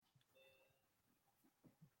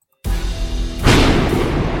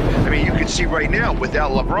see right now,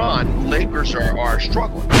 without LeBron, Lakers are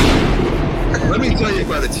struggling. Let me tell you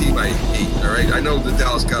about a team I hate, all right? I know the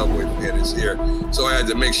Dallas Cowboys fan is here, so I had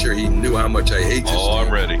to make sure he knew how much I hate this team.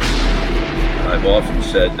 I'm ready. I've often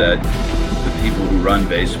said that the people who run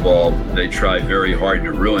baseball, they try very hard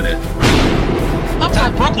to ruin it. I'm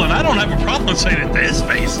from Brooklyn. I don't have a problem saying it to his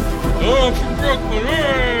face. Oh, I'm from Brooklyn.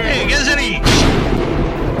 Hey, get us any.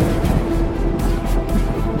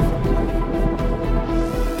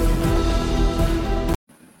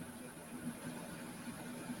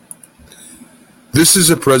 This is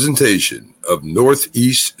a presentation of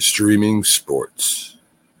Northeast Streaming Sports.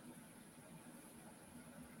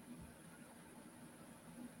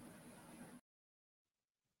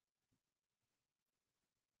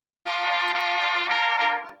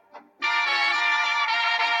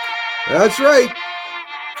 That's right.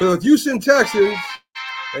 For the Houston Texans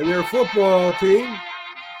and their football team,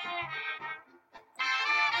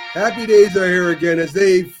 happy days are here again as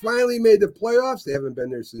they finally made the playoffs. They haven't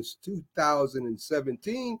been there since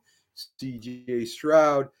 2017. C.J.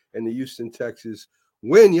 Stroud and the Houston Texans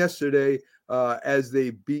win yesterday as they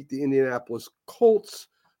beat the Indianapolis Colts.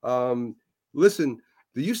 Listen,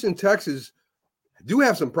 the Houston Texans do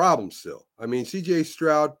have some problems still. I mean, C.J.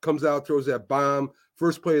 Stroud comes out, throws that bomb.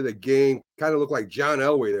 First play of the game, kind of looked like John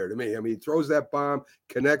Elway there to me. I mean, he throws that bomb,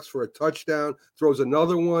 connects for a touchdown, throws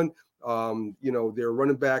another one. Their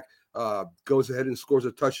running back goes ahead and scores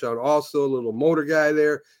a touchdown also. A little motor guy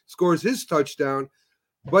there scores his touchdown.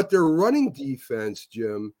 But their running defense,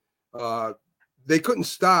 Jim, they couldn't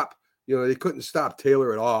stop. They couldn't stop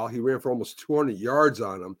Taylor at all. He ran for almost 200 yards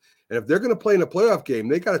on them. And if they're going to play in a playoff game,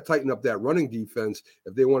 they got to tighten up that running defense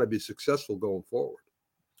if they want to be successful going forward.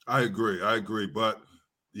 I agree. But,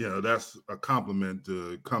 that's a compliment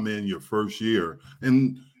to come in your first year.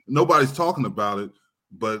 And nobody's talking about it,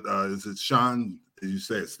 but is it Sean, did you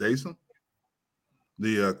say it's Stason?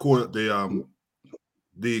 The coach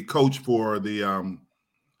for the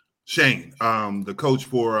Shane, the coach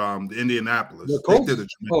for the Indianapolis. The Colts?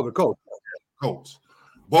 The Colts. Colts.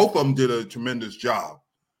 Both of them did a tremendous job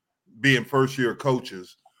being first-year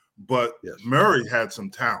coaches, but yes. Murray had some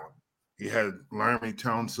talent. He had Laremy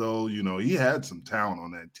Tunsil, he had some talent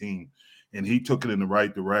on that team, and he took it in the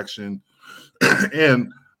right direction.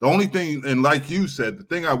 And the only thing, and like you said, the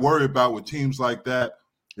thing I worry about with teams like that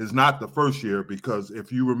is not the first year, because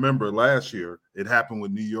if you remember last year, it happened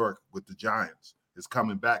with New York with the Giants. It's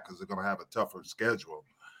coming back because they're going to have a tougher schedule,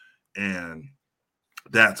 and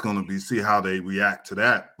that's going to be see how they react to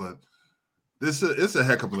that. But it's a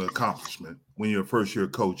heck of an accomplishment when you're a first-year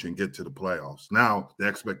coach and get to the playoffs. Now the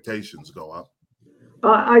expectations go up.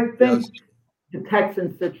 I think the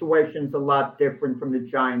Texans situation is a lot different from the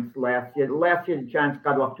Giants last year. Last year, the Giants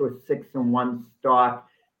got off to a 6-1 start,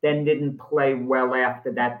 then didn't play well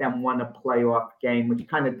after that, then won a playoff game, which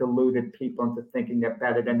kind of deluded people into thinking they're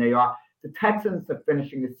better than they are. The Texans are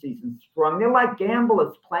finishing the season strong. They're like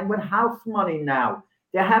gamblers playing with house money now.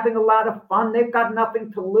 They're having a lot of fun. They've got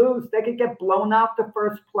nothing to lose. They could get blown out the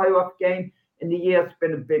first playoff game in the year. It's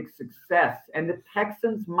been a big success. And the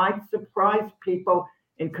Texans might surprise people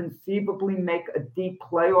and conceivably make a deep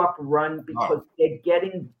playoff run because they're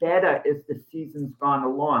getting better as the season's gone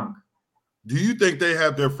along. Do you think they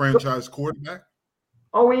have their franchise quarterback?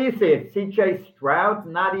 Oh, easy. C.J. Stroud,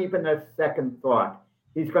 not even a second thought.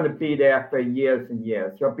 He's going to be there for years and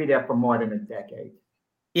years. He'll be there for more than a decade.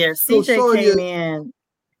 Yeah, C.J. came in.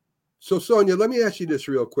 So, Sonia, let me ask you this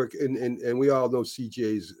real quick. And we all know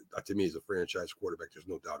CJ's, to me, is a franchise quarterback. There's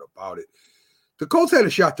no doubt about it. The Colts had a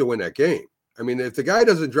shot to win that game. I mean, if the guy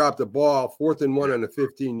doesn't drop the ball 4th and 1 on the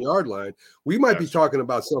 15-yard line, we might be talking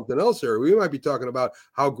about something else here. We might be talking about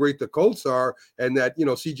how great the Colts are and that,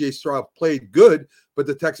 CJ Stroud played good, but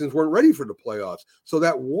the Texans weren't ready for the playoffs. So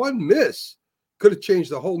that one miss could have changed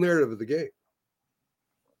the whole narrative of the game.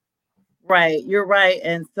 Right, you're right.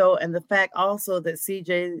 And the fact also that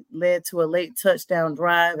CJ led to a late touchdown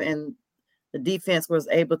drive and the defense was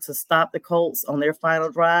able to stop the Colts on their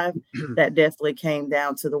final drive, that definitely came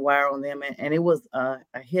down to the wire on them. And it was a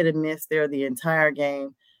hit and miss there the entire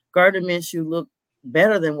game. Gardner Minshew looked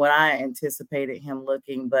better than what I anticipated him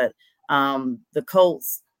looking, but the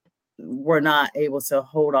Colts were not able to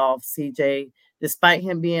hold off CJ, despite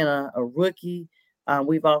him being a rookie.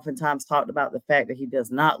 We've oftentimes talked about the fact that he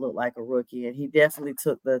does not look like a rookie, and he definitely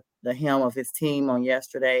took the helm of his team on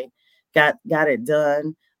yesterday, got it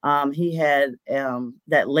done. He had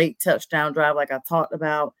that late touchdown drive like I talked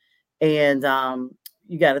about, and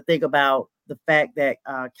you got to think about the fact that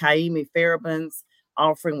Kaimi Farabin's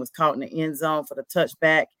offering was caught in the end zone for the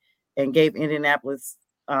touchback and gave Indianapolis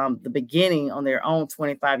the beginning on their own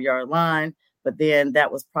 25-yard line. But then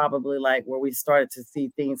that was probably like where we started to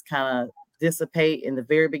see things kind of dissipate. In the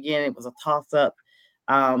very beginning, it was a toss-up.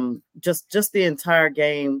 Just the entire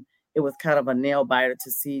game, it was kind of a nail biter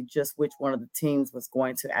to see just which one of the teams was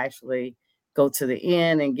going to actually go to the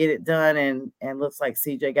end and get it done. And looks like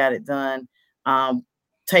CJ got it done.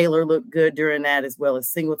 Taylor looked good during that, as well as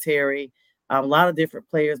Singletary. A lot of different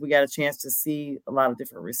players. We got a chance to see a lot of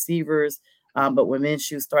different receivers. But when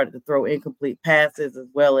Minshew started to throw incomplete passes, as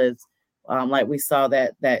well as like we saw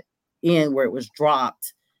that end where it was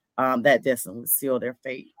dropped, that definitely sealed their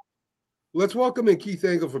fate. Let's welcome in Keith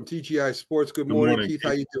Engel from TGI Sports. Good morning, Keith.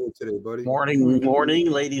 How you doing today, buddy? Morning,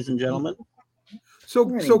 ladies and gentlemen.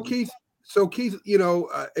 So Keith,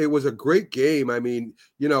 it was a great game. I mean,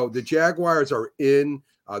 the Jaguars are in.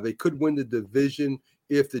 They could win the division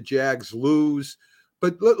if the Jags lose.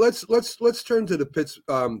 But let's turn to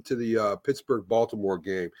the Pittsburgh-Baltimore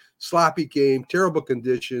game. Sloppy game, terrible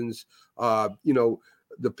conditions.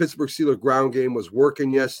 The Pittsburgh Steelers ground game was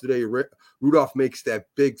working yesterday. Rudolph makes that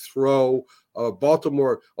big throw.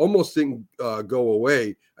 Baltimore almost didn't go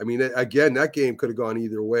away. I mean, again, that game could have gone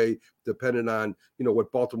either way, depending on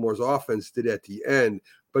what Baltimore's offense did at the end.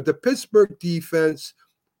 But the Pittsburgh defense,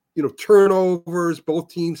 turnovers, both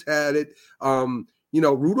teams had it.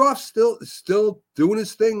 Rudolph's still doing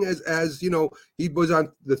his thing as he was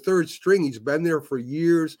on the third string. He's been there for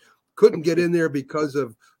years. Couldn't get in there because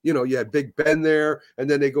of, you had Big Ben there, and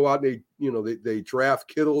then they go out and they draft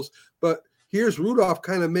Kittles. But here's Rudolph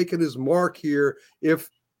kind of making his mark here. If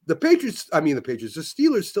the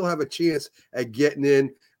Steelers still have a chance at getting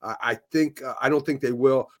in. I don't think they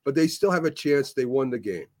will, but they still have a chance. They won the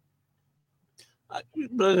game.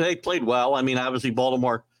 But they played well. I mean, obviously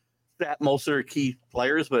Baltimore sat most of their key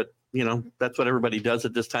players, but that's what everybody does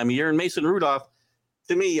at this time of year. And Mason Rudolph,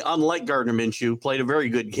 to me, unlike Gardner Minshew, played a very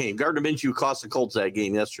good game. Gardner Minshew cost the Colts that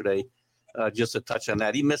game yesterday. Just a touch on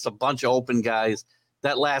that. He missed a bunch of open guys.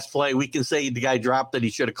 That last play, we can say the guy dropped it. He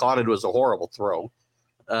should have caught it. It was a horrible throw,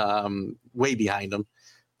 way behind him.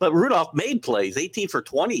 But Rudolph made plays. 18 for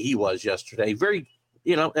 20 he was yesterday. Very,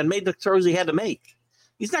 and made the throws he had to make.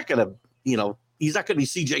 He's not going to, he's not going to be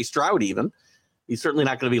C.J. Stroud even. He's certainly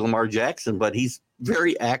not going to be Lamar Jackson, but he's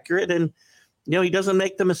very accurate and, he doesn't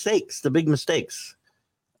make the mistakes, the big mistakes.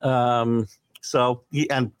 And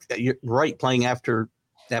you're right, playing after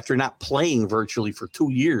not playing virtually for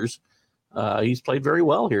 2 years, he's played very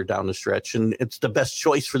well here down the stretch, and it's the best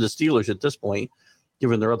choice for the Steelers at this point,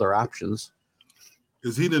 given their other options.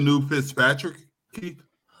 Is he the new Fitzpatrick, Keith?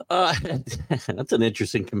 That's an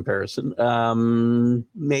interesting comparison.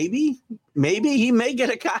 Maybe he may get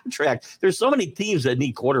a contract. There's so many teams that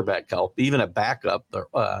need quarterback help, even a backup.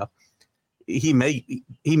 He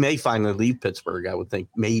may finally leave Pittsburgh, I would think,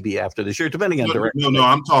 maybe after this year, depending on direction. No,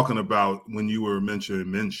 I'm talking about when you were mentioning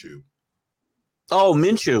Minshew. Oh,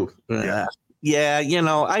 Minshew. Yeah,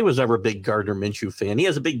 I was ever a big Gardner Minshew fan. He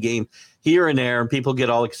has a big game here and there, and people get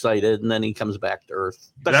all excited, and then he comes back to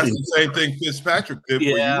earth. That's the same thing Fitzpatrick did.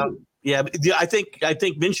 Yeah. I think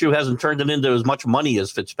Minshew hasn't turned it into as much money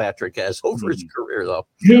as Fitzpatrick has over his career, though.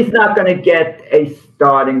 He's not going to get a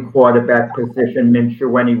starting quarterback position,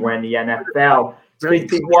 Minshew, anywhere in the NFL. He'd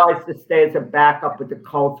be wise to stay as a backup with the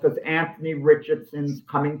Colts because Anthony Richardson's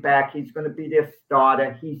coming back. He's going to be their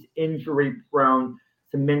starter. He's injury prone.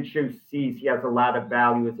 So Minshew sees he has a lot of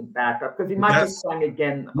value as a backup because he might be playing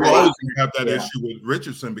again. You always have that issue with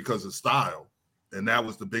Richardson because of style, and that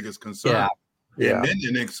was the biggest concern. Yeah. And then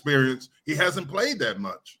in experience, he hasn't played that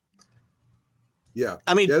much. Yeah.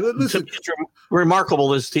 I mean, it's remarkable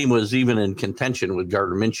this team was even in contention with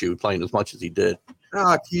Gardner Minshew playing as much as he did.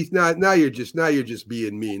 Keith, now you're just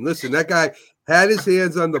being mean. Listen, that guy had his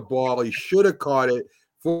hands on the ball. He should have caught it.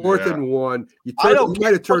 4th and 1. You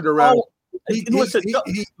might have turned around. Listen.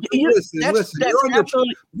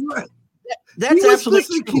 That's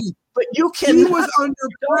absolutely true. But you he was under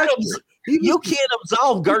pressure. You can't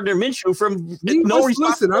absolve Gardner Minshew from no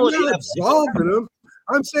responsibility. Listen, I'm not absolving him.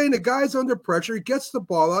 I'm saying the guy's under pressure. He gets the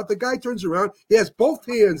ball out. The guy turns around. He has both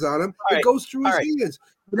hands on him. It goes through his hands.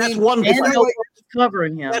 That's one play.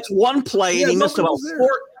 Covering him. That's one play, and he missed about 4.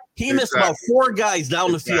 He missed about 4 guys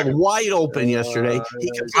down the field wide open yesterday.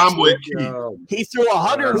 I'm with you. He threw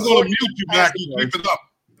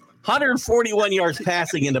 141 yards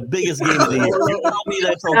passing in the biggest game of the year. You tell me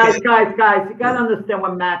that's okay. Guys, you got to understand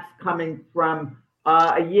where Matt's coming from.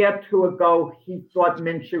 A year or two ago, he thought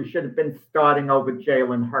Minshew should have been starting over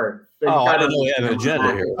Jalen Hurts. So I didn't know he had an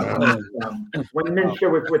agenda here. When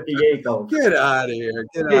Minshew was with the Eagles. Get out of here.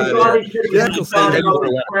 Get He out of thought here. he should have Jack been will say starting over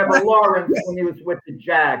anything. Trevor Lawrence when he was with the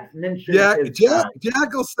Jags. Minshew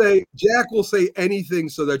Jack will say anything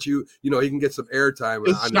so that he can get some airtime.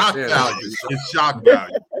 It's shock value. It's shock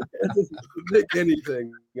value. Pick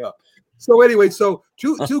anything up. So anyway, two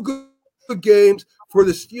good games for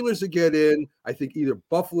the Steelers to get in. I think either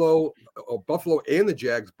Buffalo and the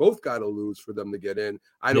Jags both got to lose for them to get in.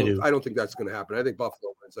 I don't think that's going to happen. I think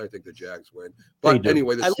Buffalo wins. I think the Jags win. But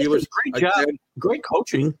anyway, the Steelers. Great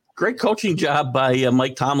coaching job by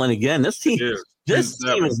Mike Tomlin again. This team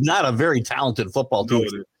is not a very talented football team.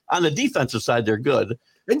 On the defensive side, they're good,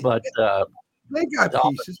 but they got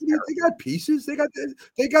pieces. They got pieces. They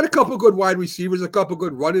got a couple good wide receivers, a couple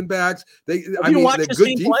good running backs. They're good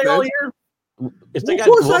defense. All year?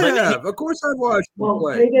 Of course I watched them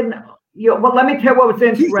play. They didn't. Let me tell you what was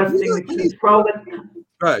interesting.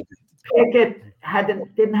 Pickett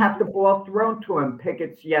didn't have the ball thrown to him.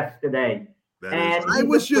 Pickett's yesterday, and I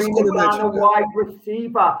was just going to mention a wide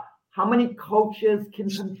receiver. How many coaches can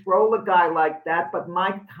control a guy like that? But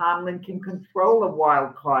Mike Tomlin can control a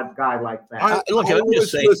wild card guy like that. I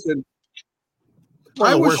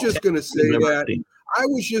was just going to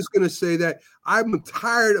say that I'm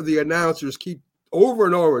tired of the announcers keep over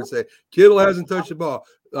and over and say Kittle hasn't touched the ball.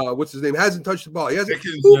 What's his name? Hasn't touched the ball. He hasn't.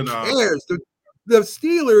 Who cares? The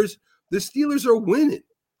Steelers are winning.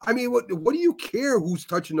 I mean, what do you care who's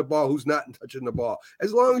touching the ball, who's not touching the ball?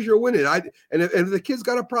 As long as you're winning. And if the kid's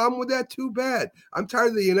got a problem with that, too bad. I'm tired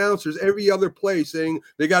of the announcers every other play saying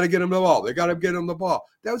they got to get him the ball. They got to get him the ball.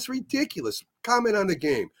 That was ridiculous. Comment on the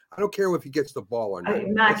game. I don't care if he gets the ball or not.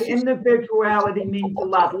 Mac, individuality means a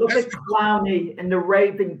lot. Look at Clowney in the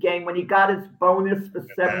Raven game when he got his bonus for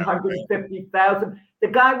 $750,000. The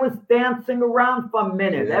guy was dancing around for a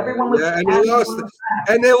minute. Everyone was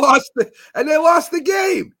and they lost the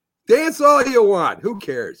game. Dance all you want. Who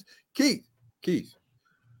cares? Keith.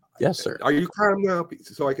 Yes, sir. Are you calm now,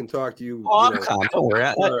 so I can talk to you? I'm calm. Don't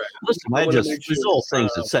worry. Listen, these little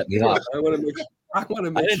things that set me off. I want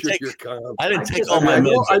to make sure you're calm. I didn't take all my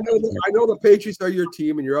meds. I know the Patriots are your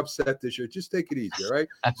team, and you're upset this year. Just take it easy, all right?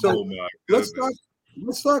 So let's talk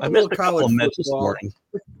a little college football.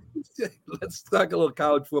 Let's talk a little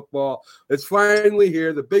college football. It's finally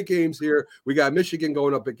here. The big game's here. We got Michigan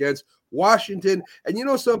going up against Washington. And you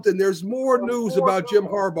know something? There's more news about Jim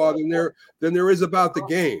Harbaugh than there is about the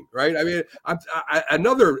game, right? I mean,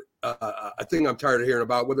 another thing I'm tired of hearing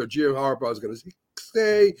about, whether Jim Harbaugh is going to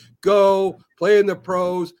stay, go, play in the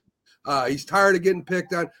pros. He's tired of getting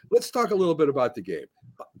picked on. Let's talk a little bit about the game.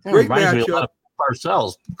 Great matchup.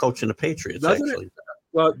 Parcells coaching the Patriots, actually.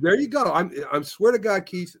 Well, there you go. I'm swear to God,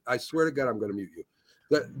 Keith. I swear to God, I'm going to mute you.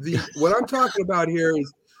 What I'm talking about here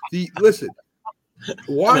is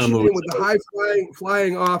Washington with the high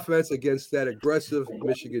flying offense against that aggressive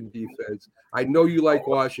Michigan defense. I know you like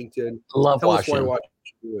Washington. Love Tell Washington. us why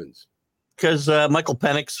Washington wins. Because Michael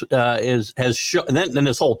Penix has shown, and then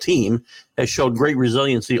this whole team has showed great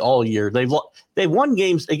resiliency all year. They've won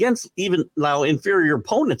games against even now inferior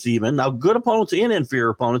opponents, even now good opponents and inferior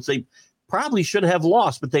opponents. They probably should have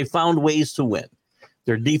lost, but they found ways to win.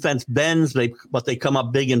 Their defense bends, but they come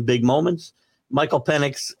up big in big moments. Michael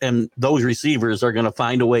Penix and those receivers are going to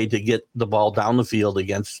find a way to get the ball down the field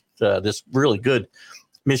against this really good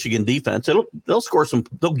Michigan defense. They'll score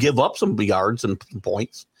they'll give up some yards and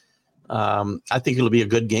points. I think it'll be a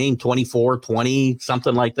good game, 24-20,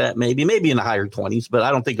 something like that, maybe in the higher 20s, but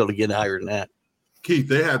I don't think it'll get higher than that. Keith,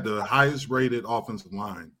 they had the highest rated offensive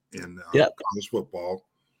line in college football.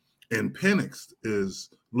 And Penix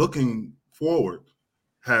is looking forward,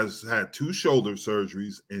 has had 2 shoulder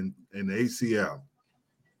surgeries and an ACL.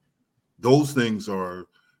 Those things are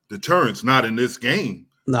deterrents, not in this game,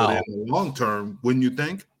 but in the long term, wouldn't you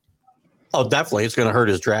think? Oh, definitely. It's going to hurt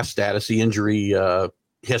his draft status, the injury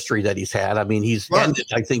history that he's had. I mean, he's ended,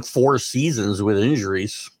 I think, 4 seasons with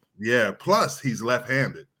injuries. Yeah, plus he's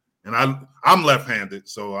left-handed. And I'm left-handed,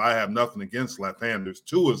 so I have nothing against left-handers.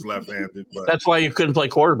 Tua is left-handed, but that's why you couldn't play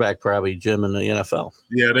quarterback, probably, Jim, in the NFL.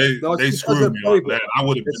 Yeah, they screwed me on that. I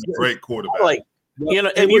would have been a great quarterback.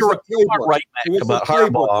 And you're right, Mac, about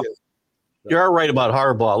Harbaugh. You're all right about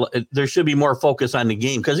Harbaugh. There should be more focus on the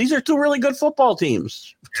game because these are 2 really good football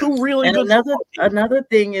teams. 2 really good. Another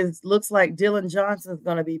thing looks like Dylan Johnson's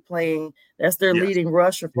going to be playing. That's their leading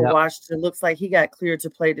rusher for Washington. Looks like he got cleared to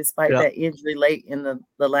play despite that injury late in the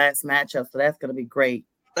last matchup. So that's going to be great.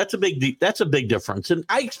 That's a big difference, and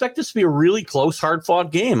I expect this to be a really close,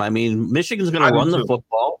 hard-fought game. I mean, Michigan's going to run the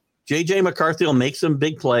football. J.J. McCarthy will make some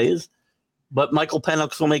big plays. but Michael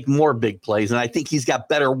Penix will make more big plays, and I think he's got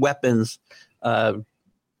better weapons,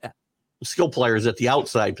 skill players at the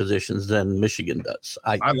outside positions than Michigan does.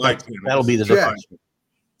 I like that'll be the difference.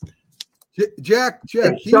 Jack,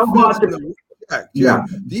 defense in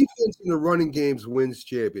the running games wins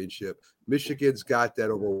championship. Michigan's got that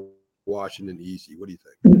over Washington easy. What do you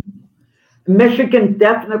think? Michigan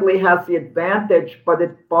definitely has the advantage, but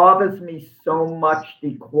it bothers me so much,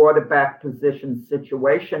 the quarterback position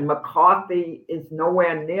situation. McCarthy is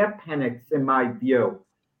nowhere near Penix in my view.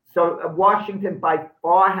 So Washington by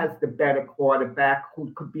far has the better quarterback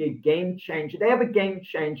who could be a game changer. They have a game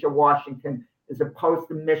changer, Washington, as opposed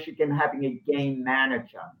to Michigan having a game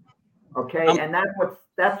manager. Okay, and that's what's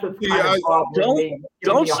kind of bothering me.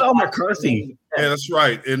 Don't sell McCarthy. Yeah, that's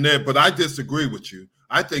right. But I disagree with you.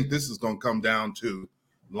 I think this is going to come down to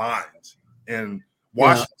lines, and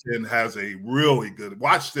Washington has a really good.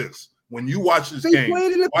 Watch this. When you watch this game, they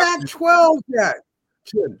played in the Pac-12, Jack.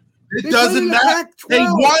 It doesn't matter. They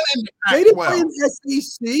won in the Pac-12. They didn't play in the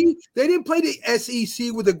SEC. They didn't play the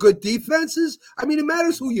SEC with the good defenses. I mean, it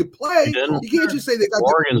matters who you play. You can't just say they got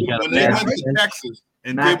Oregon's got when they went to Texas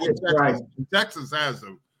and did what Texas. Right. Texas has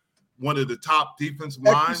one of the top defensive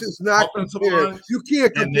lines. Texas is not compared. You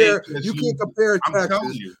can't compare. You can't compare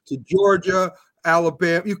Texas to Georgia,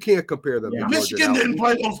 Alabama. You can't compare them. Yeah. Michigan didn't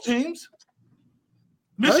play those teams.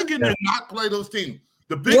 Michigan did not play those teams.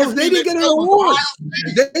 The biggest they didn't get an award.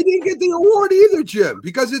 They didn't get the award either, Jim,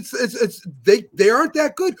 because they aren't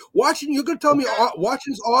that good. Washington, you're going to tell me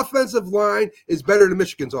Washington's offensive line is better than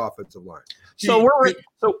Michigan's offensive line. So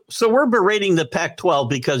we're berating the Pac-12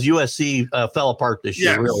 because USC fell apart this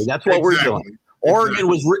year. Really, that's what we're doing.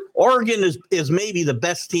 Oregon is maybe the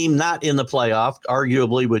best team not in the playoff,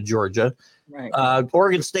 arguably with Georgia. Right.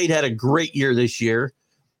 Oregon State had a great year this year.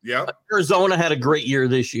 Yeah. Arizona had a great year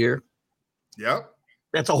this year. Yep.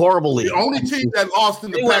 That's a horrible league. The only team that lost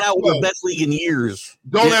in the Pac-12 went out with the best league in years.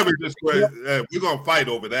 Don't ever discredit. We're gonna fight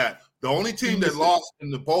over that. The only team that lost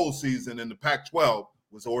in the bowl season in the Pac-12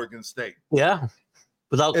 was Oregon State. Yeah,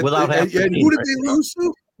 without and who did they lose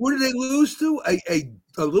to? Who did they lose to? A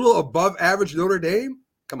little above average Notre Dame.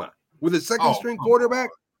 Come on, with a second string quarterback.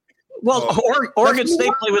 Well, Oregon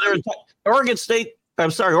State played with Oregon State. I'm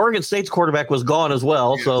sorry, Oregon State's quarterback was gone as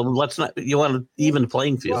well. Yeah. So let's not. You want to even the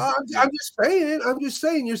playing field? Well, I'm just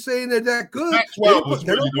saying. You're saying they're that good. Pac-12 was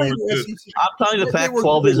really good. I'm telling you, the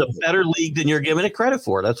Pac-12 is a better league than you're giving it credit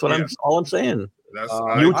for. That's what all I'm saying.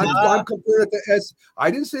 I'm comparing it to I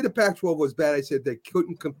didn't say the Pac-12 was bad. I said they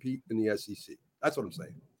couldn't compete in the SEC. That's what I'm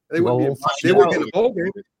saying. They wouldn't get a bowl game.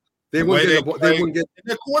 They wouldn't get.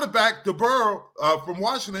 Their quarterback, DeBurr from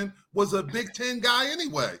Washington, was a Big Ten guy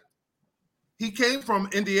anyway. He came from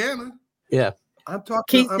Indiana. Yeah, I'm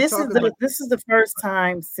talking. Keith, this is the first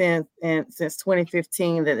time since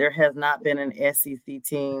 2015 that there has not been an SEC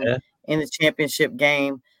team in the championship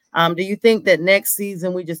game. Do you think that next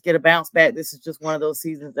season we just get a bounce back? This is just one of those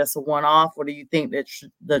seasons that's a one-off, or do you think that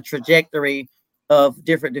the trajectory of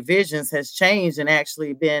different divisions has changed and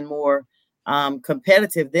actually been more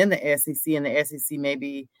competitive than the SEC, and the SEC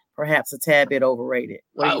maybe perhaps a tad bit overrated?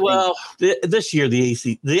 This year the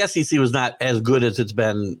SEC was not as good as it's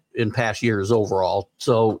been in past years overall.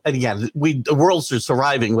 So, and again, the world's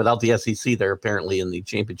surviving without the SEC there apparently in the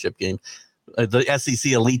championship game. The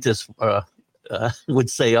SEC elitists would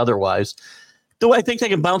say otherwise. Do I think they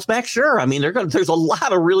can bounce back? Sure. I mean, there's a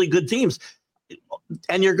lot of really good teams,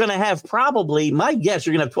 and you're going to have my guess,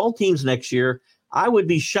 you're going to have 12 teams next year. I would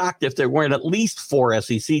be shocked if there weren't at least 4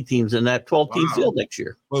 SEC teams in that 12-team field next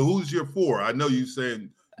year. Well, who's your 4? I know you're saying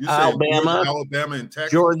Alabama, and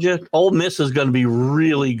Texas. Georgia. Ole Miss is going to be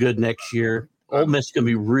really good next year. Ole Miss is going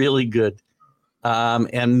to be really good.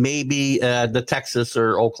 And maybe the Texas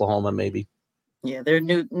or Oklahoma, maybe. Yeah, they're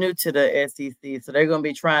new to the SEC, so they're going to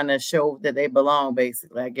be trying to show that they belong,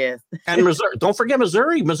 basically, I guess. And Missouri. Don't forget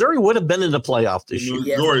Missouri. Missouri would have been in the playoff this year.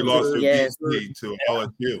 Missouri lost their DC to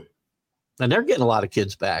LSU. And they're getting a lot of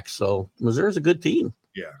kids back. So Missouri's a good team.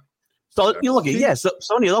 Yeah. So you look at,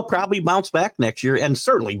 Sonia, they'll probably bounce back next year and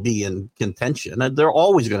certainly be in contention. And they're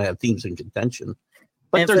always going to have teams in contention.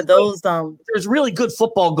 But there's really good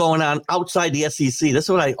football going on outside the SEC. That's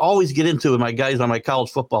what I always get into with my guys on my college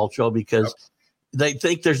football show, because they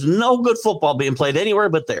think there's no good football being played anywhere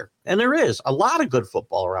but there. And there is a lot of good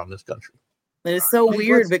football around this country. It's so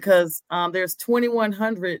weird because there's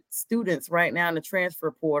 2,100 students right now in the transfer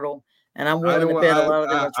portal. And I'm willing to bet a lot of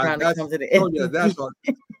them are trying to come to the end.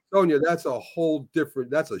 Sonia, that's a whole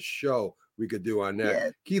different. That's a show we could do on that. Yeah.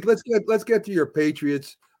 Keith, let's get to your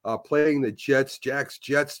Patriots playing the Jets. Jack's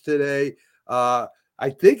Jets today. I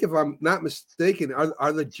think, if I'm not mistaken,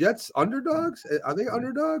 are the Jets underdogs? Are they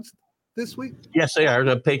underdogs? this week? Yes, they are.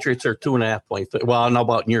 The Patriots are 2.5 point. Well, I don't know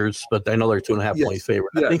about yours, but I know they're 2.5 point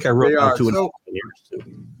favorite. Yes, I think I wrote down 2.5 so, yours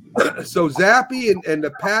too. So Zappe and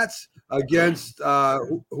the Pats against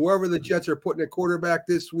whoever the Jets are putting at quarterback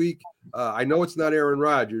this week. I know it's not Aaron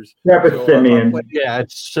Rodgers. Simeon. Yeah,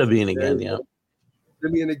 it's Simeon again. Yeah,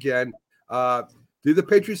 Simeon again. Did the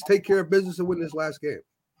Patriots take care of business and win this last game?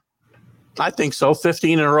 I think so.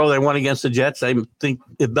 15 in a row they won against the Jets. I think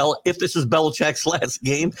if this is Belichick's last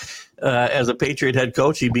game as a Patriot head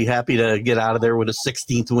coach, he'd be happy to get out of there with a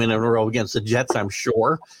 16th win in a row against the Jets, I'm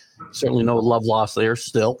sure. Certainly no love lost there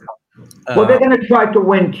still. Well, they're going to try to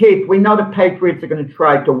win, Keith. We know the Patriots are going to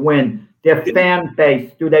try to win. Their fan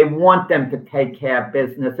base, do they want them to take care of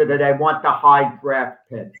business, or do they want the high draft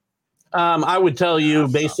pick? I would tell you,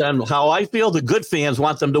 based on how I feel, the good fans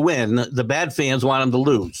want them to win. The bad fans want them to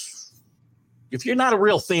lose. If you're not a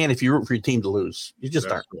real fan, if you root for your team to lose, you just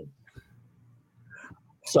aren't.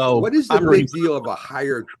 So what is the big deal of a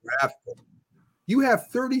higher draft pick? You have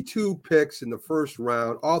 32 picks in the first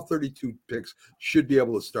round. All 32 picks should be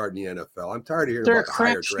able to start in the NFL. I'm tired of hearing about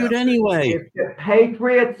higher draft picks. Anyway. If the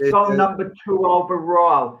Patriots go number 2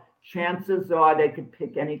 overall, chances are they could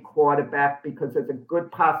pick any quarterback because there's a good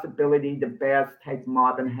possibility the Bears take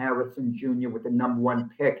Marvin Harrison Jr. with the number 1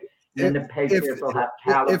 pick. Then the Patriots will have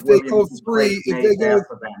Caleb if they Williams.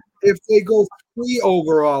 If they go 3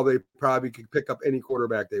 overall, they probably could pick up any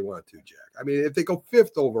quarterback they want to, Jack. I mean, if they go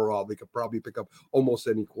 5th overall, they could probably pick up almost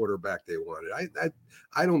any quarterback they wanted.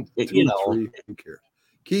 I don't 2 or 3. Who cares?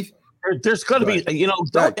 Keith? There's going to be,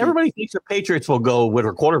 everybody thinks the Patriots will go with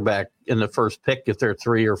a quarterback in the first pick if they're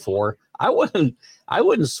 3 or 4. I wouldn't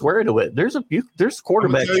swear to it. There's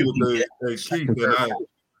quarterbacks.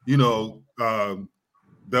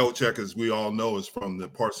 Belichick, as we all know, is from the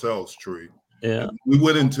Parcells tree. Yeah. We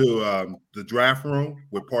went into the draft room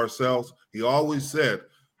with Parcells. He always said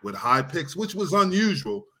with high picks, which was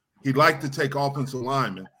unusual, he'd like to take offensive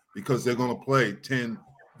linemen because they're going to play 10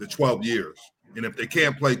 to 12 years. And if they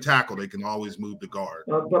can't play tackle, they can always move the guard.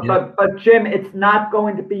 But Jim, it's not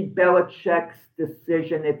going to be Belichick's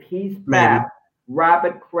decision. If he's back,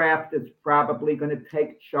 Robert Kraft is probably going to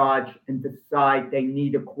take charge and decide they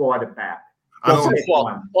need a quarterback.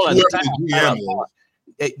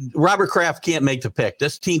 Robert Kraft can't make the pick.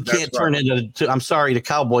 This team can't turn into, I'm sorry, the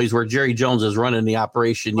Cowboys where Jerry Jones is running the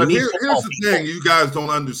operation. But here's the thing you guys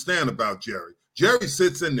don't understand about Jerry. Jerry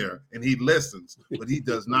sits in there and he listens, but he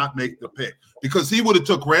does not make the pick because he would have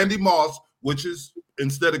took Randy Moss, which is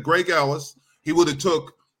instead of Greg Ellis. He would have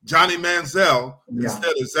took Johnny Manziel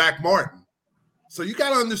instead of Zach Martin. So you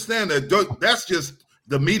got to understand that that's just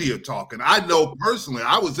the media talking. I know personally,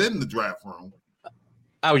 I was in the draft room.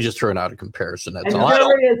 I was just throwing out a comparison. That's all.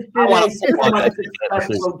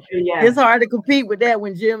 It's hard to compete with that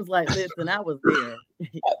when Jim's like, listen, I was there.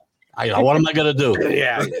 What am I going to do?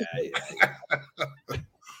 Yeah.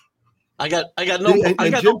 I got no.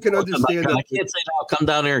 Jim can understand that. I can't say no. I'll come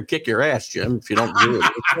down there and kick your ass, Jim, if you don't do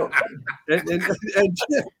it.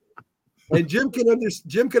 And Jim can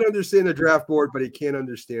understand the draft board, but he can't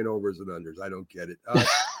understand overs and unders. I don't get it. Now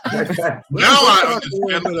I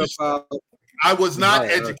understand. I was not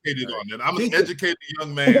educated on it. I'm an educated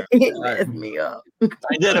young man. I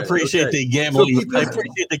did appreciate the gambling. I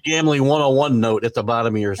appreciate the gambling 101 note at the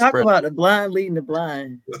bottom of your Talk spread. about the blind leading the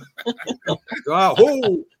blind.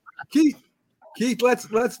 Keith,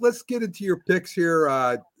 let's get into your picks here.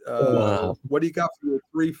 What do you got for your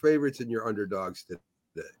 3 favorites and your underdogs today?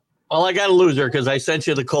 Well, I got a loser because I sent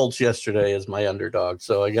you the Colts yesterday as my underdog,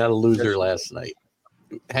 so I got a loser last night.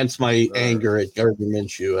 Hence my anger at Gardner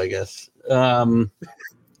Minshew, I guess.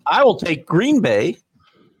 I will take Green Bay.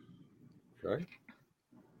 Okay.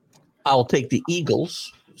 I'll take the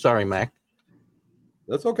Eagles. Sorry, Mac.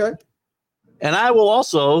 That's okay. And I will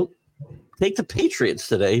also take the Patriots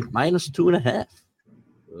today, -2.5.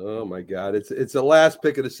 Oh my God! It's the last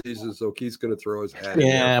pick of the season, so Keith's going to throw his hat.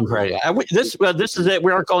 Yeah, I'm right. This is it.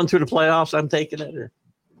 We aren't going through the playoffs. I'm taking it.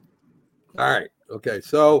 All right. Okay.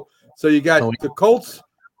 So you got the Colts,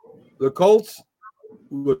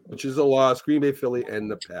 which is a loss. Green Bay, Philly, and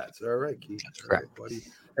the Pats. All right, Keith. All right, buddy.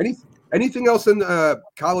 Anything else in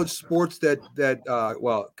college sports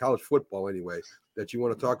college football anyway, that you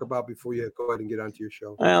want to talk about before you go ahead and get onto your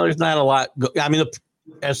show? Well, there's not a lot. I mean,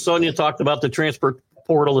 as Sonia talked about, the transfer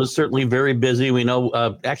portal is certainly very busy. We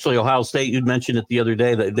know, actually, Ohio State, you'd mentioned it the other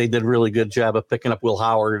day, that they did a really good job of picking up Will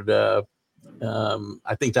Howard. I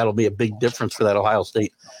think that'll be a big difference for that Ohio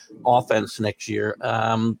State offense next year.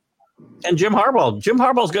 And Jim Harbaugh. Jim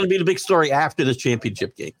Harbaugh is going to be the big story after this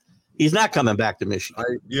championship game. He's not coming back to Michigan.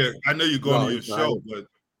 I know you're going to your show, but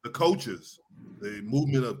the coaches, the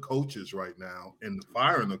movement of coaches right now and the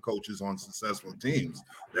firing of coaches on successful teams.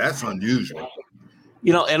 That's unusual.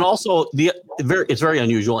 And also it's very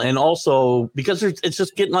unusual. And also because it's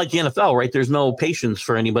just getting like the NFL, right? There's no patience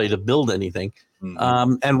for anybody to build anything.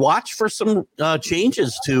 Mm-hmm. And watch for some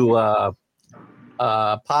changes to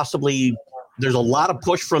possibly. There's a lot of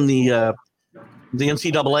push from the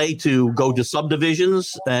NCAA to go to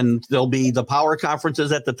subdivisions, and there'll be the power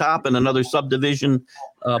conferences at the top and another subdivision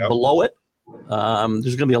below it.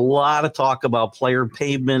 There's going to be a lot of talk about player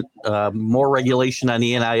payment, more regulation on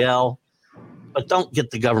the NIL, but don't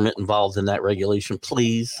get the government involved in that regulation,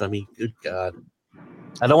 please. I mean, good God.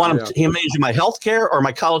 I don't want him managing my health care or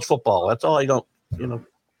my college football. That's all I don't,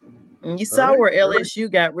 And you saw where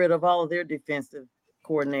LSU got rid of all of their defensive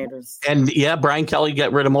coordinators. And Brian Kelly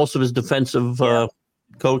got rid of most of his defensive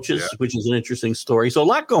coaches, which is an interesting story. So a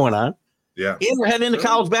lot going on. Yeah. And we're heading into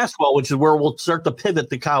college basketball, which is where we'll start to pivot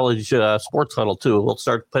the college sports huddle too. We'll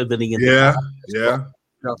start pivoting into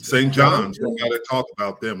St. John's. We got to talk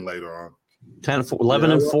about them later on.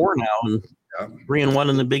 11-4 now, and 3-1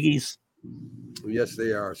 in the Big East. Yes,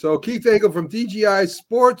 they are. So Keith Engel from DGI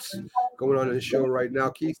Sports going on in the show right now.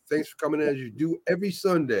 Keith, thanks for coming in as you do every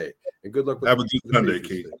Sunday, and good luck with have a good Sunday,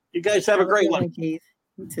 Keith. You guys have a great one, Keith.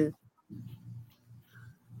 You too.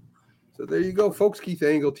 So there you go, folks. Keith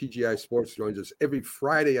Engel, TGI Sports, joins us every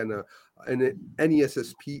Friday on the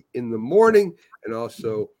NESSP in the morning, and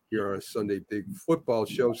also here on a Sunday Big Football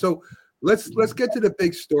Show. So let's get to the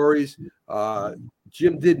big stories.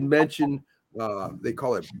 Jim did mention they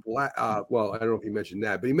call it Black. Well, I don't know if he mentioned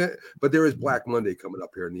that, but there is Black Monday coming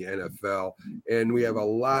up here in the NFL, and we have a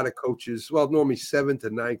lot of coaches. Well, normally 7 to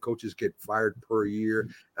 9 coaches get fired per year,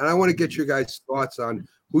 and I want to get your guys' thoughts on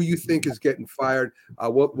who you think is getting fired.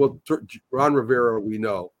 Ron Rivera, we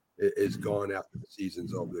know, is gone after the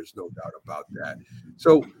season's over. There's no doubt about that.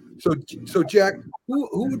 So Jack, who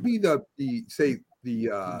would be the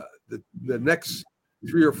next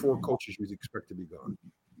 3 or 4 coaches you'd expect to be gone?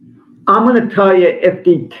 I'm going to tell you, if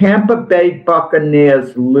the Tampa Bay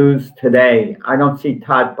Buccaneers lose today, I don't see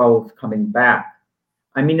Todd Bowles coming back.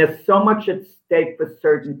 I mean, there's so much at stake for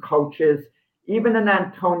certain coaches. Even in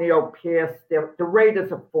Antonio Pierce, the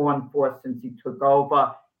Raiders are 4-4 since he took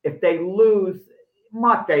over. If they lose,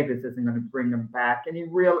 Mark Davis isn't going to bring them back. And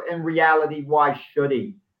in reality, why should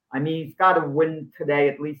he? I mean, he's got to win today.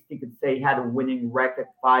 At least he could say he had a winning record,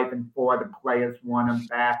 5-4. The players want him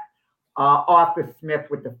back. Arthur Smith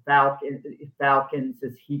with the Falcons,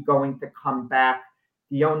 is he going to come back?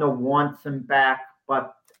 The owner wants him back,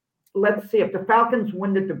 but let's see. If the Falcons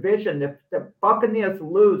win the division, if the Buccaneers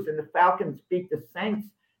lose and the Falcons beat the Saints,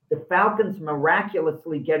 the Falcons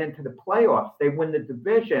miraculously get into the playoffs. They win the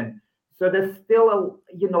division. So there's still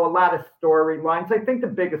a lot of storylines. I think the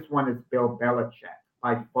biggest one is Bill Belichick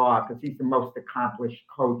by far, because he's the most accomplished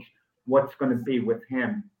coach. What's going to be with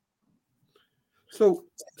him? So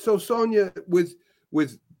Sonia, with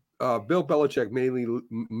Bill Belichick mainly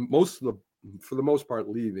for the most part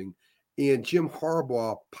leaving, and Jim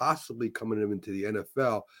Harbaugh possibly coming into the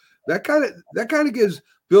NFL, that kind of gives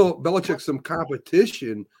Bill Belichick some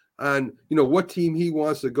competition on what team he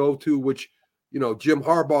wants to go to, which Jim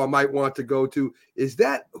Harbaugh might want to go to. Is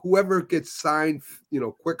that whoever gets signed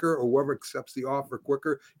quicker, or whoever accepts the offer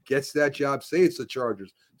quicker gets that job? Say it's the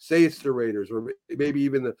Chargers, say it's the Raiders, or maybe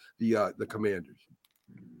even the Commanders.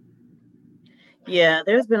 Yeah,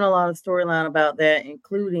 there's been a lot of storyline about that,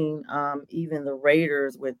 including even the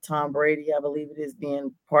Raiders with Tom Brady, I believe it is,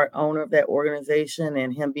 being part owner of that organization,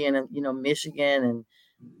 and him being in Michigan,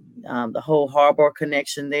 and the whole Harbaugh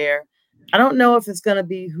connection there. I don't know if it's going to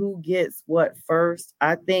be who gets what first.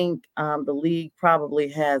 I think the league probably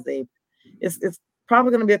has it's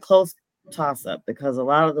probably going to be a close toss-up, because a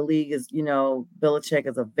lot of the league is, Belichick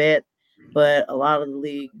is a vet, but a lot of the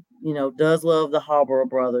league, does love the Harbaugh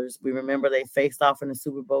brothers. We remember they faced off in the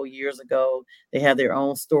Super Bowl years ago. They have their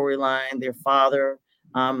own storyline. Their father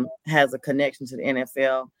has a connection to the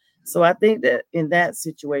NFL. So I think that in that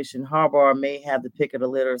situation, Harbaugh may have the pick of the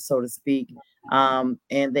litter, so to speak, and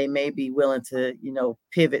they may be willing to,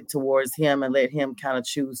 pivot towards him and let him kind of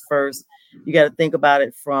choose first. You got to think about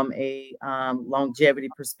it from a longevity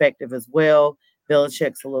perspective as well.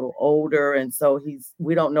 Belichick's a little older, and so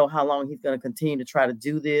we don't know how long he's going to continue to try to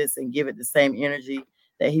do this and give it the same energy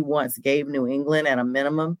that he once gave New England at a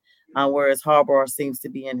minimum, whereas Harbaugh seems to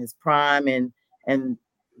be in his prime and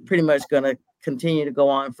pretty much going to continue to go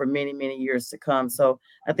on for many, many years to come. So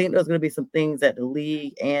I think there's going to be some things that the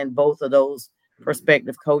league and both of those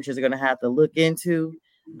prospective coaches are going to have to look into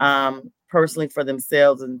personally for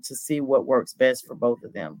themselves, and to see what works best for both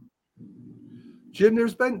of them. Jim,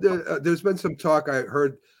 there's been some talk I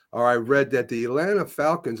heard I read that the Atlanta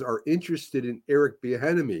Falcons are interested in Eric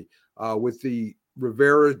Bieniemy. With the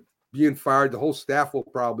Rivera being fired, the whole staff will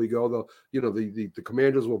probably go. The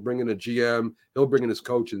Commanders will bring in a GM, he'll bring in his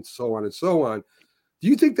coach, and so on and so on. Do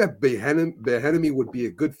you think that Bieniemy would be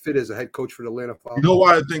a good fit as a head coach for the Atlanta Falcons? You know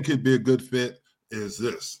why I think he'd be a good fit is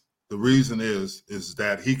this. The reason is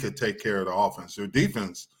that he could take care of the offense. Their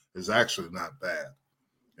defense is actually not bad.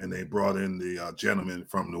 And they brought in the gentleman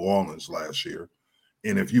from New Orleans last year.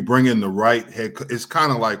 And if you bring in the right head, it's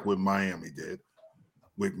kind of like what Miami did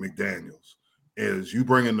with McDaniels, is you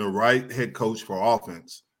bring in the right head coach for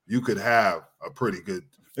offense, you could have a pretty good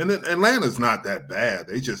 – and Atlanta's not that bad.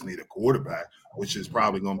 They just need a quarterback, which is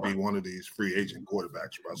probably going to be one of these free agent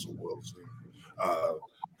quarterbacks, Russell Wilson,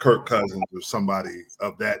 Kirk Cousins, or somebody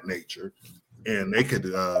of that nature, and they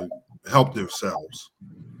could help themselves.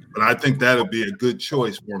 But I think that would be a good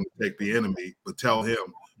choice for him to take Bieniemy, but tell him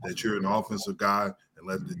that you're an offensive guy and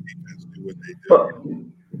let the defense do what they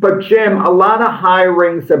do. But Jim, a lot of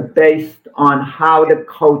hirings are based on how the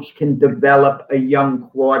coach can develop a young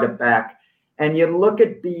quarterback. And you look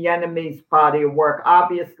at Bieniemy's body of work.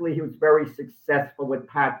 Obviously, he was very successful with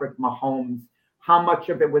Patrick Mahomes. How much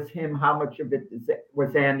of it was him, how much of it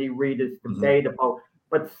was Andy Reid is debatable.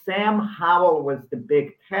 But Sam Howell was the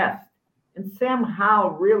big test. And Sam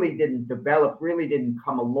Howell really didn't develop, really didn't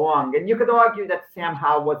come along. And you could argue that Sam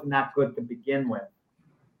Howell wasn't that good to begin with.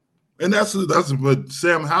 And that's what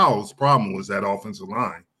Sam Howell's problem was, that offensive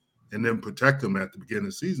line, and then protect him at the beginning of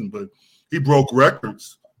the season. But he broke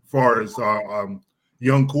records as far as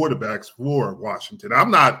young quarterbacks for Washington. I'm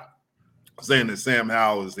not saying that Sam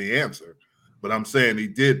Howell is the answer, but I'm saying he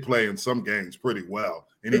did play in some games pretty well.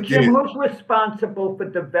 And Jim, who's responsible for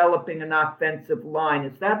developing an offensive line?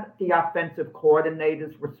 Is that the offensive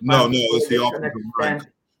coordinator's responsibility? No, it's the offensive line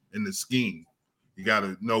in the scheme. You got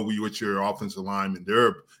to know what your offensive linemen.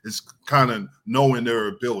 It's kind of knowing their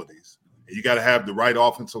abilities. You got to have the right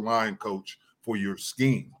offensive line coach for your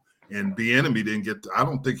scheme. And Bieniemy didn't get – I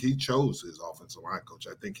don't think he chose his offensive line coach.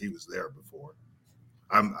 I think he was there before.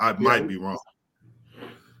 I might be wrong.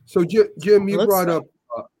 So, Jim, you brought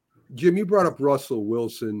up Russell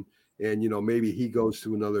Wilson, and maybe he goes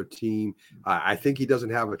to another team. I think he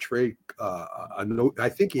doesn't have a trade. I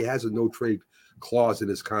think he has a no trade clause in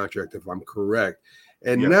his contract, if I'm correct.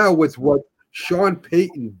 And now with what Sean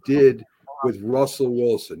Payton did with Russell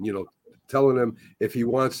Wilson, telling him if he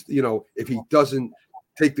wants, if he doesn't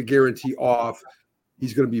take the guarantee off,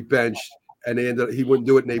 he's going to be benched, and he wouldn't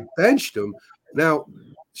do it, and they benched him. Now,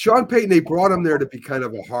 Sean Payton, they brought him there to be kind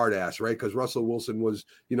of a hard ass, right? Because Russell Wilson was,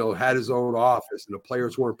 had his own office and the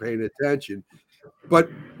players weren't paying attention. But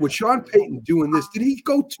with Sean Payton doing this, did he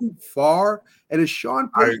go too far? And is Sean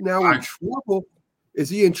Payton now in trouble? Is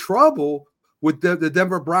he in trouble with the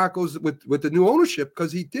Denver Broncos with the new ownership?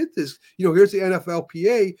 Because he did this. Here's the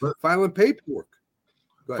NFLPA filing paperwork.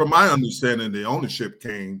 From my understanding, the ownership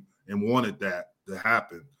came and wanted that to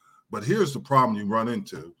happen. But here's the problem you run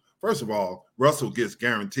into. First of all, Russell gets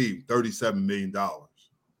guaranteed $37 million.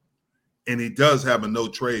 And he does have a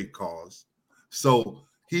no-trade clause. So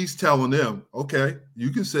he's telling them, okay,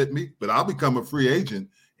 you can sit me, but I'll become a free agent,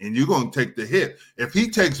 and you're going to take the hit. If he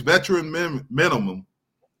takes veteran minimum,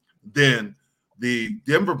 then the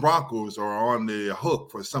Denver Broncos are on the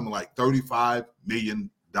hook for something like $35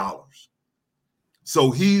 million.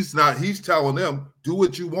 So he's telling them, do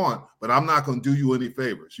what you want, but I'm not going to do you any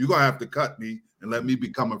favors. You're going to have to cut me and let me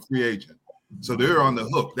become a free agent. So they're on the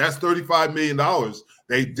hook. That's $35 million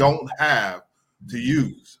they don't have to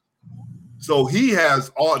use. So he has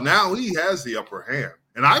the upper hand,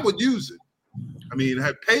 and I would use it. I mean,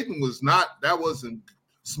 Payton wasn't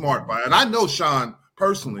smart by it. And I know Sean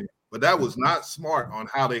personally, but that was not smart on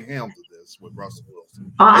how they handled this with Russell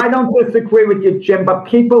Wilson. I don't disagree with you, Jim, but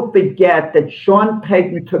people forget that Sean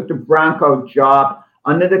Payton took the Bronco job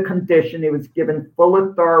under the condition he was given full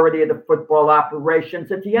authority of the football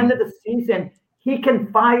operations. At the end of the season, he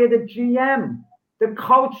can fire the GM. The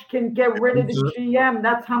coach can get rid of the GM.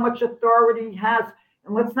 That's how much authority he has.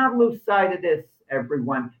 And let's not lose sight of this,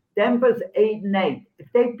 everyone. Denver's 8-8. If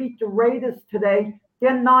they beat the Raiders today,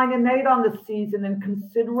 they're 9-8 on the season. And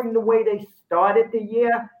considering the way they started the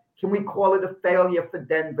year, can we call it a failure for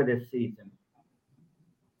Denver this season?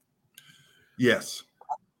 Yes.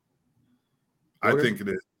 I think it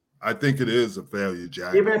is. I think it is a failure,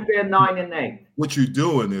 Jack. Even if they're 9-8. What you're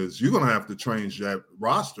doing is you're going to have to change that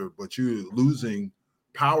roster, but you're losing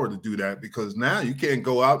power to do that because now you can't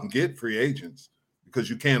go out and get free agents because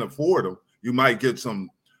you can't afford them. You might get some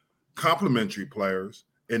complimentary players,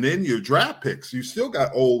 and then your draft picks. You still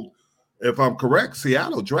got old, if I'm correct,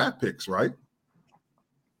 Seattle draft picks, right?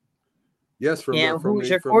 Yes, who's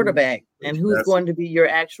your quarterback, and who's going to be your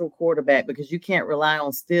actual quarterback? Because you can't rely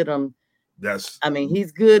on Stidham.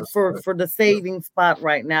 He's good for the saving spot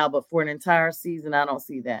right now, but for an entire season, I don't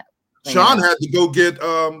see that. Sean had to go get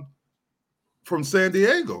from San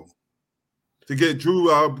Diego to get Drew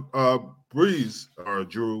Brees or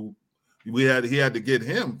Drew. He had to get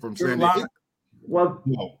him from San Diego. Well,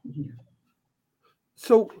 no.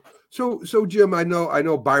 So Jim, I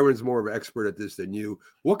know Byron's more of an expert at this than you.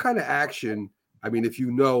 What kind of action, if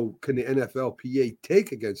you know, can the NFLPA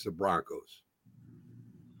take against the Broncos?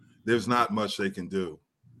 There's not much they can do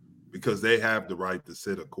because they have the right to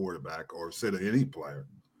sit a quarterback or sit any player,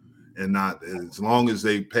 and not as long as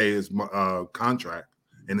they pay his contract,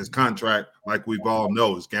 and his contract, like we've all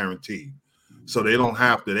know, is guaranteed. So they don't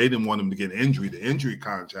have to. They didn't want him to get injury. The injury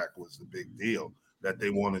contract was the big deal that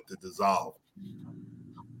they wanted to dissolve.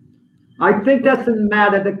 I think that's a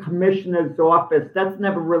matter of the commissioner's office. That's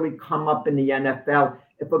never really come up in the NFL.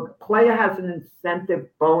 If a player has an incentive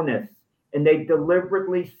bonus and they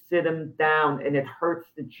deliberately sit him down and it hurts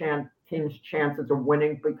the team's chances of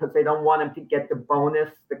winning because they don't want him to get the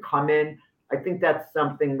bonus to come in, I think that's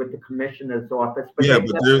something with the commissioner's office. But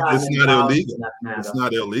it's not illegal. It's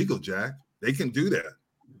not illegal, Jack. They can do that.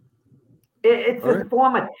 It's a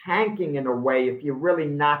form of tanking in a way if you're really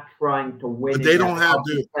not trying to win. But they don't have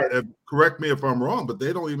to, correct me if I'm wrong, but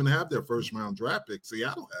they don't even have their first round draft pick.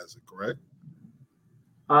 Seattle has it, correct?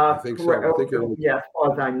 I think so. I think as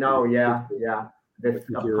far as I know, yeah.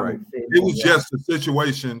 You're right. It was just a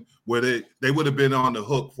situation where they would have been on the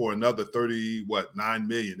hook for another $9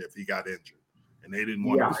 million if he got injured, and they didn't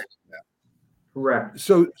want to pay that. Correct.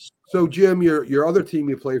 So Jim, your other team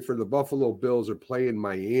you play for, the Buffalo Bills, are playing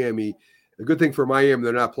Miami. The good thing for Miami,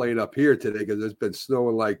 they're not playing up here today because it's been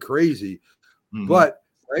snowing like crazy. Mm-hmm. But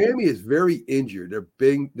Miami is very injured. They're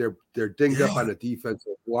dinged up on the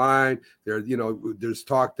defensive line. There's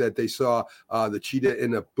talk that they saw the cheetah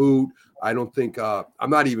in a boot. I don't think I'm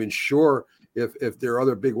not even sure if their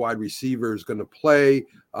other big wide receiver is going to play.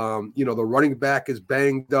 The running back is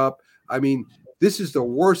banged up. This is the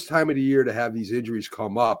worst time of the year to have these injuries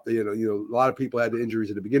come up. A lot of people had the injuries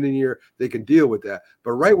at the beginning of the year. They can deal with that.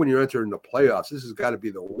 But right when you're entering the playoffs, this has got to be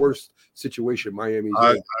the worst situation Miami's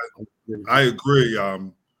in. I agree.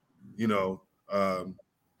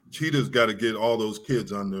 Cheetah's got to get all those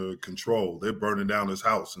kids under control. They're burning down his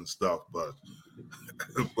house and stuff. But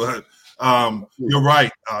you're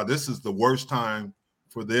right. This is the worst time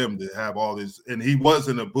for them to have all this. And he was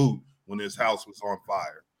in a boot when his house was on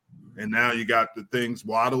fire. And now you got the things.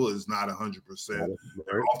 Waddle is not 100%.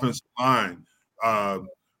 Their offensive line,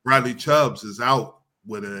 Bradley Chubbs is out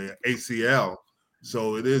with an ACL,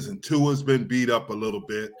 so it isn't. Tua's been beat up a little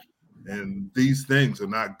bit, and these things are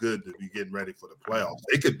not good to be getting ready for the playoffs.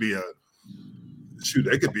 They could be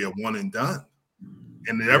a one and done.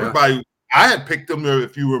 And everybody, I had picked them,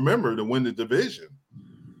 if you remember, to win the division.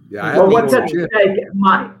 Yeah. Well, what's at stake?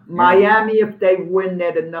 Miami, if they win,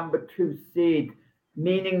 they're the number 2 seed.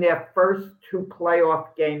 Meaning their first 2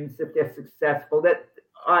 playoff games, if they're successful, that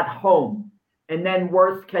at home. And then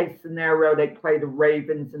worst case scenario, they play the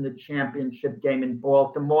Ravens in the championship game in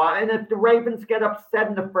Baltimore. And if the Ravens get upset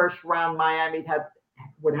in the first round, Miami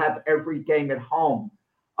would have every game at home.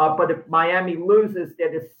 But if Miami loses,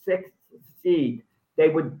 they're the 6th seed. They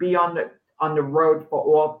would be on the road for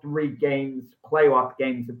all 3 games, playoff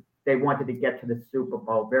games, if they wanted to get to the Super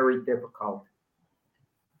Bowl. Very difficult.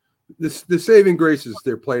 The saving grace is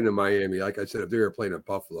they're playing in Miami. Like I said, if they were playing in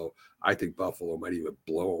Buffalo, I think Buffalo might even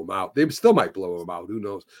blow them out. They still might blow them out. Who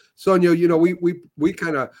knows? Sonia, we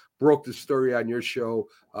kind of broke the story on your show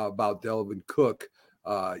about Dalvin Cook,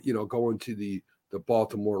 going to the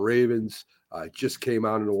Baltimore Ravens. It just came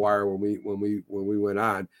out in the wire when we went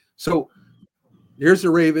on. So here's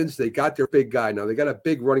the Ravens. They got their big guy now. They got a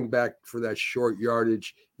big running back for that short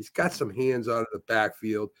yardage. He's got some hands out of the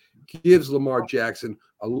backfield. Gives Lamar Jackson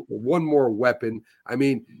one more weapon.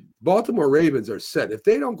 Baltimore Ravens are set. If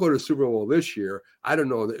they don't go to the Super Bowl this year, I don't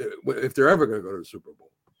know if they're ever going to go to the Super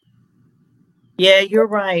Bowl. Yeah, you're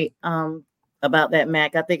right about that,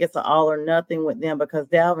 Mac. I think it's an all or nothing with them because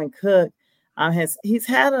Dalvin Cook he's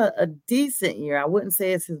had a decent year. I wouldn't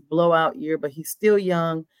say it's his blowout year, but he's still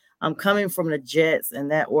young. I'm coming from the Jets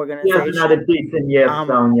and that organization. He has not a decent year,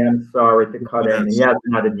 Sonia. I'm sorry to cut in. He has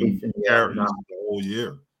not a decent year. The whole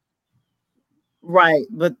year. Right.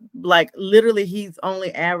 But literally he's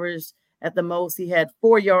only averaged at the most. He had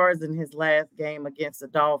 4 yards in his last game against the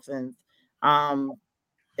Dolphins and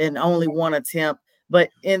only 1 attempt. But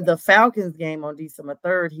in the Falcons game on December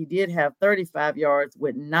 3rd, he did have 35 yards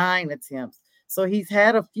with 9 attempts. So he's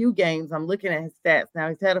had a few games. I'm looking at his stats now.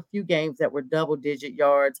 He's had a few games that were double-digit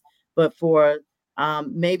yards, but for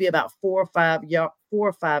maybe about 4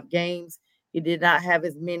 or 5 games, he did not have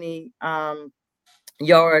as many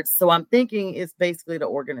yards. So I'm thinking it's basically the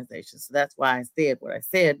organization. So that's why I said what I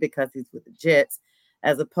said, because he's with the Jets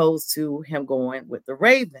as opposed to him going with the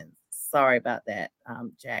Ravens. Sorry about that,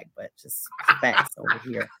 Jack, but just facts over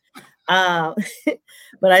here.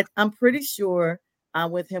 But I'm pretty sure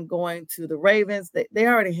with him going to the Ravens, they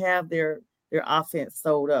already have their offense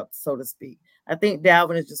sold up, so to speak. I think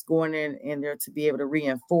Dalvin is just going in there to be able to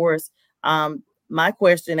reinforce. My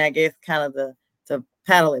question, I guess, kind of to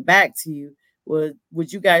paddle it back to you,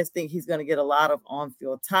 would you guys think he's going to get a lot of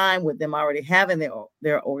on-field time with them already having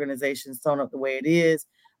their organization sewn up the way it is?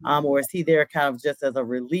 Or is he there kind of just as a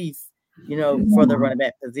relief, for the running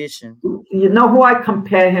back position? You know who I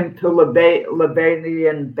compare him to?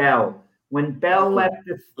 Le'Veon Bell. When Bell left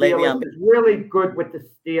the Steelers, he was really good with the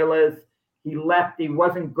Steelers. He left. He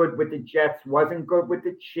wasn't good with the Jets, wasn't good with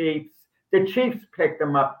the Chiefs. The Chiefs picked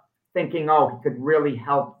him up thinking, he could really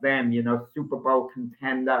help them, Super Bowl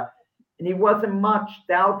contender. And he wasn't much.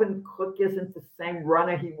 Dalvin Cook isn't the same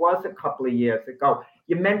runner he was a couple of years ago.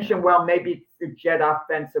 You mentioned, maybe it's the Jet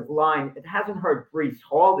offensive line. It hasn't hurt Breece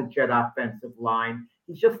Hall, the Jet offensive line.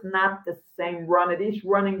 He's just not the same runner. These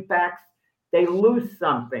running backs, they lose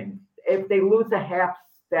something. If they lose a half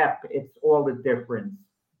step, it's all the difference.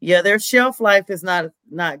 Yeah, their shelf life is not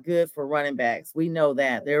good for running backs. We know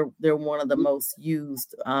that. They're one of the most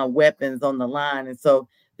used weapons on the line. And so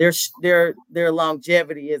their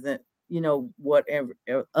longevity isn't, what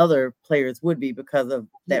other players would be because of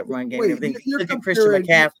that run game. Look at Christian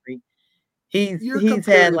McCaffrey. He's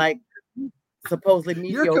had like supposedly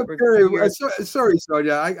mediocre. Sorry,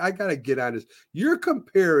 Sonia, I gotta get on this. You're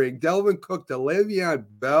comparing Dalvin Cook to Le'Veon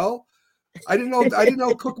Bell. I didn't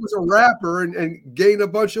know Cook was a rapper and gained a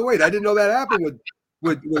bunch of weight. I didn't know that happened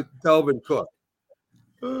with Dalvin Cook.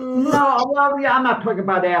 No, I'm not talking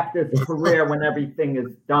about after his career when everything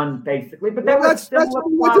is done, basically. But they were similar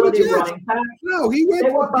quality running backs. No, he went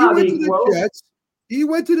to the Jets. He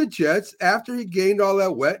went to the Jets after he gained all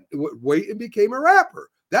that weight and became a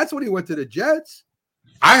rapper. That's when he went to the Jets.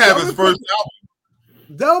 I have his first album.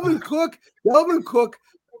 Dalvin Cook,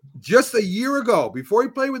 just a year ago, before he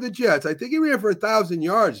played with the Jets, I think he ran for 1,000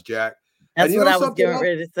 yards, Jack. That's what I was getting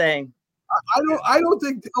ready to say. I don't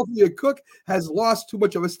think Dalvin Cook has lost too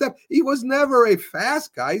much of a step. He was never a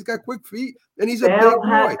fast guy. He's got quick feet, and he's a big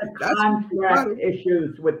boy. That's contract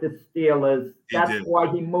issues with the Steelers. That's why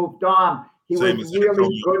he moved on. He was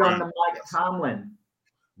really good on the Mike Tomlin.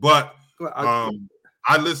 But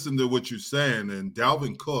I listened to what you're saying, and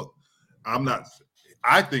Dalvin Cook,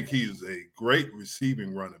 I think he's a great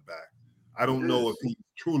receiving running back. I don't know if he's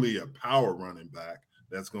truly a power running back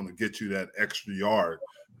that's going to get you that extra yard,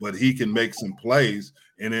 but he can make some plays.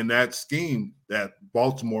 And in that scheme that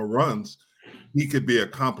Baltimore runs, he could be a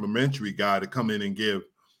complimentary guy to come in and give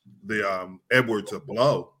the Edwards a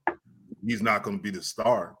blow. He's not going to be the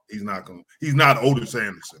star. He's not Otis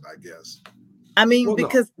Anderson, I guess. I mean,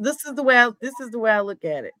 because this is the way I look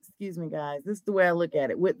at it. Excuse me, guys. This is the way I look at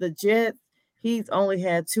it. With the Jets, he's only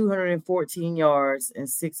had 214 yards and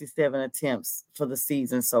 67 attempts for the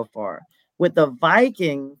season so far. With the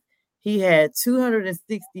Vikings, he had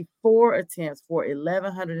 264 attempts for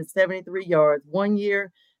 1,173 yards 1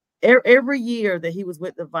 year. Every year that he was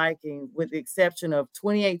with the Vikings, with the exception of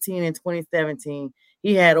 2018 and 2017,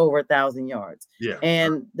 he had over 1,000 yards. Yeah.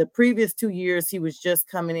 And the previous 2 years, he was just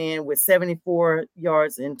coming in with 74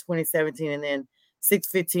 yards in 2017 and then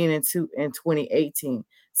 615 in 2018.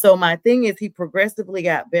 So my thing is he progressively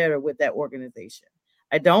got better with that organization.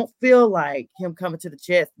 I don't feel like him coming to the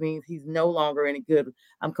Jets means he's no longer any good.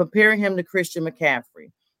 I'm comparing him to Christian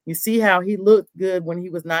McCaffrey. You see how he looked good when he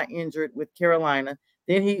was not injured with Carolina.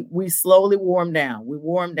 Then we slowly wore him down. We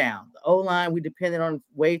wore him down. The O-line, we depended on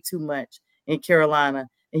way too much in Carolina,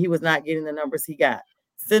 and he was not getting the numbers he got.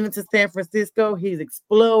 Send him to San Francisco, he's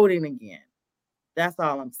exploding again. That's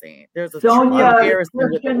all I'm saying. There's a comparison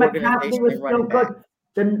with the organization was still good.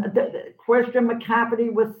 The Christian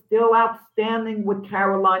McCaffrey was still outstanding with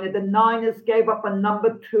Carolina. The Niners gave up a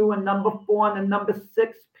number 2, a number 4, and a number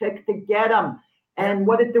 6 pick to get him. And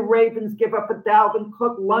what did the Ravens give up a Dalvin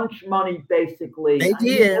Cook? Lunch money, basically. They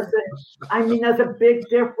did. There's a big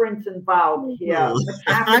difference involved here.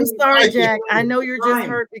 I'm sorry, Jack. I know you're just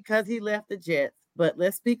hurt because he left the Jets. But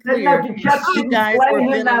let's be clear. You guys were You guys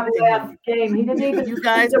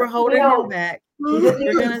were holding him back.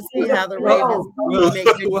 You're going to see how the Ravens make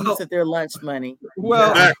good use of their lunch money.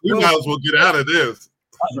 Well, we might as well get out of this.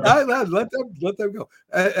 Let them go.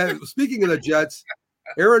 Speaking of the Jets,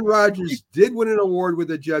 Aaron Rodgers did win an award with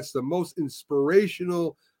the Jets, the most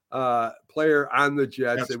inspirational player on the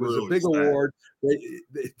Jets. That's it was really a big sad. award.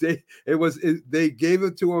 They gave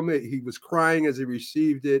it to him. He was crying as he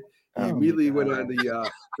received it. He immediately went on the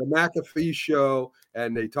McAfee show,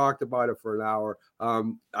 and they talked about it for an hour.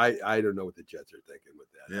 I don't know what the Jets are thinking with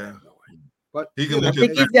that. Yeah. I have no idea. But He can I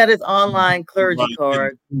think he's got his online clergy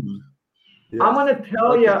card. Yeah. I'm going to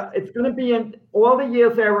tell you, it's going to be in all the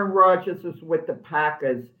years Aaron Rodgers was with the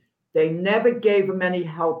Packers. They never gave him any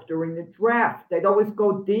help during the draft. They'd always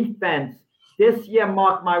go defense. This year,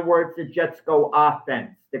 mark my words, the Jets go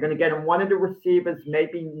offense. They're going to get him one of the receivers,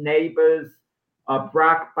 maybe Neighbors,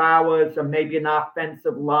 Brock Bowers, or maybe an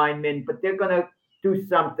offensive lineman. But they're going to do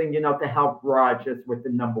something, to help Rodgers with the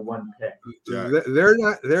number 1 pick.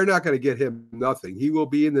 They're not going to get him nothing. He will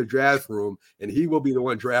be in the draft room, and he will be the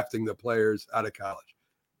one drafting the players out of college.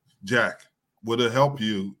 Jack, would it help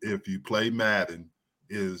you if you play Madden?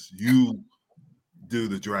 Is you do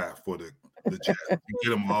the draft for the Jets? You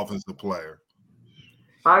get him an offensive player.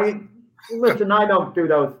 I don't do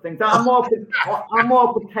those things. I'm all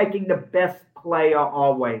for taking the best player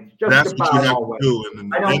always. Just about always.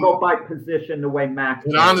 I don't go by position the way Max.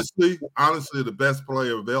 And honestly, the best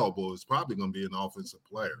player available is probably going to be an offensive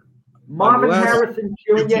player. Marvin Harrison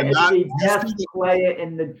Jr. is the best player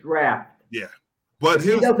in the draft. Yeah. But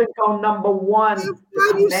he doesn't go number 1.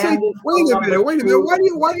 Why do you say? Wait a minute.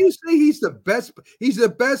 Why do you say he's the best? He's the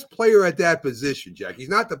best player at that position, Jack. He's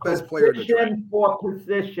not the best player in the draft. Position for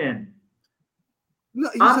position. No,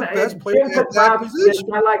 he's the best player at that position.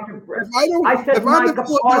 I like him. I said Micah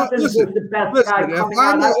Parsons was the best guy coming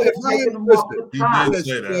out. If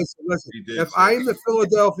I'm the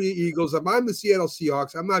Philadelphia Eagles, if I'm the Seattle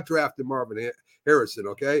Seahawks, I'm not drafting Marvin Harrison.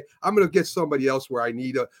 Okay, I'm going to get somebody else where I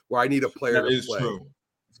need a player to play. True.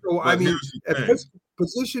 So but I mean,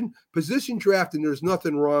 position drafting, there's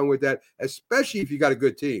nothing wrong with that, especially if you got a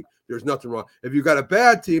good team. There's nothing wrong. If you got a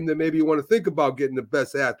bad team, then maybe you want to think about getting the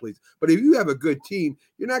best athletes. But if you have a good team,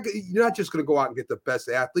 you're not just going to go out and get the best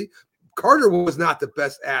athlete. Carter was not the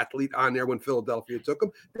best athlete on there when Philadelphia took him.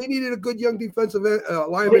 They needed a good young defensive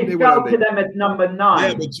lineman. They fell to them at number 9.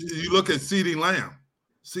 Yeah, but you look at CeeDee Lamb.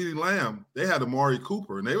 CeeDee Lamb, they had Amari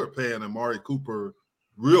Cooper, and they were paying Amari Cooper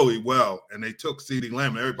really well, and they took CeeDee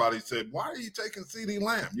Lamb. Everybody said, "Why are you taking CeeDee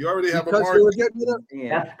Lamb? You already have Amari."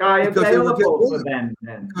 That guy available for them.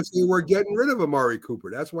 Because they were getting rid of Amari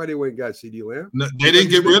Cooper. That's why they went and got CeeDee Lamb. No, they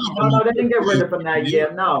didn't get rid of him. No, they didn't get rid of him that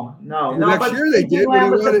year. No. Next year they did.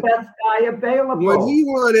 Lamb was the best guy available. When he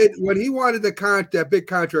wanted that big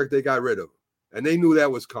contract, they got rid of him. And they knew that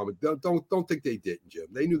was coming. Don't think they didn't, Jim.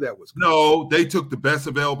 They knew that was coming. No, they took the best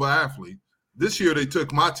available athlete. This year they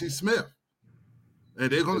took Monty Smith. And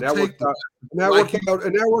they're going to take that. And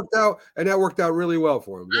that worked out really well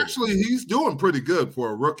for him. Actually, he's doing pretty good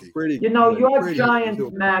for a rookie. Your Giants,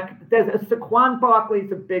 Mac. Saquon Barkley's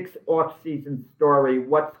a big off-season story.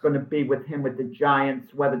 What's going to be with him with the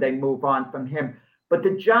Giants? Whether they move on from him. But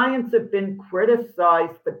the Giants have been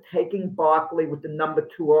criticized for taking Barkley with the number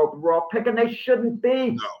 2 overall pick, and they shouldn't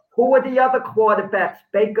be. No. Who are the other quarterbacks?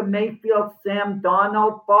 Baker Mayfield, Sam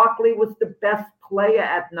Darnold. Barkley was the best player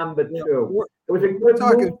at number 2. It was a good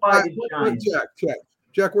move by the Giants.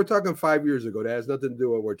 Jack, we're talking 5 years ago. That has nothing to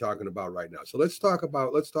do with what we're talking about right now. So let's talk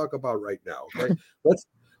about right now. Okay,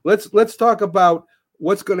 let's talk about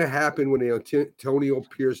what's going to happen when Antonio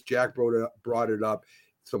Pierce. Jack brought it up.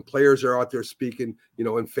 Some players are out there speaking,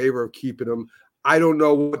 in favor of keeping him. I don't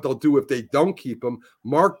know what they'll do if they don't keep him.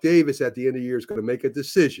 Mark Davis at the end of the year is going to make a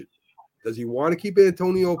decision. Does he want to keep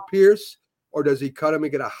Antonio Pierce, or does he cut him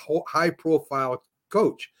and get a high-profile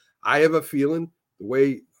coach? I have a feeling the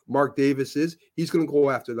way Mark Davis is, he's going to go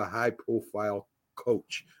after the high-profile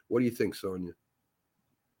coach. What do you think, Sonia?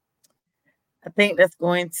 I think that's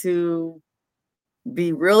going to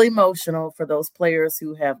be really emotional for those players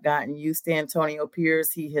who have gotten used to Antonio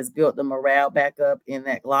Pierce. He has built the morale back up in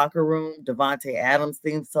that locker room. Devontae Adams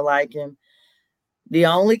seems to like him. The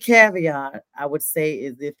only caveat I would say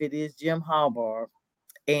is if it is Jim Harbaugh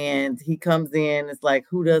and he comes in, it's like,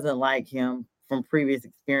 who doesn't like him from previous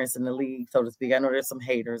experience in the league, so to speak? I know there's some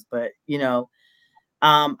haters, but,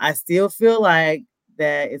 I still feel like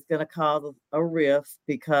that it's going to cause a rift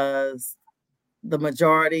because the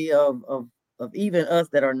majority of even us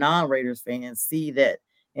that are non-Raiders fans see that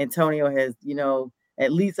Antonio has,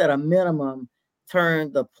 at least at a minimum,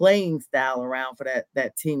 turned the playing style around for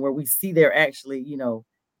that team where we see they're actually,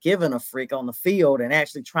 giving a freak on the field and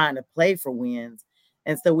actually trying to play for wins.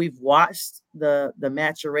 And so we've watched the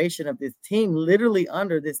maturation of this team literally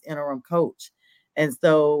under this interim coach. And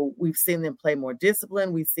so we've seen them play more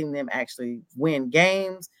disciplined. We've seen them actually win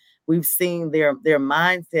games. We've seen their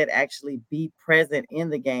mindset actually be present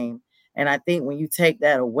in the game. And I think when you take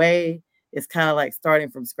that away, it's kind of like starting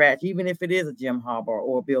from scratch, even if it is a Jim Harbaugh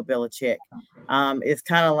or Bill Belichick. It's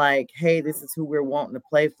kind of like, hey, this is who we're wanting to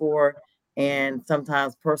play for. And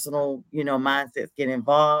sometimes personal, mindsets get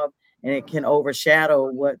involved, and it can overshadow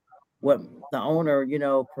what the owner,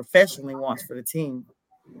 professionally wants for the team.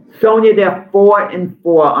 Sonia, they're 4-4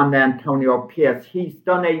 on Antonio Pierce. He's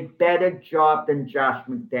done a better job than Josh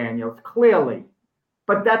McDaniels, clearly.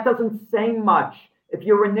 But that doesn't say much. If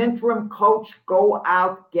you're an interim coach, go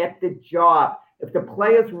out, get the job. If the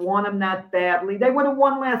players want him that badly, they would have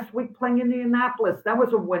won last week playing Indianapolis. That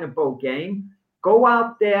was a winnable game. Go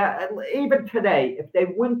out there, even today. If they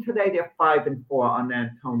win today, they're 5-4 on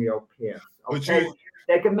Antonio Pierce. Okay,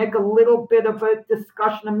 they can make a little bit of a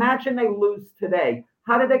discussion. Imagine they lose today.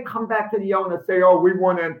 How did they come back to the owner and say, "Oh, we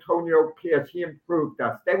won Antonio Pierce. He improved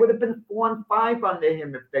us"? They would have been 4-5 under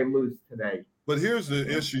him if they lose today. But here's the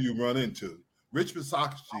issue you run into. Rich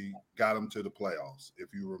Bisaccia got them to the playoffs, if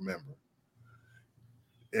you remember.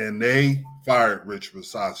 And they fired Rich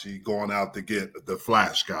Bisaccia going out to get the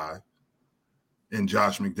flash guy and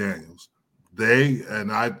Josh McDaniels.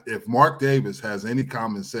 If Mark Davis has any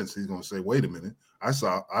common sense, he's going to say, wait a minute, I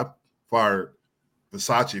fired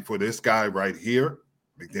Bisaccia for this guy right here,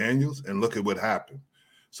 McDaniels, and look at what happened.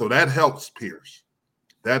 So that helps Pierce.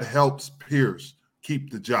 That helps Pierce keep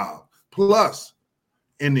the job. Plus,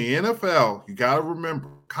 in the NFL, you got to remember,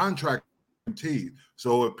 contract guaranteed.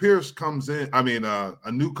 So if Pierce comes in,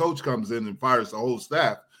 a new coach comes in and fires the whole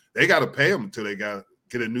staff, they got to pay him until they got to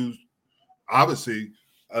get a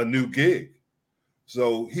new gig.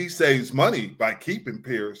 So he saves money by keeping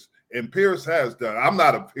Pierce, and Pierce has done. I'm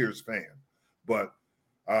not a Pierce fan, but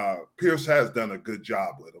Pierce has done a good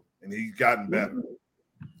job with him, and he's gotten better.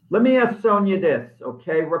 Let me ask Sonia this,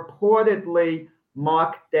 okay? Reportedly,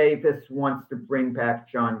 Mark Davis wants to bring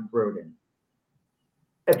back John Gruden.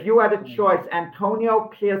 If you had a choice,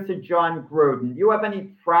 Antonio Pierce or John Gruden, do you have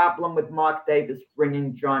any problem with Mark Davis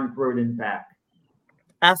bringing John Gruden back?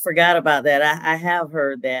 I forgot about that. I have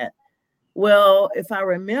heard that. Well, if I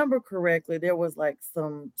remember correctly, there was like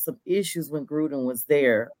some issues when Gruden was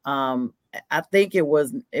there. I think there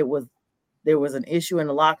was an issue in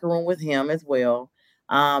the locker room with him as well.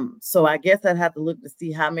 So I guess I'd have to look to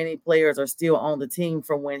see how many players are still on the team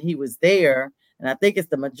from when he was there. And I think it's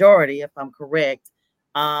the majority, if I'm correct.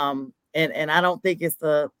 And I don't think it's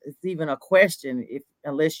even a question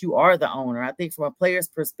unless you are the owner. I think from a player's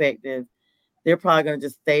perspective, they're probably going to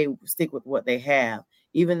just stick with what they have,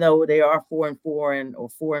 even though they are 4-4 or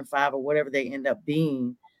 4-5 or whatever they end up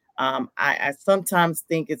being. I sometimes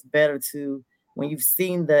think it's better to, when you've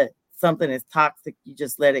seen that something is toxic, you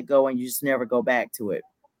just let it go and you just never go back to it.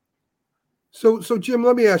 So Jim,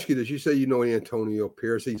 let me ask you this. You say you know Antonio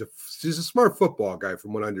Pierce. He's a smart football guy,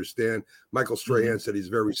 from what I understand. Michael Strahan said he's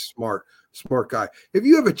a very smart guy. If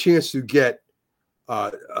you have a chance to get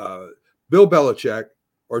Bill Belichick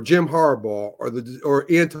or Jim Harbaugh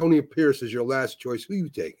or Antonio Pierce as your last choice, who are you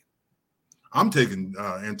taking? I'm taking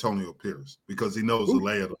Antonio Pierce because he knows the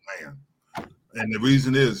lay of the land. And the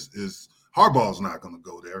reason is Harbaugh's not going to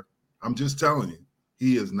go there. I'm just telling you,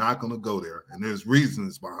 he is not going to go there. And there's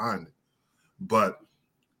reasons behind it. But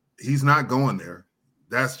he's not going there.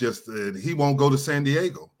 That's just he won't go to San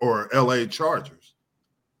Diego or LA Chargers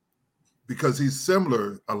because he's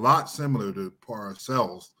a lot similar to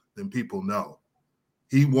Parcells than people know.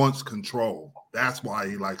 He wants control. That's why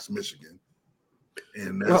he likes Michigan.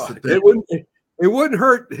 And that's the thing. It wouldn't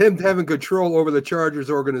hurt him having control over the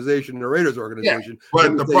Chargers organization and the Raiders organization. Yeah,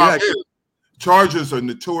 but the problem is, Chargers are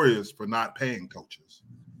notorious for not paying coaches.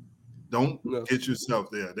 Don't get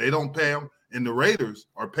yourself there. They don't pay them. And the Raiders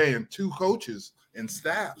are paying 2 coaches and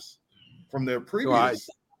staffs from their previous.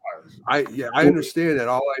 I understand that.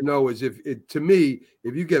 All I know is if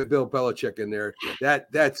you get Bill Belichick in there, they're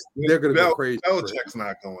going to go crazy. Belichick's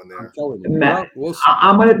not going there. I'm telling you.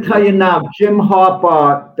 I'm going to tell you now, Jim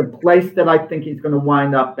Harbaugh, the place that I think he's going to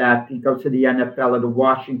wind up at, he goes to the NFL or the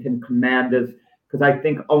Washington Commanders, because I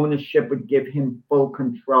think ownership would give him full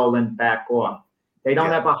control and back off. They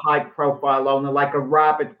don't have a high-profile owner like a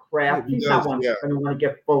Robert Kraft. He's not going to want to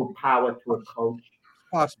give full power to a coach.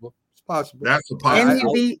 It's possible. That's a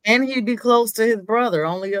possibility. And he'd be close to his brother,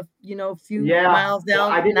 only a few miles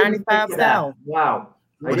down, 95 south. Wow.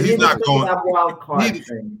 But he's not going.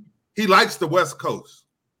 He likes the West Coast.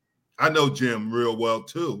 I know Jim real well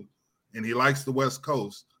too, and he likes the West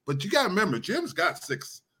Coast. But you got to remember, Jim's got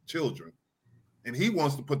 6 children, and he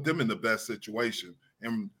wants to put them in the best situation.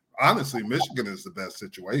 And honestly, Michigan is the best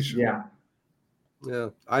situation. Yeah.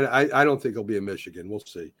 I don't think he'll be in Michigan. We'll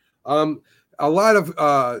see. A lot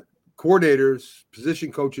of coordinators,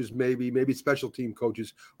 position coaches, maybe special team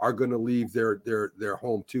coaches are going to leave their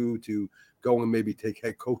home too to go and maybe take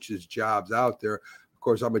head coaches' jobs out there. Of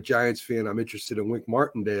course, I'm a Giants fan. I'm interested in Wink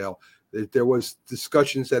Martindale. There was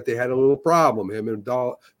discussions that they had a little problem. Him and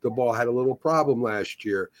the ball had a little problem last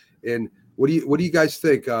year. And what do you guys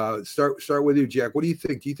think? Start with you, Jack. What do you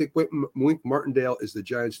think? Do you think Wink Martindale is the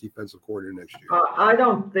Giants' defensive coordinator next year? I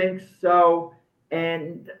don't think so.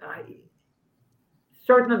 And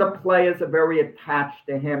certain of the players are very attached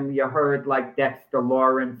to him. You heard like Dexter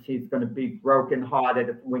Lawrence, he's going to be brokenhearted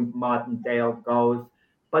if Wink Martindale goes.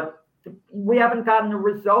 But we haven't gotten the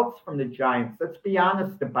results from the Giants. Let's be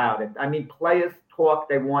honest about it. I mean, players talk,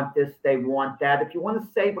 they want this, they want that. If you want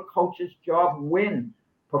to save a coach's job, win.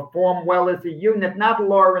 Perform well as a unit. Not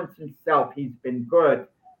Lawrence himself, he's been good.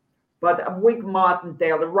 But Wink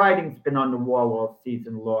Martindale, the writing's been on the wall all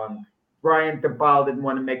season long. Brian Daboll didn't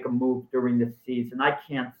want to make a move during the season. I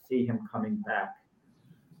can't see him coming back.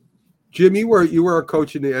 Jim, you were a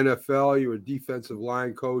coach in the NFL. You were a defensive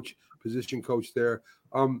line coach, position coach there.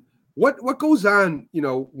 What goes on,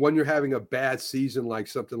 when you're having a bad season like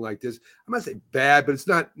something like this? I'm not saying bad, but it's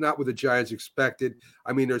not what the Giants expected.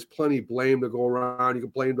 I mean, there's plenty of blame to go around. You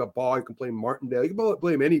can blame the ball. You can blame Martindale. You can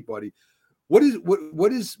blame anybody. What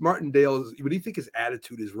is Martindale's? What do you think his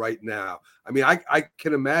attitude is right now? I mean, I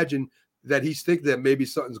can imagine that he's thinking that maybe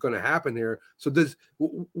something's going to happen here. So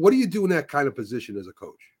what do you do in that kind of position as a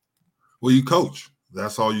coach? Well, you coach.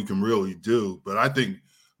 That's all you can really do. But I think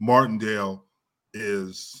Martindale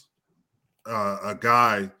is a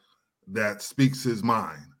guy that speaks his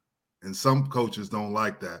mind, and some coaches don't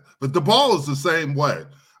like that. But Daboll is the same way.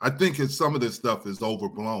 I think some of this stuff is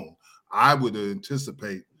overblown. I would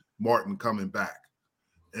anticipate Martin coming back,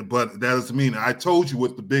 but that doesn't mean. I told you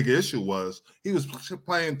what the big issue was. He was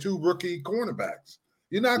playing two rookie cornerbacks.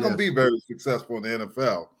 You're not going to be very successful in the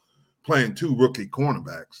NFL playing two rookie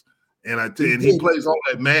cornerbacks, and he plays all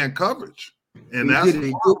that man coverage, and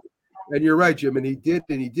And you're right, Jim. And he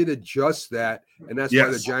did adjust that, and that's why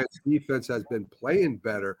the Giants' defense has been playing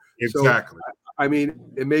better. Exactly. So, I mean,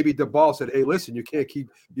 and maybe Daboll said, "Hey, listen, you can't keep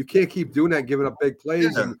doing that, and giving up big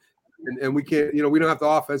plays, and we can't, we don't have the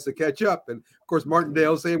offense to catch up." And of course,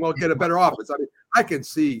 Martindale's saying, "Well, get a better offense." I mean, I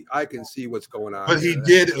can see what's going on. But he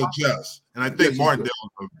did adjust, and I think Martindale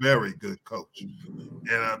is a very good coach,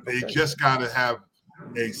 and they just got to have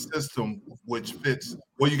a system which fits.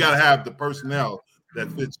 Well, you got to have the personnel that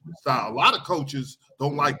fits the style. A lot of coaches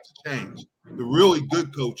don't like to change. The really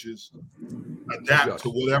good coaches adapt to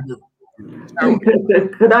whatever.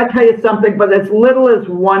 Could I tell you something? But as little as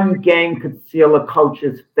one game could seal a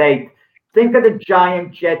coach's fate. Think of the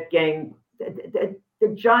Giant-Jet game. The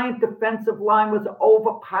Giant defensive line was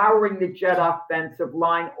overpowering the Jet offensive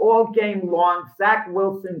line all game long. Zach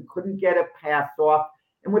Wilson couldn't get a pass off.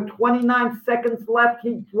 And with 29 seconds left,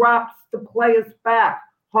 he drops the players back.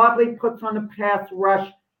 Hardly puts on a pass rush,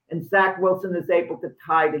 and Zach Wilson is able to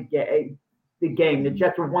tie the game. The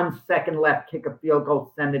Jets with 1 second left, kick a field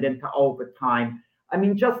goal, send it into overtime. I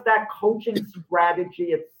mean, just that coaching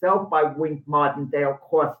strategy itself by Wink Martindale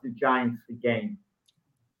cost the Giants the game.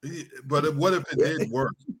 But what if it did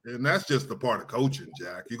work? And that's just the part of coaching,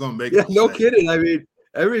 Jack. You're going to make no kidding. I mean,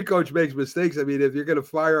 every coach makes mistakes. I mean, if you're going to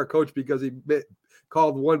fire a coach because he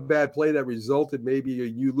called one bad play that resulted maybe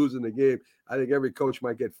you losing the game, I think every coach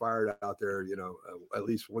might get fired out there, at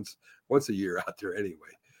least once a year out there anyway.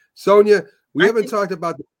 Sonia, we haven't talked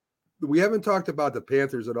about the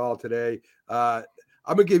Panthers at all today. I'm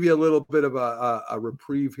gonna give you a little bit of a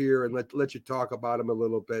reprieve here and let you talk about them a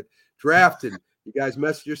little bit. Drafting, you guys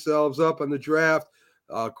messed yourselves up on the draft.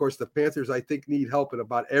 Of course, the Panthers, I think, need help in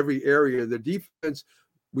about every area. The defense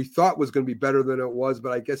we thought was going to be better than it was,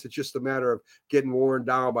 but I guess it's just a matter of getting worn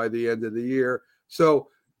down by the end of the year. So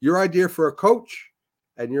your idea for a coach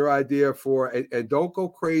and your idea for, and don't go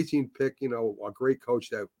crazy and pick, a great coach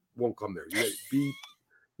that won't come there.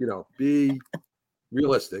 Be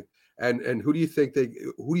realistic. And who do you think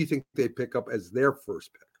they pick up as their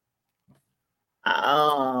first pick?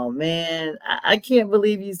 Oh man, I can't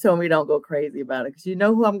believe you told me don't go crazy about it, because you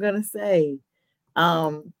know who I'm gonna say.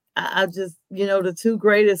 I just, the two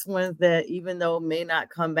greatest ones that, even though may not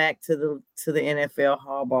come back to the NFL,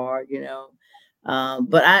 Harbaugh,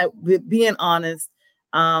 but being honest,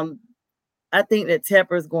 I think that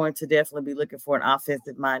Tepper is going to definitely be looking for an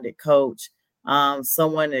offensive minded coach,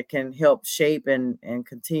 someone that can help shape and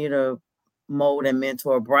continue to mold and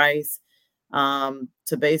mentor Bryce,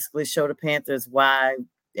 to basically show the Panthers why,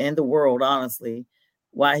 and the world, honestly,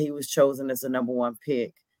 why he was chosen as the number one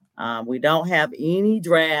pick. We don't have any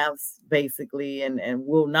drafts, basically, and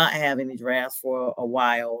will not have any drafts for a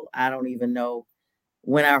while. I don't even know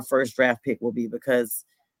when our first draft pick will be, because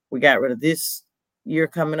we got rid of this year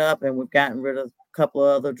coming up and we've gotten rid of a couple of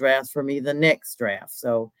other drafts for me the next draft.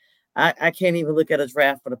 So I can't even look at a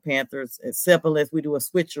draft for the Panthers except unless we do a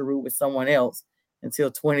switcheroo with someone else until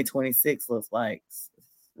 2026 looks like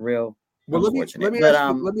real. Well, let me ask you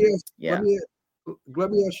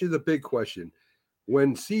the big question.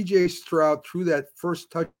 When CJ Stroud threw that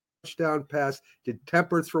first touchdown pass, did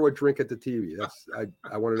Temper throw a drink at the TV?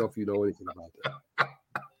 I want to know if you know anything about that.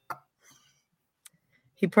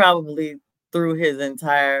 He probably threw his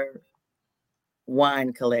entire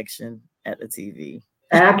wine collection at the TV.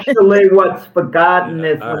 Actually, what's forgotten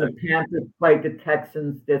is when the Panthers played the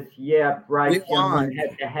Texans this year, Bryce Young went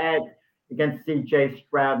head-to-head against C.J.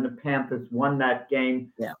 Stroud, and the Panthers won that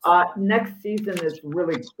game. Yeah. Next season is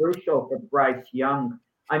really crucial for Bryce Young.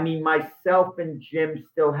 I mean, myself and Jim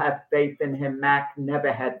still have faith in him. Mac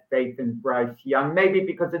never had faith in Bryce Young, maybe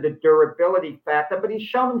because of the durability factor, but he's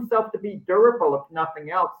shown himself to be durable, if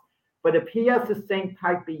nothing else. But if he has the same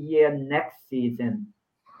type of year next season,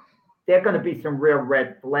 there are going to be some real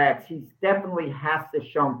red flags. He definitely has to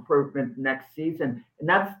show improvement next season, and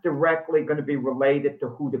that's directly going to be related to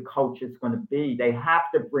who the coach is going to be. They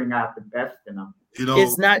have to bring out the best in them.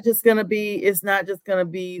 It's not just going to be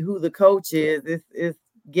who the coach is. It's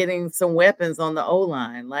getting some weapons on the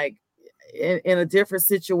O-line. Like in a different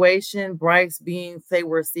situation, Bryce being, say,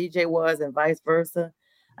 where CJ was and vice versa,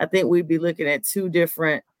 I think we'd be looking at two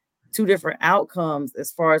different outcomes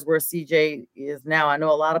as far as where CJ is now. I know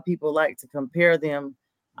a lot of people like to compare them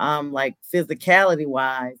like physicality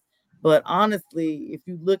wise, but honestly, if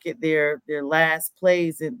you look at their last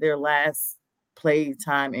plays and their last play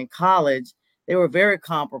time in college, they were very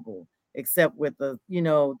comparable, except with the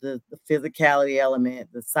physicality element,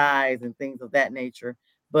 the size and things of that nature.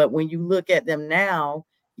 But when you look at them now,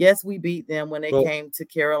 yes, we beat them when they came to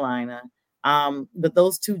Carolina. But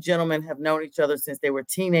those two gentlemen have known each other since they were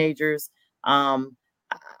teenagers. I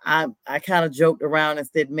kind of joked around and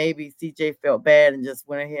said maybe CJ felt bad and just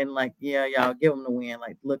went ahead and like, yeah, y'all give him the win.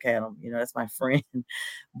 Like, look at him, that's my friend.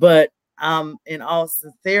 But in all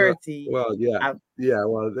sincerity,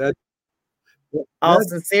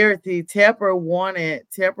 sincerity, Tepper wanted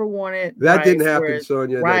that didn't happen,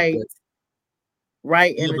 Sonia. Right.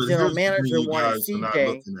 Right. Yeah, and the general manager wanted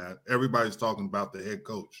CJ. Everybody's talking about the head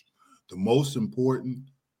coach. The most important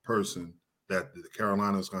person that the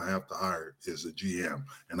Carolina is going to have to hire is a GM.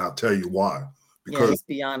 And I'll tell you why. Because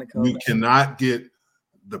you cannot get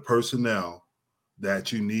the personnel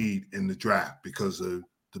that you need in the draft because of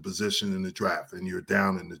the position in the draft, and you're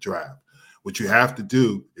down in the draft. What you have to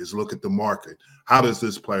do is look at the market. How does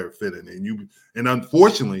this player fit in? And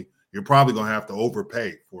unfortunately, you're probably going to have to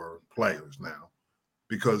overpay for players now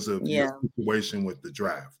because of your situation with the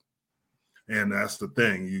draft. And that's the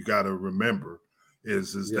thing you got to remember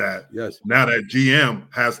is that now that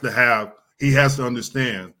GM has to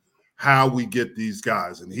understand how we get these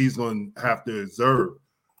guys, and he's going to have to observe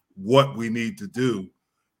what we need to do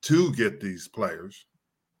to get these players.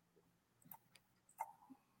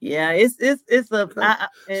 Yeah,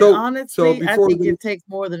 honestly, I think it takes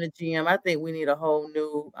more than a GM. I think we need a whole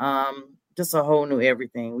new,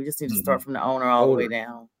 everything. We just need to start from the owner all the way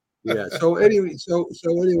down. Yeah. So anyway,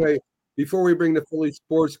 before we bring the Philly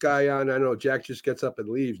sports guy on, I know Jack just gets up and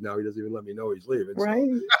leaves now. He doesn't even let me know he's leaving. Right.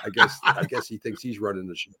 So I guess he thinks he's running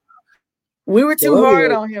the show. We were too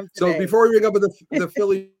hard on him today. So before we bring up the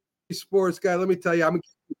Philly sports guy, let me tell you, I'm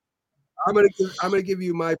gonna give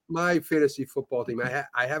you my fantasy football team.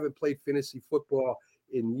 I haven't played fantasy football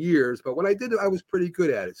in years, but when I did, I was pretty good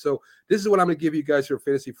at it. So this is what I'm gonna give you guys for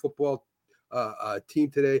fantasy football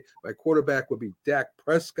team today. My quarterback would be Dak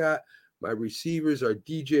Prescott. My receivers are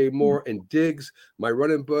DJ Moore and Diggs. My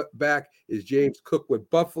running back is James Cook with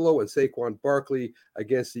Buffalo and Saquon Barkley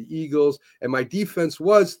against the Eagles. And my defense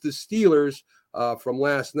was the Steelers from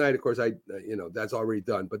last night. Of course, that's already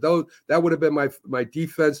done. But that would have been my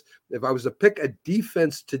defense. If I was to pick a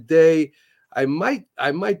defense today, I might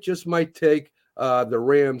take the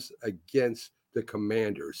Rams against the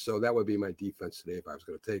Commanders. So that would be my defense today if I was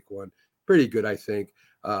going to take one. Pretty good, I think.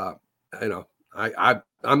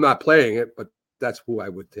 I'm not playing it, but that's who I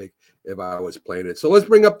would take if I was playing it. So let's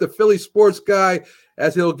bring up the Philly sports guy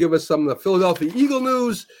as he'll give us some of the Philadelphia Eagle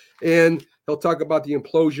news, and he'll talk about the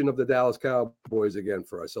implosion of the Dallas Cowboys again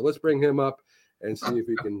for us. So let's bring him up and see if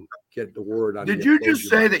we can get the word on. Did you just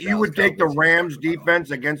say that you would take the Rams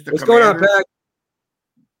defense against the Commanders? What's going on, Pat?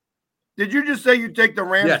 Did you just say you'd take the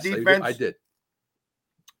Rams defense? I did.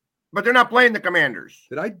 But they're not playing the Commanders.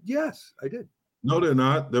 Did I? Yes, I did. No, they're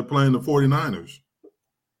not. They're playing the 49ers.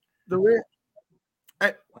 Sorry.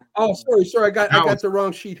 I got the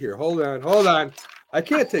wrong sheet here. Hold on. I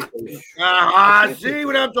can't take. See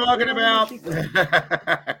what I'm talking about? Actually,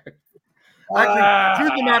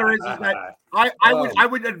 truth of the matter is that I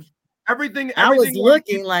would everything. I was everything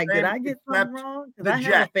looking like, did I get something wrong? Because I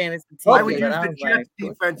have a fantasy team. I would use but the was Jets like,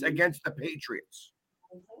 defense against the Patriots.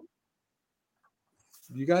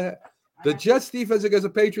 You got the Jets defense against the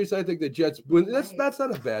Patriots. I think the Jets win. That's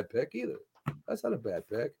not a bad pick either. That's not a bad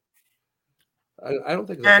pick. I don't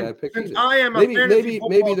think it's a bad pick since either. I am a fantasy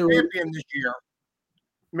football champion this year,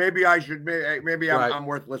 maybe I should. Maybe I'm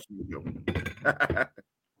worth listening to.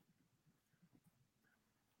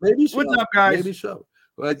 Maybe so. What's up, guys? Maybe so.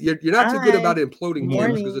 But you're not too good about imploding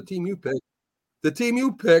teams because the team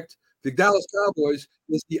you picked, the Dallas Cowboys,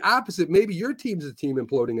 is the opposite. Maybe your team's a team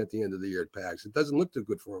imploding at the end of the year at PAX. It doesn't look too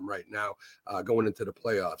good for them right now going into the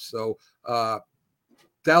playoffs. So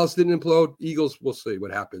Dallas didn't implode. Eagles, we'll see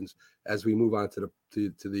what happens as we move on to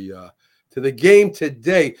the game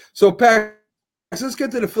today. So PAX, let's get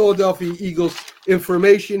to the Philadelphia Eagles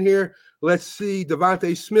information here. Let's see.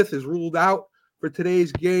 Devontae Smith is ruled out for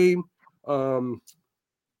today's game.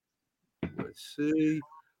 Let's see.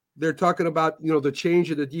 They're talking about, the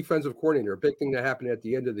change of the defensive coordinator, a big thing that happened at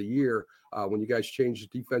the end of the year when you guys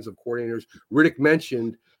changed defensive coordinators. Riddick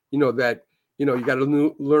mentioned, that, you got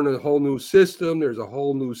to learn a whole new system. There's a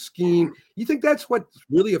whole new scheme. You think that's what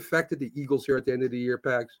really affected the Eagles here at the end of the year,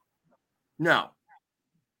 Pax? No,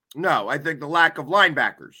 I think the lack of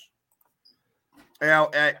linebackers.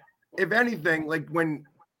 If anything, like when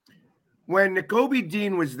Nakobe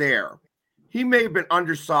Dean was there, he may have been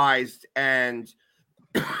undersized and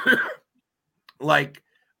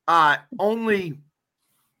only,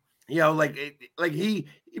 he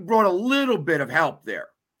brought a little bit of help there.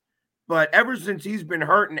 But ever since he's been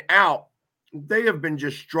hurting out, they have been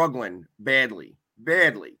just struggling badly.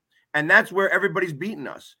 And that's where everybody's beating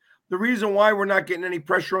us. The reason why we're not getting any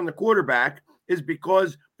pressure on the quarterback is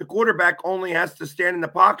because the quarterback only has to stand in the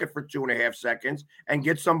pocket for 2.5 seconds and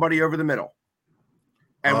get somebody over the middle.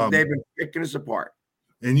 And they've been picking us apart.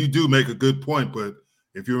 And you do make a good point, but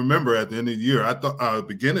if you remember at the end of the year, I thought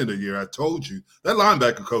beginning of the year, I told you that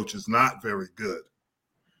linebacker coach is not very good.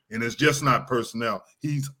 And it's just not personnel.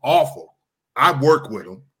 He's awful. I work with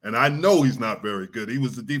him, and I know he's not very good. He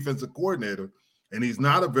was the defensive coordinator, and he's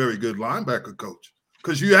not a very good linebacker coach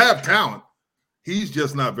because you have talent. He's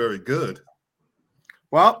just not very good.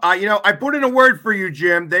 Well, I put in a word for you,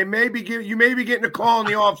 Jim. You may be getting a call in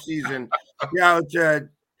the offseason, to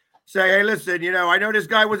say, hey, listen, I know this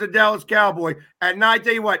guy was a Dallas Cowboy, and I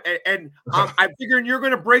tell you what, and I'm figuring you're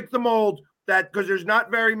going to break the mold that because there's not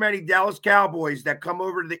very many Dallas Cowboys that come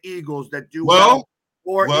over to the Eagles that do well,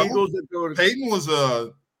 or Eagles that go to Peyton was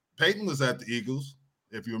at the Eagles.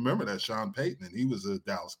 If you remember that, Sean Payton, and he was at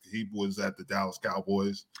the Dallas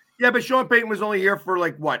Cowboys. Yeah, but Sean Payton was only here for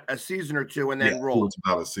a season or two and then rolled.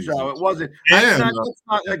 About a season. So it wasn't. That's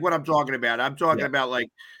not like what I'm talking about. I'm talking about like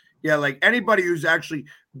anybody who's actually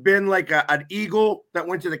been an Eagle that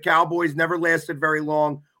went to the Cowboys never lasted very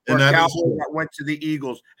long, or a Cowboy that went to the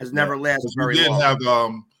Eagles has never lasted very long. We did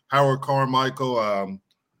have Howard Carmichael.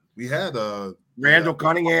 We had Randall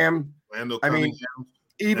Cunningham.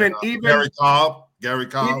 Even Gary Cobb.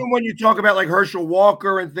 Even when you talk about Herschel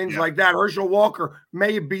Walker and things like that, Herschel Walker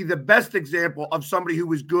may be the best example of somebody who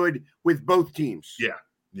was good with both teams.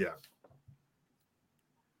 Yeah.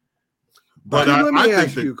 But let me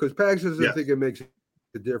ask you, because Pax doesn't think it makes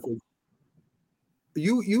a difference.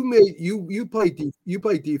 You play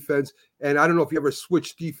defense, and I don't know if you ever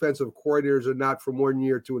switched defensive coordinators or not from one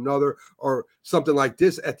year to another or something like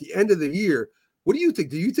this. At the end of the year, what do you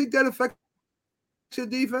think? Do you think that affects your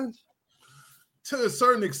defense? To a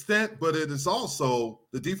certain extent, but it is also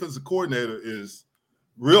the defensive coordinator is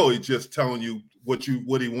really just telling you what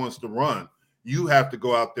he wants to run. You have to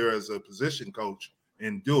go out there as a position coach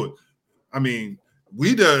and do it. I mean,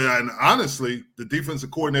 we did, and honestly, the defensive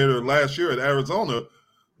coordinator last year at Arizona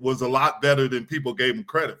was a lot better than people gave him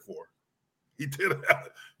credit for. He did.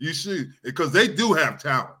 You see, because they do have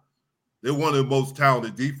talent. They're one of the most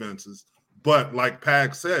talented defenses. But like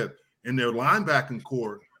Pax said, in their linebacking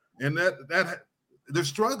core, and that they're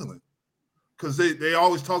struggling because they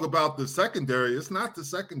always talk about the secondary. It's not the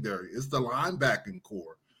secondary. It's the linebacking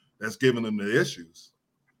core that's giving them the issues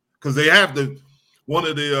because they have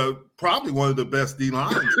probably one of the best D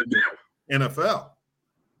lines in the NFL,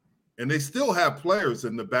 and they still have players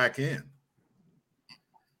in the back end.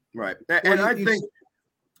 Right,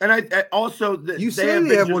 I also you say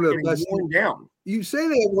they have one of the best. Down. You say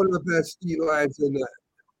they have one of the best D lines in the.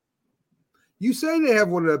 You say they have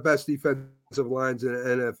one of the best defensive lines in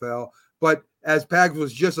the NFL, but as Pags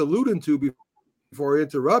was just alluding to before I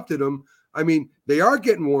interrupted him, I mean, they are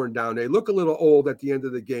getting worn down. They look a little old at the end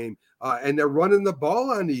of the game, and they're running the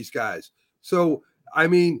ball on these guys. So, I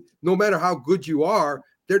mean, no matter how good you are,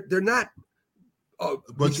 they're not.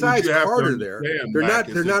 Besides Carter, they're not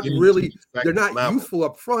youthful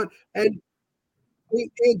up front. And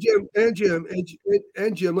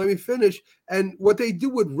Jim, let me finish. And what they do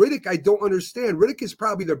with Riddick, I don't understand. Riddick is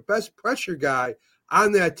probably the best pressure guy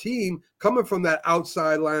on that team, coming from that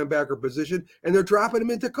outside linebacker position, and they're dropping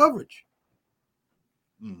him into coverage.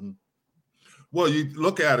 Mm-hmm. Well, you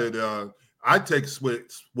look at it. I take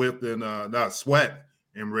Swift and not Sweat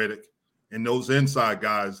and Riddick and those inside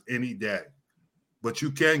guys any day. But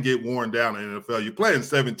you can get worn down in the NFL. You're playing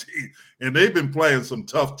 17, and they've been playing some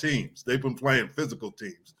tough teams. They've been playing physical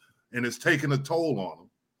teams, and it's taken a toll on them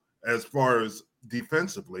as far as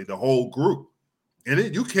defensively, the whole group.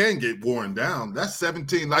 And you can get worn down. That's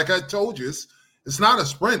 17. Like I told you, it's not a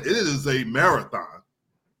sprint. It is a marathon.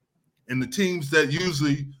 And the teams that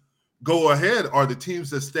usually go ahead are the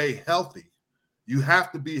teams that stay healthy. You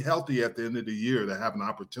have to be healthy at the end of the year to have an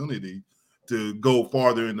opportunity to go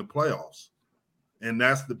farther in the playoffs. And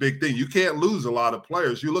that's the big thing. You can't lose a lot of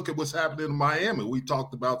players. You look at what's happening in Miami. We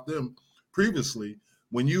talked about them previously.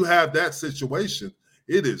 When you have that situation,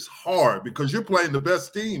 it is hard because you're playing the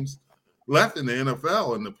best teams left in the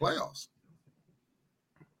NFL in the playoffs.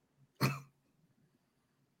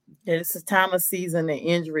 Yeah, it's a time of season and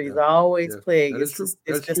injuries always plague. It's just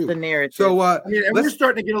the narrative. So, we're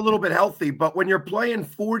starting to get a little bit healthy, but when you're playing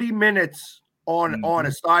 40 minutes on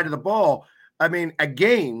a side of the ball, I mean, a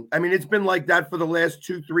game. I mean, it's been like that for the last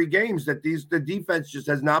 2-3 games that the defense just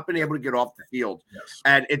has not been able to get off the field,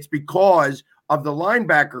 and it's because of the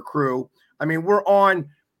linebacker crew. I mean, we're on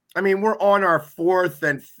our 4th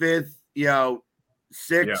and 5th,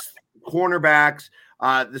 6th cornerbacks.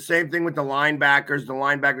 The same thing with the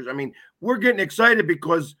linebackers. I mean, we're getting excited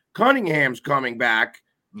because Cunningham's coming back.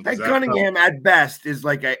 Exactly. Hey, Cunningham at best is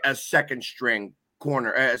like a second string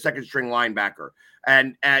corner, a second string linebacker.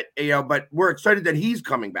 And but we're excited that he's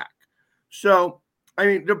coming back. So, I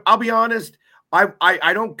mean, I'll be honest.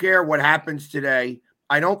 I don't care what happens today.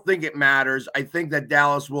 I don't think it matters. I think that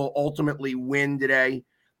Dallas will ultimately win today.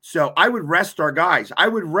 So I would rest our guys. I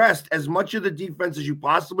would rest as much of the defense as you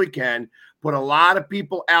possibly can. Put a lot of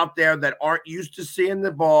people out there that aren't used to seeing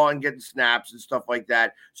the ball and getting snaps and stuff like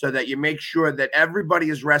that, so that you make sure that everybody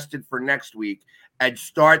is rested for next week and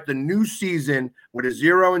start the new season with a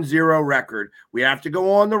 0-0 record. We have to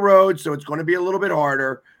go on the road, so it's going to be a little bit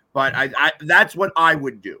harder. But I that's what I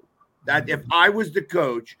would do. That if I was the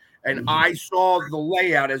coach and I saw the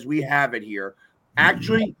layout as we have it here,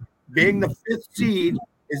 actually being the 5th seed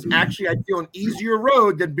is actually, I feel, an easier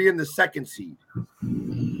road than being the 2nd seed.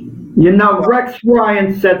 Rex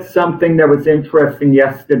Ryan said something that was interesting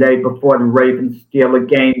yesterday before the Ravens-Steelers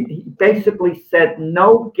game. He basically said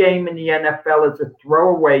no game in the NFL is a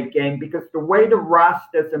throwaway game because the way the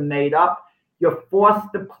rosters are made up, you're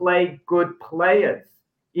forced to play good players.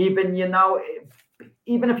 Even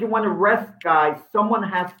if you want to rest guys, someone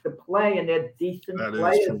has to play, and they're decent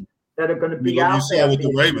players that are going to be out there. You saw with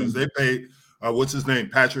the Ravens, they paid, what's his name,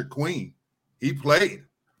 Patrick Queen. He played,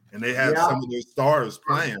 and they had some of their stars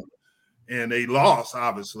playing. And they lost,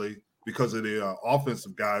 obviously, because of the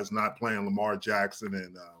offensive guys not playing Lamar Jackson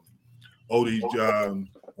and Odell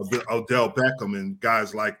Beckham and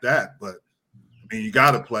guys like that. But, I mean, you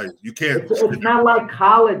got to play. You can't. It's not like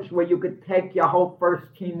college where you could take your whole first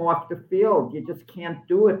team off the field. You just can't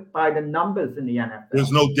do it by the numbers in the NFL.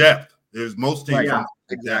 There's no depth. There's most teams. Right,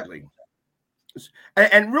 exactly.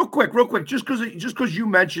 And real quick, just because you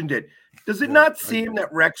mentioned it, does it not seem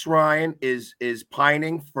that Rex Ryan is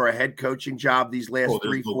pining for a head coaching job these last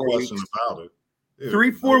 3-4 weeks? About it.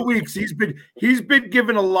 3-4 weeks. He's been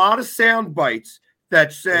given a lot of sound bites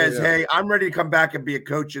that says, "Hey, I'm ready to come back and be a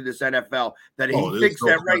coach in this NFL." That he thinks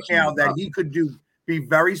that right now that he could be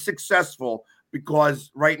very successful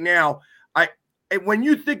because right now, when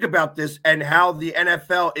you think about this and how the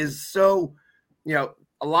NFL is so, a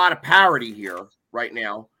lot of parity here right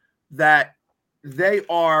now, that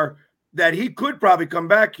he could probably come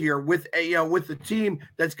back here with a team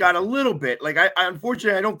that's got a little bit like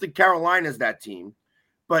unfortunately I don't think Carolina's that team,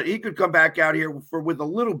 but he could come back out here with a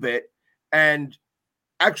little bit and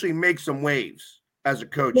actually make some waves as a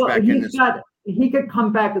coach back in this. He could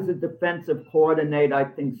come back as a defensive coordinator, I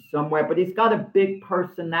think, somewhere, but he's got a big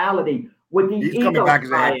personality. He's coming back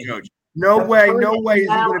as a head coach. No way is he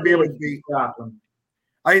going to be able to be.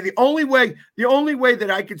 The only way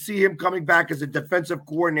that I could see him coming back as a defensive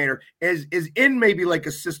coordinator is in maybe like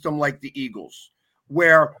a system like the Eagles,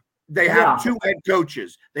 where they have 2 head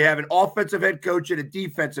coaches. They have an offensive head coach and a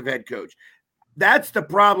defensive head coach. That's the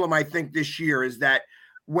problem, I think, this year is that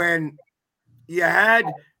when you had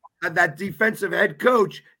that defensive head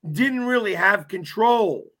coach didn't really have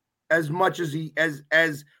control as much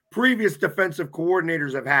as previous defensive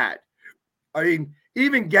coordinators have had. I mean,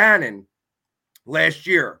 even Gannon last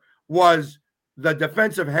year was the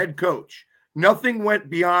defensive head coach. Nothing went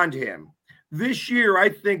beyond him. This year, I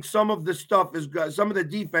think some of the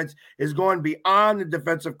defense has gone beyond the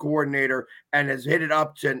defensive coordinator and has hit it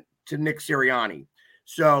up to Nick Sirianni.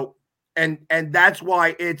 So, and that's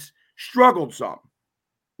why it's struggled some.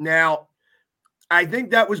 Now, I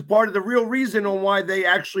think that was part of the real reason on why they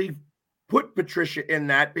actually put Patricia in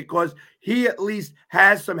that, because he at least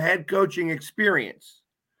has some head coaching experience.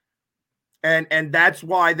 And that's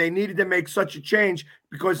why they needed to make such a change,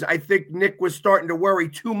 because I think Nick was starting to worry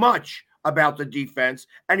too much about the defense,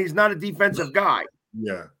 and he's not a defensive guy.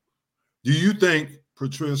 Yeah. Do you think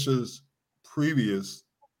Patricia's previous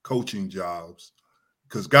coaching jobs,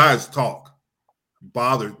 because guys talk,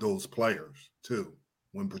 bothered those players too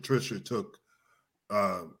when Patricia took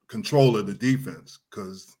control of the defense?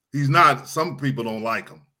 Because he's not, some people don't like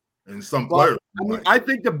him, and some players I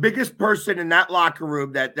think the biggest person in that locker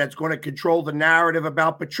room that's going to control the narrative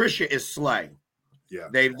about Patricia is Slay. Yeah,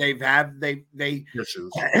 it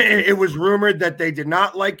was rumored that they did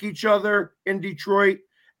not like each other in Detroit,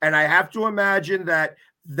 and I have to imagine that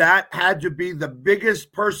had to be the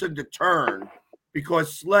biggest person to turn,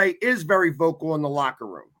 because Slay is very vocal in the locker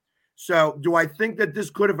room. So, do I think that this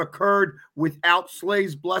could have occurred without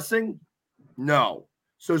Slay's blessing? No.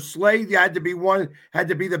 So Slay had to be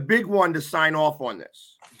the big one to sign off on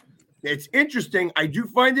this. It's interesting. I do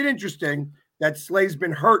find it interesting that Slay's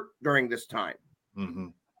been hurt during this time. Mm-hmm.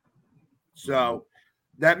 So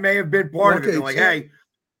that may have been part of it. Like, hey.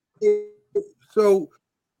 So.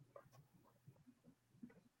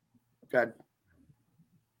 Good.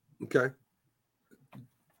 Okay.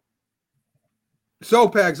 So,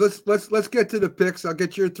 Pags, let's get to the picks. I'll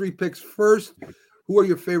get your 3 picks first. Who are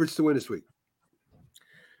your favorites to win this week?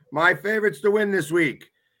 My favorites to win this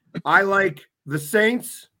week. I like the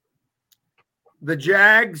Saints, the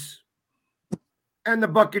Jags, and the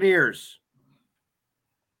Buccaneers.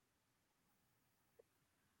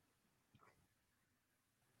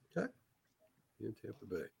 Okay. In Tampa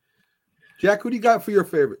Bay. Jack, who do you got for your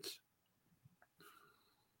favorites?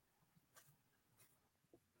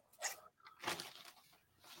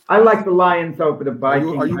 I like the Lions over the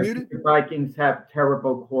Vikings. Are you muted? The Vikings have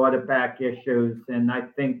terrible quarterback issues, and I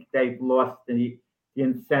think they've lost the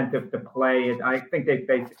incentive to play it. I think they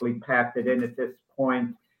basically packed it in at this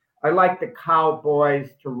point. I like the Cowboys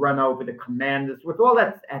to run over the Commanders. With all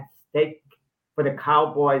that's at stake for the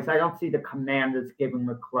Cowboys, I don't see the Commanders giving them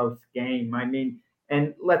a close game. I mean,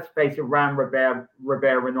 and let's face it, Ron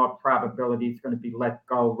Rivera in all probability is going to be let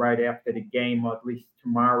go right after the game, or at least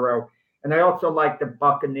tomorrow. And I also like the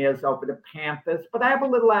Buccaneers over the Panthers, but I have a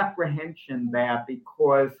little apprehension there,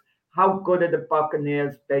 because how good are the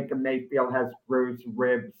Buccaneers? Baker Mayfield has bruised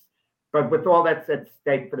ribs. But with all that's at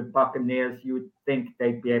stake for the Buccaneers, you would think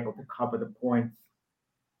they'd be able to cover the points.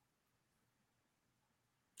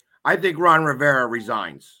 I think Ron Rivera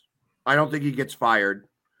resigns. I don't think he gets fired.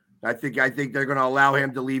 I think they're going to allow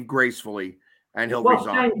him to leave gracefully, and he'll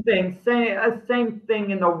resign. Same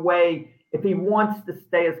thing in a way. If he wants to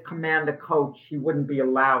stay as commander coach, he wouldn't be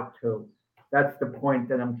allowed to. That's the point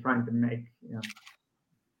that I'm trying to make. Yeah.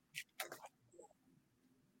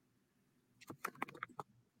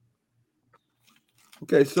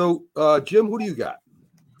 Okay, so Jim, who do you got?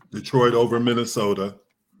 Detroit over Minnesota.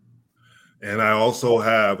 And I also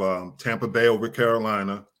have Tampa Bay over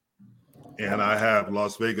Carolina. And I have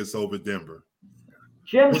Las Vegas over Denver.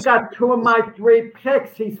 Jim's got 2 of my 3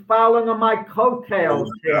 picks. He's following on my coattails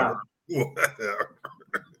here.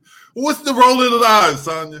 What's the roll of the eyes,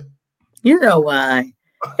 Sonia? You know why.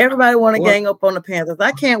 Everybody want to gang up on the Panthers.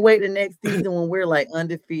 I can't wait the next season when we're like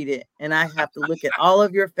undefeated and I have to look at all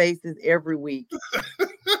of your faces every week.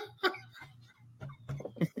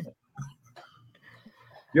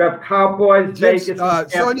 You have Cowboys, Vegas.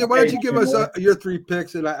 Sonia, why don't you give us your 3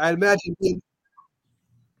 picks? And I imagine.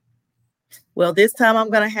 Well, this time I'm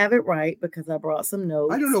going to have it right because I brought some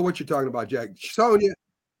notes. I don't know what you're talking about, Jack. Sonia.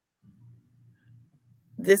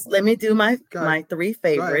 Let me do my 3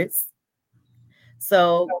 favorites.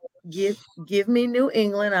 So give me New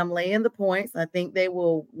England. I'm laying the points. I think they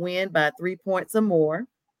will win by 3 points or more.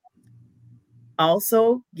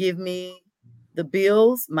 Also, give me the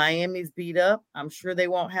Bills. Miami's beat up. I'm sure they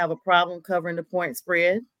won't have a problem covering the point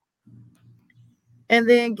spread. And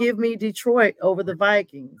then give me Detroit over the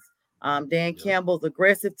Vikings. Dan Campbell's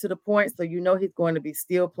aggressive to the point, so you know he's going to be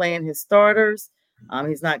still playing his starters.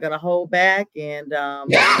 He's not going to hold back. And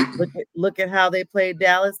look at how they played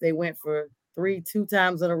Dallas. They went for 2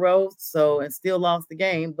 times in a row, and still lost the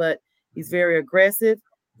game. But he's very aggressive.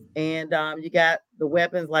 And you got the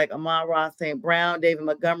weapons like Amon-Ra St. Brown, David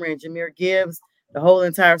Montgomery, and Jahmyr Gibbs. The whole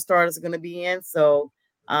entire starters are going to be in. So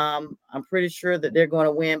I'm pretty sure that they're going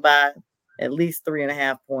to win by at least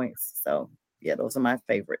 3.5 points. So, yeah, those are my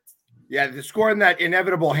favorites. Yeah, the scoring that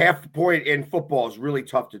inevitable half point in football is really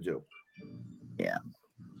tough to do. Yeah.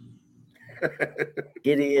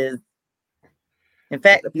 It is. In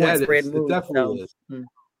fact, the point spread moved. It definitely is.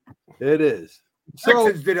 It is.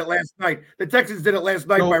 Texans did it last night. The Texans did it last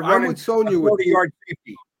night by running a 40-yard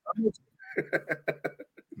safety.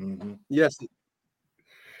 Yes.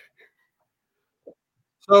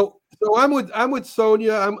 So I'm with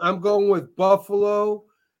Sonia. I'm going with Buffalo,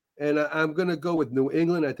 and I'm going to go with New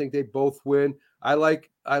England. I think they both win. I like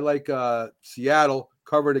Seattle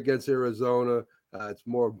covered against Arizona. It's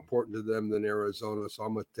more important to them than Arizona, so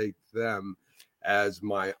I'm going to take them as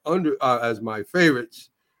my favorites.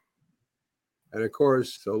 And of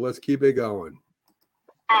course, so let's keep it going.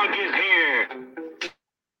 Dog is here.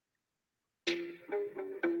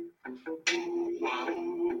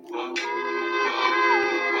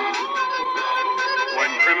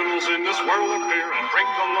 When criminals in this world appear and break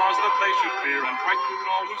the laws that they should fear and frighten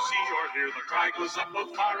all who see or hear, the cry goes up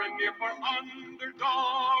both far and near for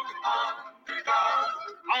underdog. Underdog.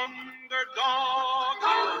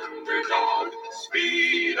 Underdog.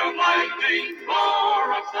 Speed of lightning,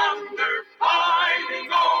 roar of thunder, fighting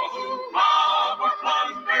all who mob or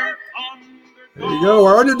plunder. There you go.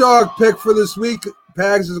 Our underdog pick for this week.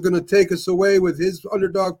 Pags is going to take us away with his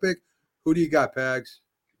underdog pick. Who do you got, Pags?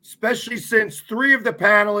 Especially since 3 of the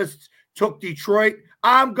panelists took Detroit.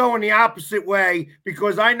 I'm going the opposite way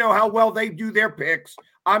because I know how well they do their picks.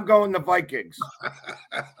 I'm going the Vikings.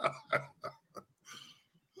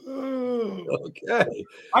 Okay.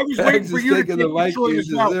 I was waiting for you to take the Vikings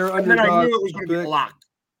as well, and then I knew it was going to be locked.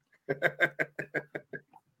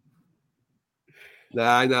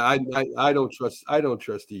 Nah, I don't trust. I don't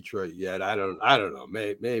trust Detroit yet. I don't know.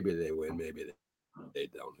 Maybe they win. Maybe they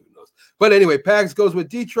don't. Who knows? But anyway, Pags goes with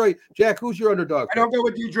Detroit. Jack, who's your underdog? I don't go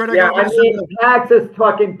with Detroit. Pags is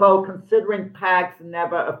talking, Bo. Considering Pags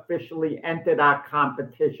never officially entered our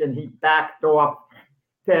competition, he backed off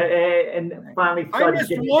and finally started. I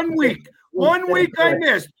missed 1 week. 1 week I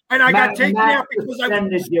missed, and I got taken out because I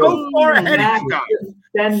was so far ahead of you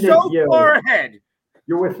guys. So far ahead.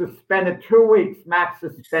 You were suspended 2 weeks. Max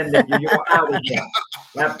suspended you. You were out of there.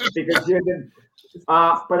 That's because you didn't.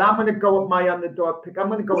 But I'm going to go with my underdog pick. I'm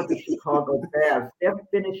going to go with the Chicago Bears. They're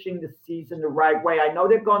finishing the season the right way. I know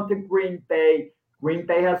they're going to Green Bay. Green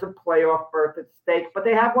Bay has a playoff berth at stake, but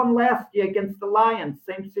they had one last year against the Lions.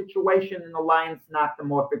 Same situation, and the Lions knocked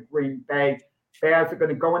them off at Green Bay. Bears are going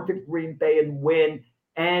to go into Green Bay and win.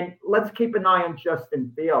 And let's keep an eye on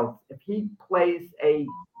Justin Fields. If he plays a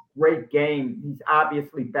great game, he's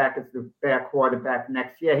obviously back as the back quarterback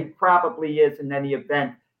next year. He probably is in any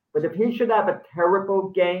event. But if he should have a terrible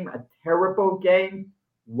game,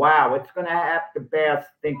 wow, it's going to have the Bears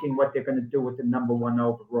thinking what they're going to do with the number 1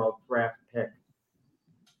 overall draft pick.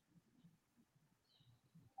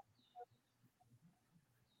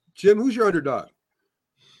 Jim, who's your underdog?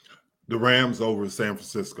 The Rams over San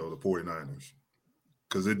Francisco, the 49ers,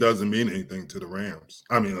 because it doesn't mean anything to the Rams.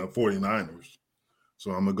 I mean, the 49ers.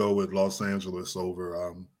 So I'm going to go with Los Angeles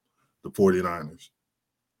over the 49ers.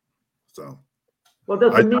 So. Well,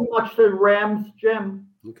 does it mean much to the Rams, Jim?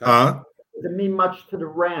 Okay. Does it mean much to the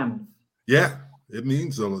Rams? Yeah, it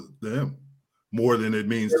means to them more than it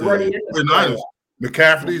means to the 49ers.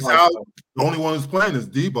 McCaffrey's out. The only one who's playing is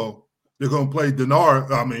Debo. They're going to play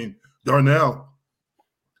Darnell.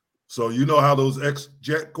 So you know how those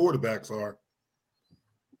ex-Jet quarterbacks are.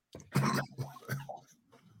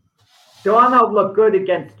 Darnold looked good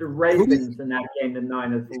against the Ravens in that game. The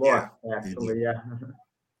Niners lost, actually. Yeah.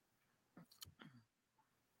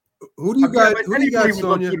 Who do you got? Who do you got,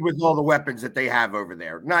 Sonia? Look good with all the weapons that they have over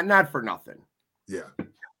there. Not for nothing. Yeah.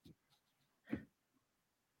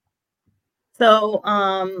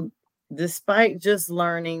 So, despite just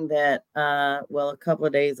learning that, a couple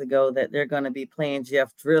of days ago that they're going to be playing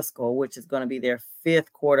Jeff Driscoll, which is going to be their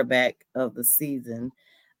 5th quarterback of the season,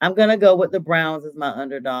 I'm going to go with the Browns as my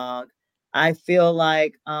underdog. I feel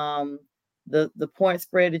like the point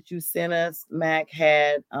spread that you sent us, Mac,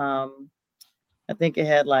 had I think it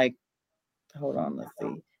had hold on, let's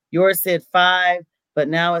see. Yours said 5, but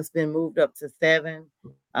now it's been moved up to 7.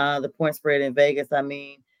 The point spread in Vegas, I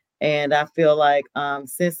mean. And I feel like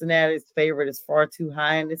Cincinnati's favorite is far too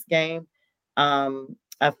high in this game.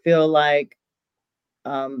 I feel like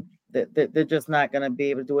They're just not going to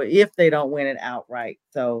be able to do it if they don't win it outright.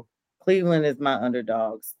 So Cleveland is my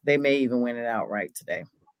underdogs. They may even win it outright today.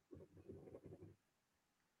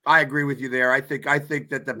 I agree with you there. I think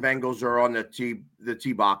that the Bengals are on the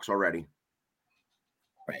tee box already.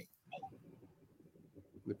 Right.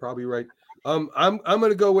 You're probably right. I'm going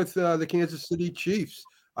to go with the Kansas City Chiefs.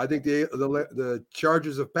 I think the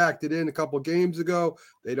Chargers have packed it in a couple games ago.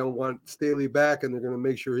 They don't want Staley back, and they're going to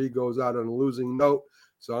make sure he goes out on a losing note.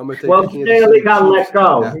 So I'm going to take the Kansas Staley City got Chiefs. let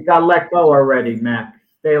go. Yeah. He got let go already, Mac.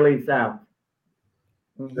 Staley's out.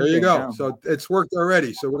 There you go. So it's worked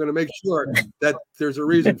already. So we're going to make sure that there's a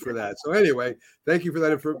reason for that. So anyway, thank you for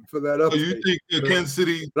that update. So you think the Kansas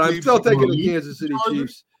City? But I'm Chiefs still are gonna taking the lose Kansas City Chargers?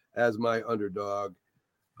 Chiefs as my underdog.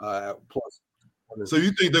 Plus. So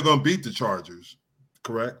you think they're going to beat the Chargers?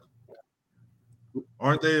 Correct?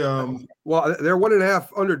 Aren't they? Well, they're 1.5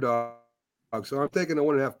 underdog, so I'm taking a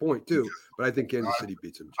 1.5 point too. But I think Kansas City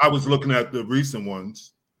beats them. I was looking at the recent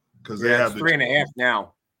ones because they have it's 3.5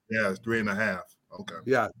 now. Yeah, it's 3.5. Okay.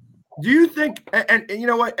 Yeah. Do you think? And you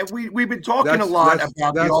know what? We've been talking a lot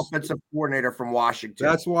about the offensive coordinator from Washington.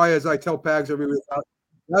 That's why, as I tell Pags every week.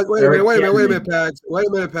 Wait a minute,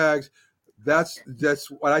 Pags. That's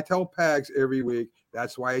what I tell Pags every week.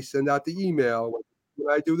 That's why I send out the email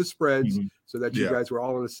when I do the spreads, so that you guys were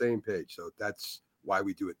all on the same page. So that's why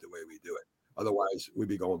we do it the way we do it. Otherwise, we'd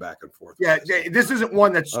be going back and forth. Yeah, this isn't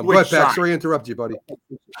one that's go ahead, Pags. Sorry to interrupt you, buddy.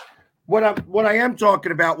 What I am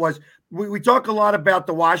talking about was we talk a lot about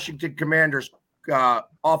the Washington Commanders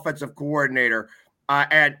offensive coordinator,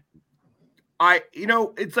 and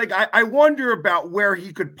it's like I wonder about where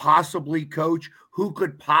he could possibly coach, who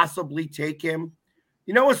could possibly take him.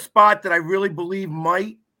 You know, a spot that I really believe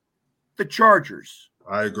might the Chargers.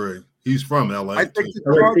 I agree. He's from LA. I think too.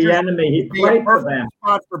 the Chargers Bieniemy, he would be a played for perfect them.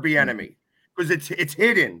 spot for Bieniemy because it's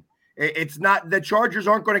hidden. It's not the Chargers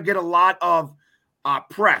aren't going to get a lot of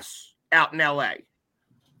press out in LA,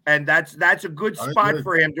 and that's a good spot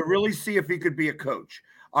for him to really see if he could be a coach.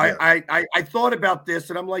 I thought about this,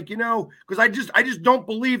 and I'm like, because I just don't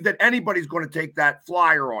believe that anybody's going to take that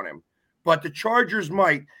flyer on him, but the Chargers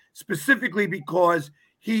might, specifically because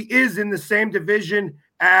he is in the same division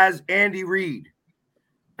as Andy Reid,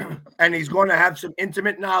 and he's going to have some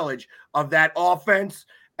intimate knowledge of that offense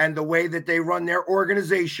and the way that they run their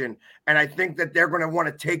organization, and I think that they're going to want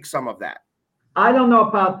to take some of that. I don't know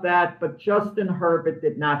about that, but Justin Herbert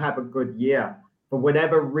did not have a good year. For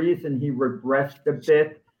whatever reason, he regressed a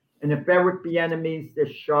bit. And if Eric Bieniemy's this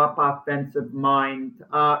sharp offensive mind,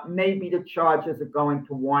 maybe the Chargers are going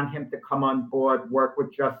to want him to come on board, work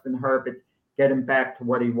with Justin Herbert, get him back to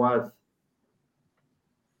what he was.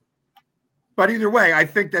 But either way, I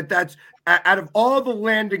think that that's out of all the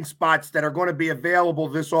landing spots that are going to be available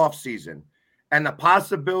this offseason and the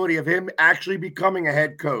possibility of him actually becoming a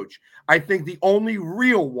head coach, I think the only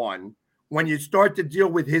real one, when you start to deal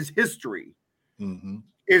with his history,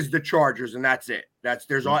 is the Chargers, and that's it. That's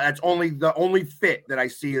only the only fit that I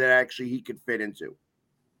see that actually he could fit into.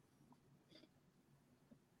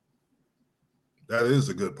 That is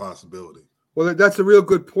a good possibility. Well, that's a real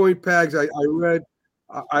good point, Pags.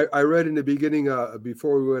 I read in the beginning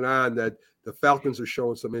before we went on that the Falcons are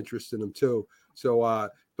showing some interest in him too. So,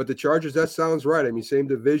 but the Chargers, that sounds right. I mean, same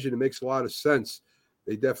division. It makes a lot of sense.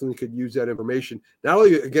 They definitely could use that information, not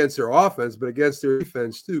only against their offense, but against their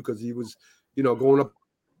defense too, because he was, going up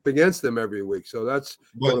against them every week. So that's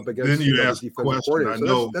going up against then you the ask the defensive question. coordinator. I So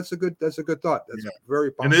know that's a good thought. That's very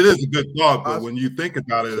and positive. it is a good thought, but when you think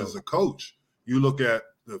about it as a coach, you look at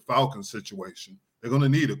the Falcons situation. They're going to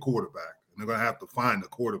need a quarterback, and they're going to have to find a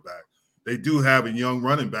quarterback. They do have a young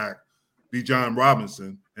running back, Bijan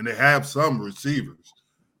Robinson, and they have some receivers.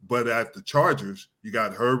 But at the Chargers, you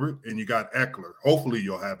got Herbert and you got Eckler. Hopefully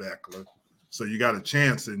you'll have Eckler. So you got a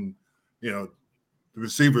chance, and, the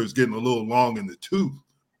receiver is getting a little long in the tooth,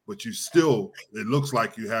 but it looks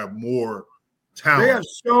like you have more talent. They have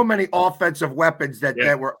so many offensive weapons that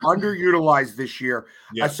were underutilized this year.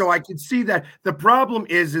 Yes. So I can see that. The problem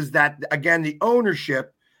is that, again, the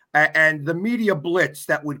ownership and the media blitz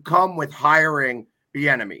that would come with hiring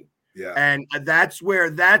Bieniemy. Yeah. And that's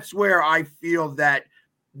where I feel that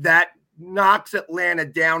knocks Atlanta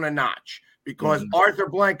down a notch, because Arthur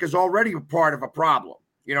Blank is already a part of a problem.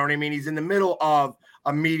 You know what I mean? He's in the middle of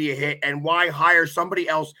a media hit, and why hire somebody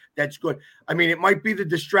else that's good? I mean, it might be the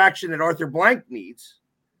distraction that Arthur Blank needs,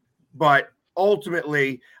 but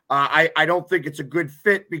ultimately, I don't think it's a good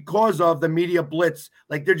fit because of the media blitz.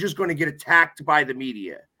 Like, they're just going to get attacked by the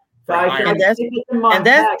media. And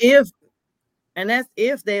that's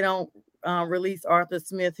if they don't release Arthur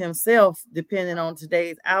Smith himself, depending on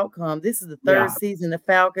today's outcome. This is the third season. The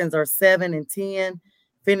Falcons are 7-10.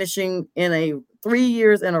 finishing in a 3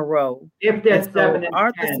 years in a row. If they're And so 7 and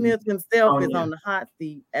Arthur 10, Smith himself is Sonia. on the hot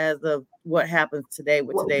seat as of what happens today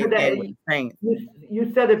with Well, today's game with the Saints.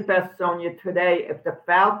 You said it best, Sonia. Today, if the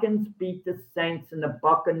Falcons beat the Saints and the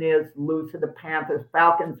Buccaneers lose to the Panthers,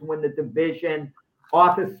 Falcons win the division,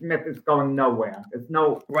 Arthur Smith is going nowhere. There's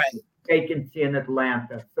no vacancy in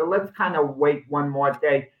Atlanta. So let's kind of wait one more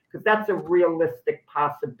day because that's a realistic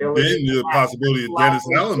possibility. Then the possibility of Dennis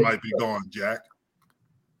Allen might be gone, Jack.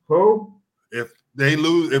 Who? If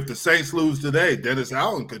the Saints lose today, Dennis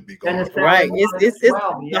Allen could be gone. Right. It's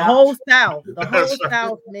the whole South. The whole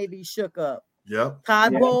South may be shook up. Yep.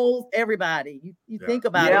 Todd Bowles, everybody. You think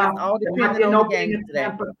about it. It's all depending on the game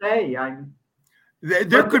today.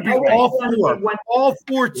 There could be all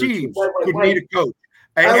four teams could need a coach.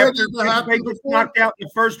 And after they get knocked out in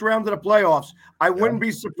the first round of the playoffs, I wouldn't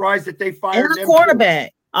be surprised if they fired a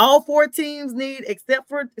quarterback. All four teams need, except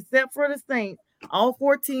for the Saints, all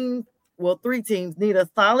four teams, well, three teams need a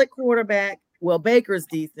solid quarterback. Well, Baker's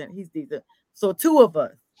decent. He's decent. So two of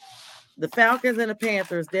us, the Falcons and the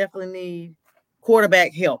Panthers, definitely need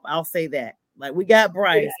quarterback help. I'll say that. Like, we got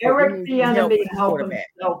Bryce. Eric Bieniemy helped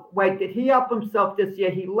himself. Wait, did he help himself this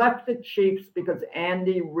year? He left the Chiefs because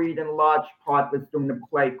Andy Reid in large part was doing the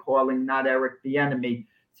play calling, not Eric Bieniemy.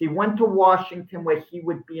 So he went to Washington where he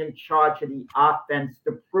would be in charge of the offense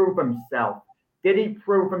to prove himself. Did he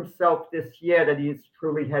prove himself this year that he is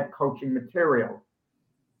truly head coaching material?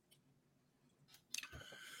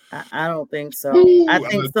 I don't think so. I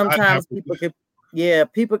think sometimes people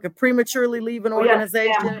could prematurely leave an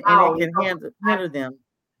organization and it can hinder them.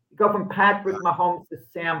 You go from Patrick Mahomes to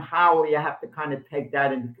Sam Howell, you have to kind of take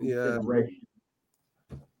that into consideration.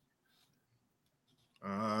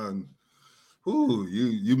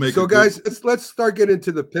 You make so, guys. Let's start getting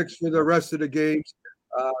into the picks for the rest of the games.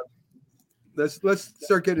 Let's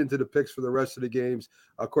start getting into the picks for the rest of the games.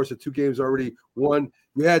 Of course, the two games already won.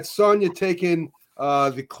 You had Sonia taking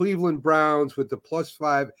the Cleveland Browns with the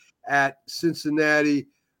 +5 at Cincinnati.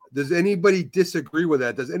 Does anybody disagree with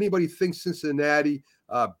that? Does anybody think Cincinnati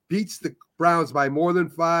beats the Browns by more than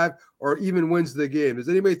 5 or even wins the game? Does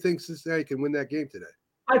anybody think Cincinnati can win that game today?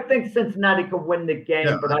 I think Cincinnati could win the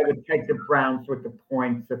game, but I would take the Browns with the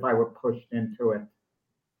points if I were pushed into it.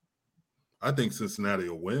 I think Cincinnati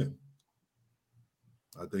will win.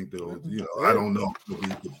 I think they'll, I don't know if they'll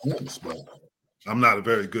beat the points, but I'm not a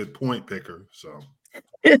very good point picker, so.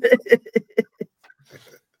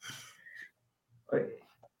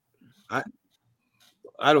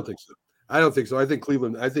 I don't think so. I think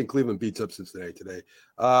Cleveland beats up Cincinnati today.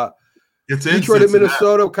 It's Detroit and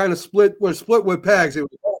Minnesota kind of split with Pags.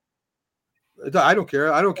 I don't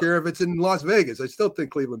care. I don't care if it's in Las Vegas. I still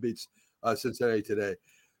think Cleveland beats Cincinnati today.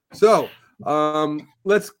 So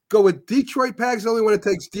let's go with Detroit. Pags, the only one that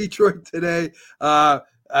takes Detroit today.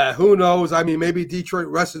 Who knows? I mean, maybe Detroit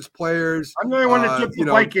rests its players. I'm the only one that took the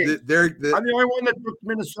Vikings. I'm the only one that took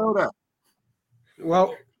Minnesota.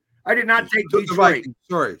 Well, I did not take Detroit.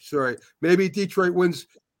 Sorry. Maybe Detroit wins.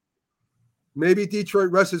 Maybe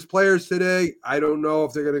Detroit rests its players today. I don't know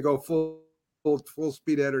if they're going to go full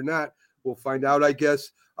speed ahead or not. We'll find out, I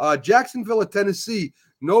guess. Jacksonville at Tennessee.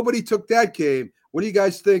 Nobody took that game. What do you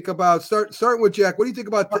guys think about starting with Jack? What do you think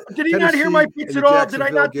about Did he not hear my picks at all? Did I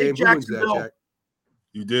not take Jacksonville? Jack?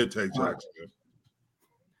 You did take Jacksonville.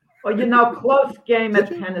 Well, close game at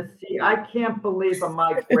Tennessee. I can't believe a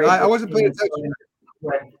Mike Vrabel. I wasn't paying attention.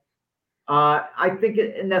 I think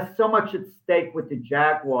and there's so much at stake with the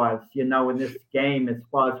Jaguars, in this game as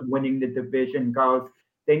far as winning the division goes.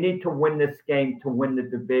 They need to win this game to win the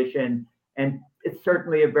division, and it's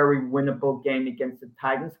certainly a very winnable game against the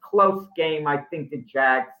Titans. Close game. I think the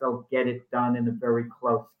Jags will get it done in a very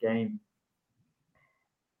close game.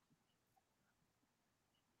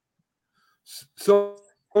 So,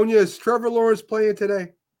 Sonia, is Trevor Lawrence playing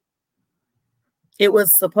today? It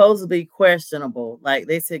was supposed to be questionable. Like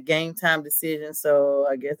they said, game time decision. So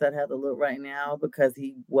I guess I'd have to look right now because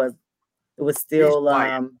it was still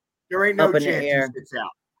there ain't no up in chance the air. he sits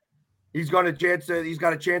out. He's got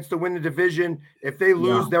a chance to win the division. If they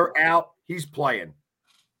lose, they're out. He's playing.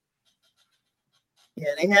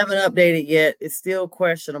 Yeah, they haven't updated yet. It's still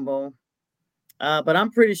questionable. But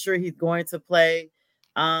I'm pretty sure he's going to play.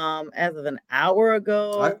 As of an hour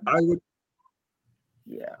ago. I would.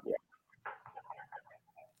 Yeah.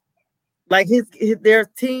 Like their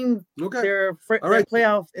team, their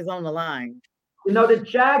playoff is on the line. The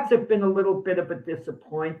Jags have been a little bit of a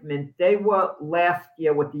disappointment. They were last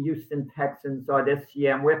year what the Houston Texans are this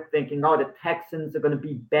year, and we're thinking, the Texans are going to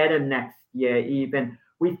be better next year even.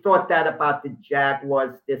 We thought that about the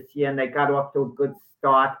Jaguars this year, and they got off to a good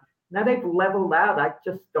start. Now they've leveled out. I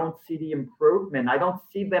just don't see the improvement. I don't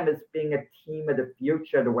see them as being a team of the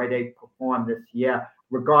future the way they performed this year,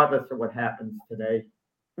 regardless of what happens today.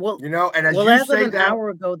 Well, and as as of an hour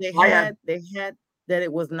ago, they had that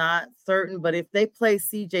it was not certain, but if they play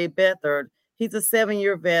CJ Beathard, he's a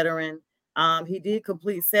 7-year veteran. He did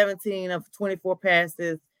complete 17 of 24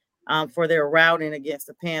 passes for their routing against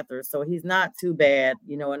the Panthers. So he's not too bad,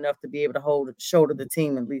 enough to be able to shoulder the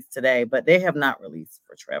team at least today, but they have not released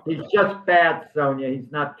for Trevor. He's just bad, Sonia. He's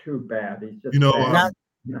not too bad. He's just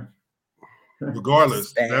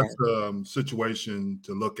regardless, that's a situation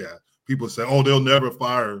to look at. People say, oh, they'll never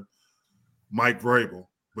fire Mike Vrabel,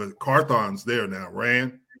 but Carthon's there now.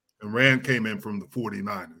 Rand came in from the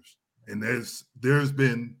 49ers. And there's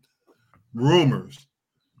been rumors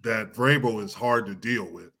that Vrabel is hard to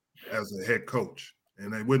deal with as a head coach.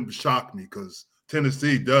 And it wouldn't shock me because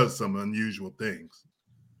Tennessee does some unusual things.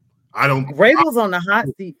 Vrabel's on the hot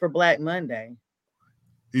seat for Black Monday.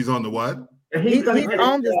 He's on the what? He's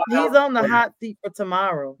on the hot seat for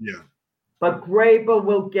tomorrow. Yeah. But Vrabel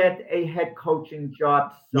will get a head coaching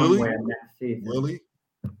job somewhere next season. Really?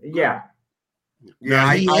 Yeah.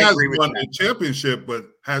 Yeah, he has won the championship, but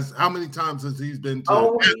how many times has he been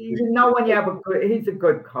to? When you have he's a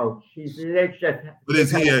good coach. But is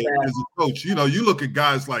he as a coach? You look at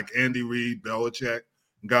guys like Andy Reid, Belichick,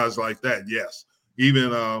 guys like that. Yes,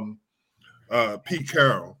 even Pete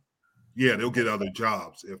Carroll. Yeah, they'll get other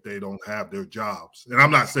jobs if they don't have their jobs. And I'm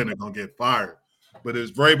not saying they're going to get fired, but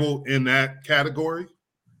is Vrabel in that category?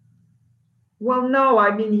 Well, no,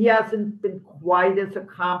 I mean, he hasn't been quite as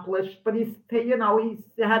accomplished, but he's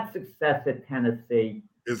had success at Tennessee.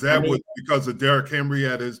 Is that because of Derrick Henry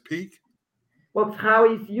at his peak? Well, it's how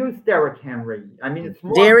he's used Derrick Henry. I mean, it's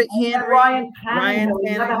more Derrick Henry, Ryan Tannehill.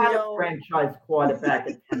 He never had a franchise quarterback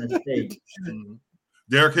at Tennessee.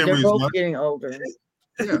 Derrick Henry is getting older.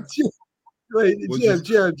 Yeah. Wait,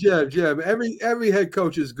 Jim. Every head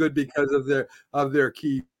coach is good because of their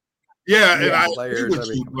key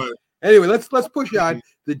players. Anyway, let's push on.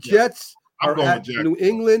 The Jets are at New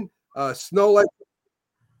England. Snow like.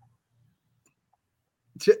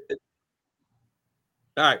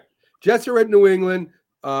 All right, Jets are at New England.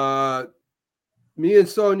 Me and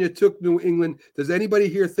Sonia took New England. Does anybody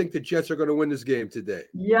here think the Jets are going to win this game today?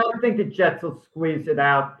 Yeah, I think the Jets will squeeze it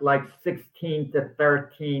out like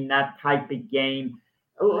 16-13, that type of game.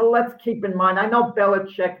 Let's keep in mind, I know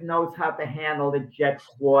Belichick knows how to handle the Jets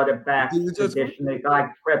quarterback position. A guy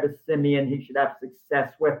like Trevor Siemian, he should have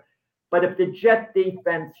success with. But if the Jet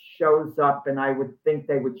defense shows up, and I would think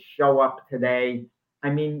they would show up today,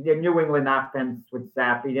 I mean, the New England offense with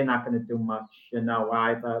Zappy, they're not going to do much,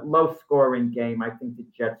 either. Low-scoring game. I think the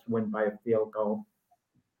Jets win by a field goal.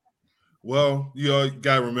 Well, you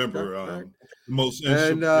got to remember, the most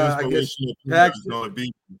inspirational player is going to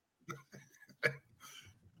be.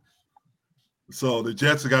 So the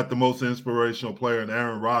Jets have got the most inspirational player in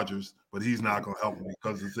Aaron Rodgers, but he's not going to help them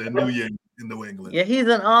because it's in New England. Yeah, he's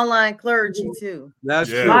an online clergy too. That's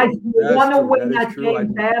true. Guys, you want to win that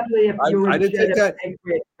game badly if you're a Jet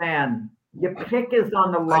Patriot fan. Your pick is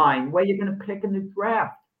on the line. Where are you going to pick in the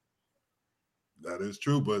draft? That is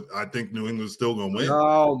true, but I think New England's still going to win.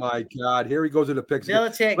 Oh my God! Here he goes to the picks.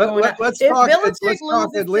 Belichick let's talk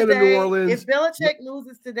Atlanta, New Orleans. If Belichick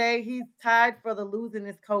loses today, he's tied for the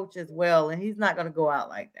losingest coach as well, and he's not going to go out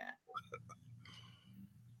like that.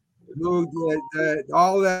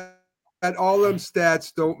 All them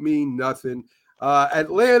stats don't mean nothing.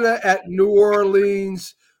 Atlanta at New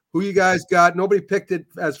Orleans. Who you guys got? Nobody picked it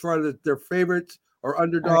as far as their favorites or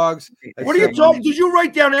underdogs. What are you talking? Did you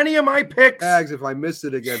write down any of my picks? Tags if I missed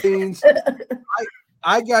it again.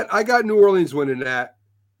 I got New Orleans winning that.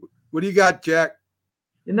 What do you got, Jack?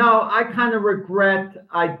 I kind of regret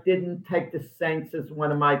I didn't take the Saints as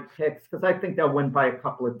one of my picks because I think they'll win by a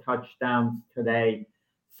couple of touchdowns today.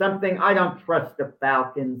 Something I don't trust the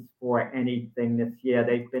Falcons for anything this year.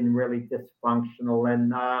 They've been really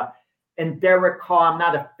dysfunctional. And Derek Carr, I'm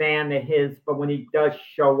not a fan of his, but when he does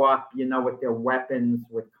show up, with their weapons,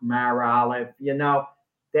 with Kamara, Olive, they'll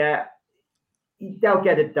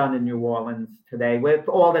get it done in New Orleans today with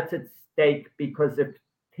all that's at stake because if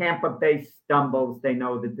Tampa Bay stumbles, they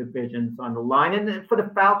know the division's on the line. And for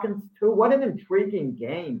the Falcons, too, what an intriguing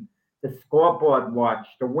game. The scoreboard watch.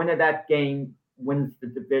 The winner of that game wins the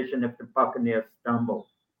division if the Buccaneers stumble.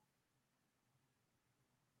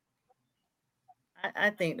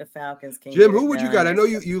 I think the Falcons can. Jim, who would you got? I know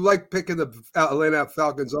you like picking the Atlanta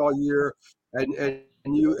Falcons all year, and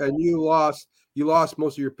you lost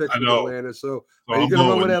most of your picks with Atlanta. So are you going to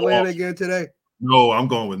run with Atlanta again today? No, I'm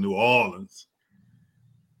going with New Orleans.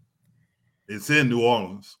 It's in New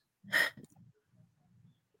Orleans.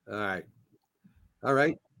 All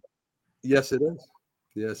right. Yes, it is.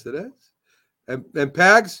 Yes, it is. And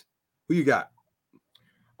Pags, who you got?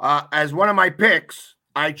 As one of my picks,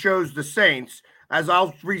 I chose the Saints. As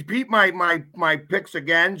I'll repeat my picks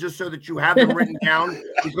again, just so that you have them written down,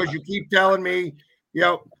 because you keep telling me,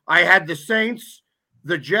 I had the Saints,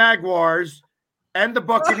 the Jaguars, and the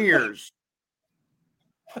Buccaneers.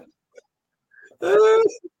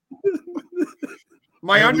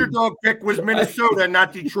 My underdog pick was Minnesota,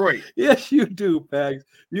 not Detroit. Yes, you do, Pags.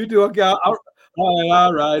 You do. Okay,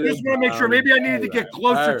 all right. Just want to make sure. Maybe I needed to get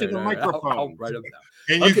closer to the microphone. I'll write them down.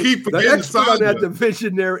 And you keep forgetting the expert on that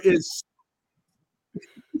division there is.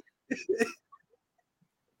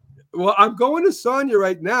 Well, I'm going to Sonia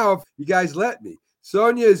right now. If you guys let me.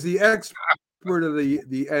 Sonia is the expert of the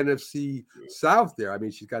NFC South there. I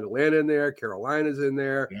mean, she's got Atlanta in there, Carolina's in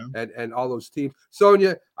there, and all those teams.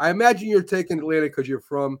 Sonia, I imagine you're taking Atlanta because you're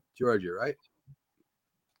from Georgia, right?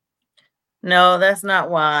 No, that's not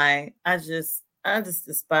why. I just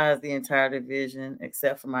despise the entire division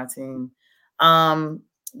except for my team. The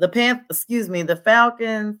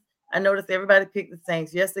Falcons. I noticed everybody picked the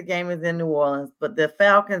Saints. Yes, the game is in New Orleans, but the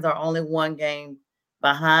Falcons are only one game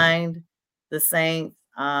behind the Saints.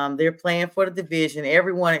 They're playing for the division.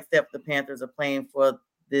 Everyone except the Panthers are playing for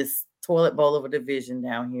this toilet bowl of a division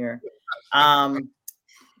down here.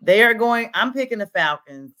 They are going. I'm picking the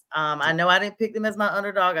Falcons. I know I didn't pick them as my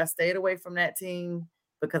underdog. I stayed away from that team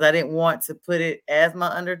because I didn't want to put it as my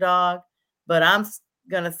underdog. But I'm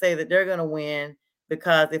going to say that they're going to win,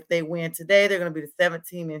 because if they win today, they're going to be the 7th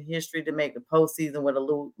team in history to make the postseason with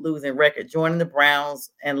a losing record, joining the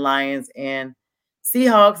Browns and Lions and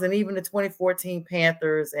Seahawks and even the 2014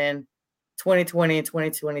 Panthers and 2020 and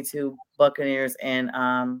 2022 Buccaneers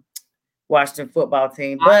and Washington football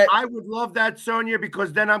team. But I would love that, Sonia,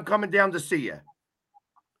 because then I'm coming down to see you.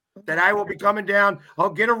 Then I will be coming down. I'll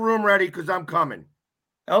get a room ready because I'm coming.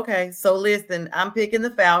 Okay, so listen, I'm picking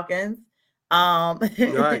the Falcons.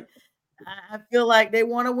 Right. I feel like they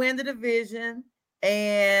want to win the division,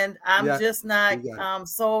 and I'm just not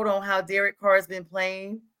sold on how Derek Carr has been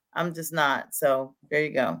playing. I'm just not. So there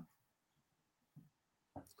you go.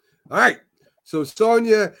 All right. So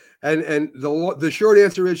Sonia, and the short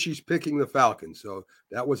answer is she's picking the Falcons. So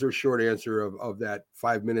that was her short answer of that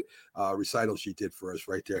 5-minute recital she did for us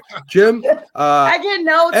right there. Jim, I get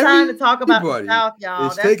no time to talk about the South,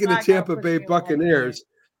 y'all. Is taking the Tampa Bay Buccaneers.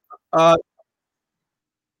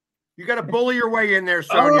 You got to bully your way in there,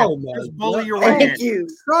 Sonia. Just bully your way in. Thank you.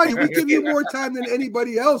 Sonia, we give you more time than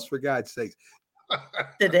anybody else, for God's sakes.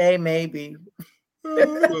 Today, maybe.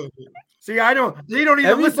 See, they don't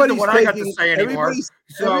even listen to what I got to say anymore.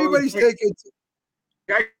 Everybody's taking.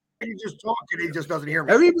 Guy, you just talking, he just doesn't hear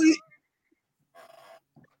me.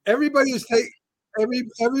 Everybody is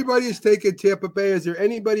taking Tampa Bay. Is there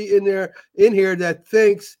anybody in here that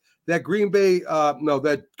thinks that Green Bay,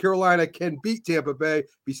 that Carolina can beat Tampa Bay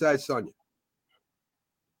besides Sonia?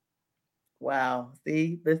 Wow.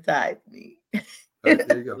 See, besides me. Right,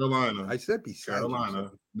 there you go. Carolina. I said besides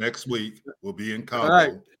Carolina next week will be in Cabo. All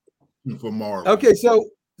right. For Marlon. Okay, so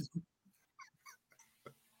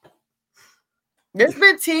there's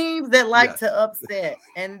been teams that like to upset,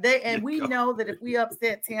 and we know that if we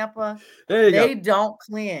upset Tampa, they don't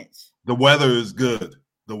clinch. The weather is good.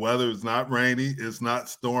 The weather is not rainy. It's not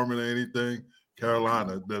storming or anything.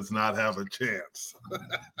 Carolina does not have a chance.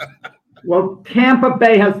 Well, Tampa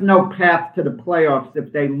Bay has no path to the playoffs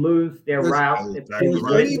if they lose their route. If they win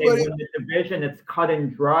the division, it's cut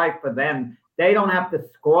and dry for them. They don't have to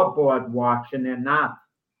scoreboard watch, and they're not.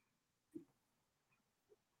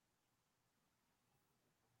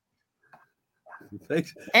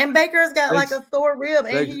 Thanks. And Baker's got like a sore rib.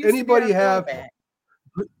 Anybody have?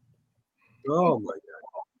 Oh my God!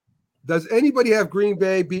 Does anybody have Green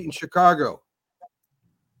Bay beating Chicago?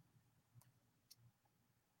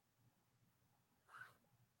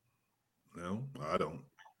 No, I don't.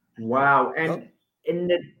 Wow, and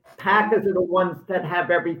the Packers are the ones that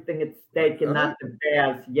have everything at stake, and not the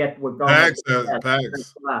Bears. Yet we're going.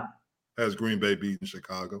 Packers has Green Bay beating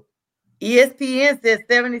Chicago. ESPN says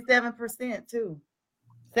 77% too,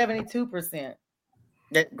 72%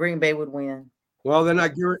 that Green Bay would win. Well, then I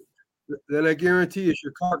guarantee you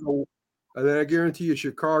Chicago. And then I guarantee you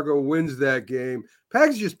Chicago wins that game.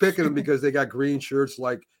 Packers just picking them because they got green shirts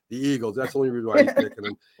like the Eagles. That's the only reason why he's picking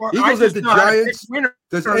them. Well, Eagles at the Giants.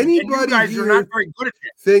 Does anybody here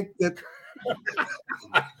think that?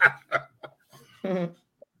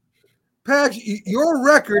 Pags, your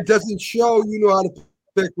record doesn't show you know how to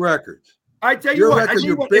pick records. I tell you your what, record,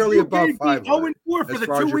 you're barely above 500. 0-4 for the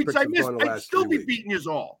 2 weeks I missed, I'd still be beating you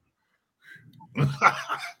all.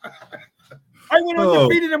 I went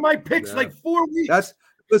undefeated in my picks like 4 weeks.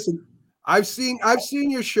 Listen. I've seen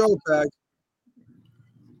your show, Pags.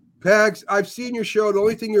 Pags, I've seen your show. The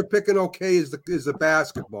only thing you're picking okay is the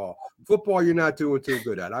basketball. Football, you're not doing too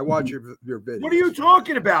good at. I watch your videos. What are you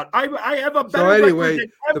talking about? I have a better record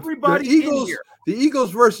than everybody the Eagles, in here. The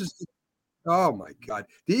Eagles versus oh my God.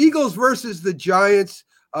 The Eagles versus the Giants.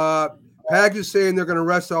 Pags is saying they're going to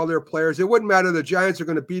rest all their players. It wouldn't matter. The Giants are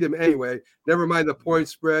going to beat them anyway. Never mind the point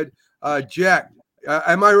spread. Jack,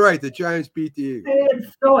 am I right? The Giants beat the Eagles.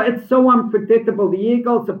 It's so unpredictable. The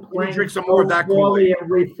Eagles are playing drink some more of that poorly in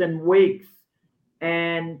recent weeks.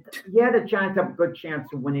 And yeah, the Giants have a good chance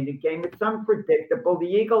of winning the game. It's unpredictable. The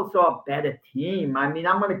Eagles are a better team. I mean,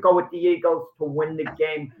 I'm going to go with the Eagles to win the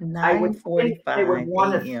game. I would think they would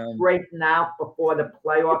want to straighten out before the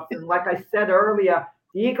playoffs. And like I said earlier,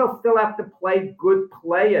 the Eagles still have to play good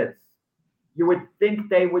players. You would think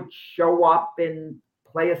they would show up and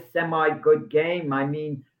play a semi-good game. I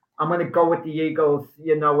mean, I'm going to go with the Eagles,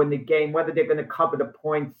 in the game, whether they're going to cover the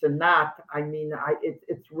points or not. I mean,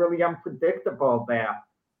 it's really unpredictable there.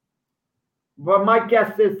 But my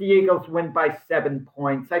guess is the Eagles win by 7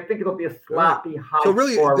 points. I think it'll be a sloppy,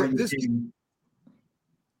 high-scoring game.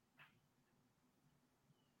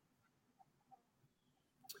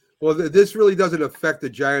 Well, this really doesn't affect the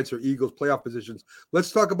Giants or Eagles playoff positions.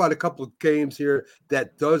 Let's talk about a couple of games here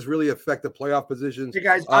that does really affect the playoff positions. Hey,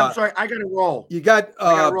 guys, I'm sorry. I got to roll. You got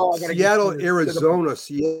Seattle, Arizona.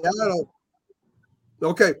 Seattle.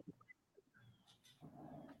 Okay.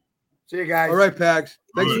 See you guys. All right, Pags.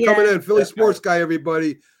 Thanks for coming in. Philly Sports Guy,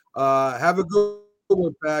 everybody. Have a good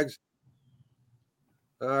one, Pags.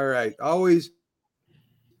 All right. Always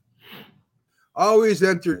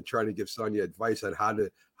enter. Trying to give Sonia advice on how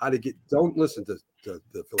to get. Don't listen to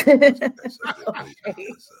the Philly Sports Guy.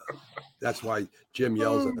 That's why Jim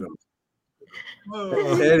yells at him.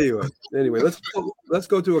 Anyway, let's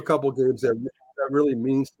go to a couple games that really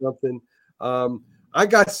mean something. I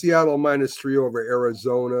got Seattle -3 over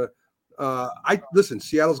Arizona.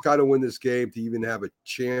 Seattle's got to win this game to even have a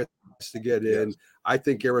chance to get in. I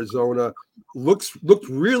think Arizona looked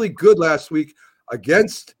really good last week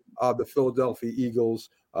against the Philadelphia Eagles,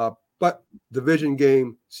 but division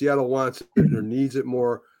game, Seattle wants it or needs it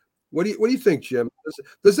more. What do you think, Jim?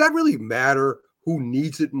 Does that really matter? Who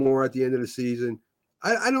needs it more at the end of the season?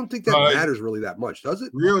 I don't think that matters really that much, does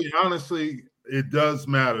it? Really, honestly, it does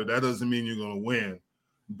matter. That doesn't mean you're going to win,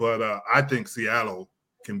 but I think Seattle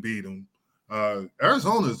can beat them.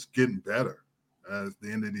 Arizona's getting better at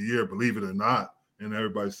the end of the year, believe it or not. And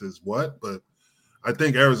everybody says what, but I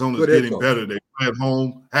think Arizona's getting better. They play at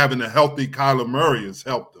home. Having a healthy Kyler Murray has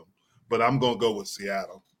helped them. But I'm going to go with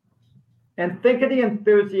Seattle. And think of the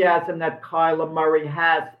enthusiasm that Kyler Murray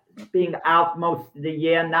has being out most of the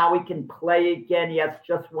year. Now he can play again. He has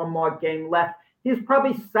just one more game left. He's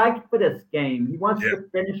probably psyched for this game. He wants to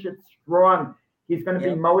finish it strong. He's going to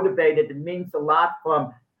be motivated. It means a lot for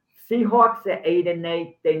him. Seahawks are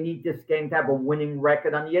 8-8. They need this game to have a winning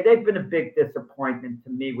record on the year. They've been a big disappointment to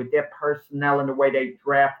me with their personnel and the way they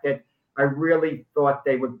drafted. I really thought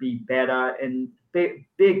they would be better, and big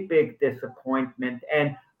disappointment.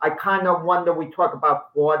 And I kind of wonder, we talk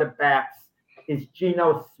about quarterbacks. Is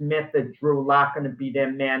Geno Smith or Drew Lock going to be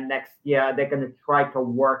their man next year? They're going to try to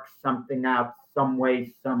work something out some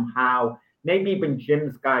way, somehow. Maybe even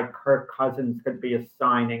Jim's guy, Kirk Cousins, could be a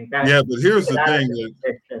signing. But here's the thing,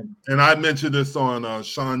 and I mentioned this on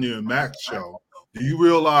Shania and Mac's show. Do you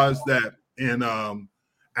realize that in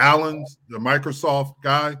Allen's, the Microsoft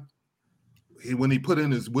guy, when he put in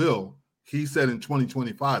his will, he said in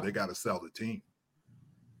 2025 they got to sell the team.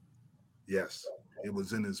 Yes, it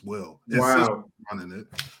was in his will. Wow. Running it.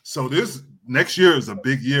 So this next year is a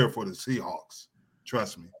big year for the Seahawks.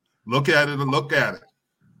 Trust me. Look at it.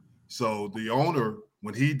 So the owner,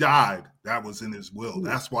 when he died, that was in his will.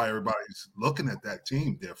 That's why everybody's looking at that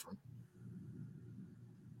team different.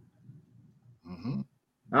 Mm-hmm.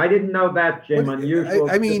 I didn't know that, Jim. Unusual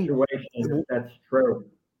situation. That's true.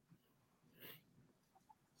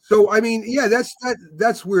 So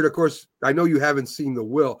that's weird. Of course, I know you haven't seen the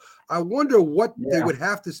will. I wonder what they would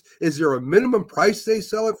have to. Is there a minimum price they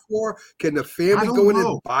sell it for? Can the family go in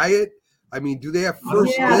and buy it? I mean, do they have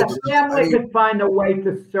first? The family could find a way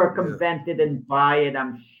to circumvent it and buy it.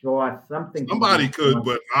 I'm sure somebody could,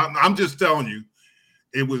 but I'm just telling you,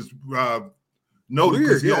 it was noted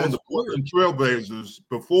because he owned the Portland Trailblazers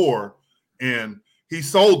before, and he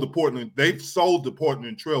sold the Portland. They've sold the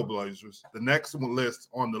Portland Trailblazers. The next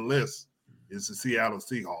on the list is the Seattle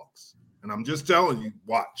Seahawks, and I'm just telling you,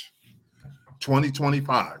 watch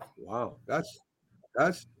 2025. Wow, that's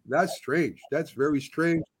strange. That's very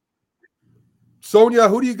strange. Sonia,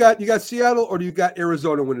 who do you got? You got Seattle or do you got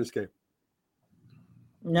Arizona win this game?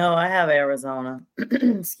 No, I have Arizona.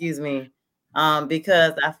 Excuse me.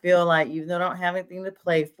 Because I feel like even though I don't have anything to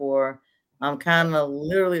play for, I'm kind of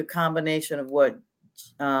literally a combination of what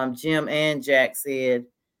Jim and Jack said.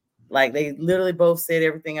 Like they literally both said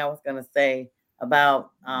everything I was going to say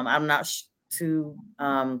about I'm not too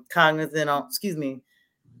cognizant on,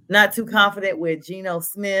 not too confident with Geno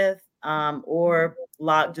Smith or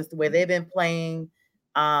Locke, just the way they've been playing.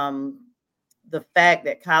 The fact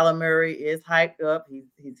that Kyler Murray is hyped up,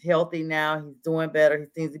 he's healthy now, he's doing better. He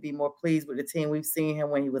seems to be more pleased with the team. We've seen him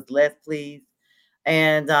when he was less pleased.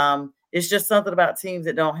 And it's just something about teams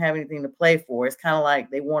that don't have anything to play for. It's kind of like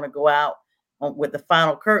they want to go out with the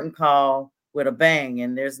final curtain call with a bang,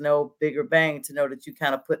 and there's no bigger bang to know that you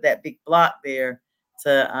kind of put that big block there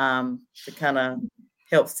to kind of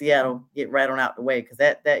help Seattle get right on out the way, because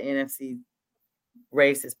that NFC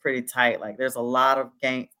race is pretty tight. Like there's a lot of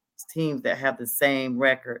teams that have the same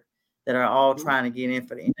record that are all trying to get in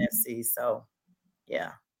for the NFC. So,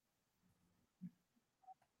 yeah.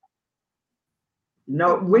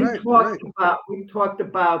 No, we talked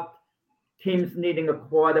about teams needing a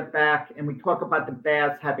quarterback, and we talk about the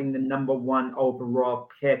Bears having the #1 overall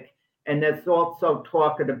pick. And there's also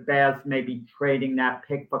talk of the Bears maybe trading that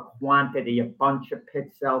pick for quantity, a bunch of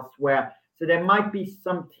picks elsewhere. So there might be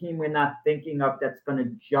some team we're not thinking of that's going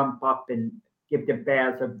to jump up and give the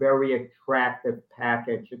Bears a very attractive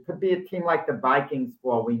package. It could be a team like the Vikings,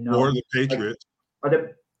 for all we know, or the Patriots.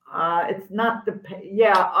 It's not the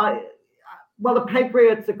well, the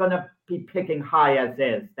Patriots are going to be picking high as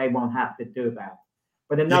is. They won't have to do that.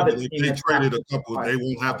 But another team, if they traded a couple, they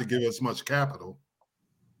won't have to give us much capital.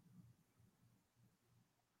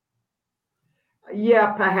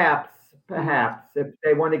 Yeah, perhaps if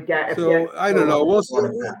they want to get. So I don't know.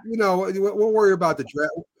 We'll worry about the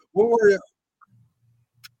draft. We'll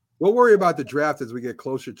worry about the draft as we get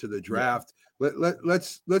closer to the draft.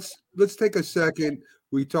 Let's take a second.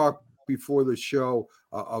 We talked before the show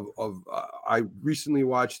I recently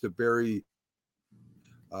watched the Barry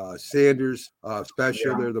Sanders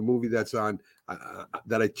special. There, the movie that's on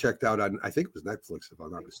that I checked out on, I think it was Netflix, if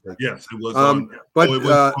I'm not mistaken. Yes, it was. On, but it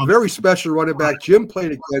was very special running back. Jim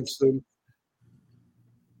played against him.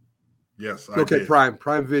 Yes. Okay,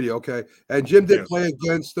 Prime Video. Okay, and Jim did play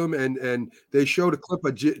against them, and they showed a clip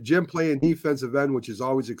of Jim playing defensive end, which is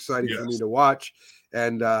always exciting for me to watch.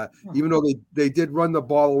 And even though they did run the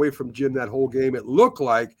ball away from Jim that whole game, it looked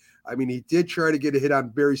like, I mean, he did try to get a hit on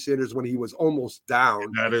Barry Sanders when he was almost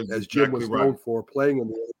down, as Jim was known for playing in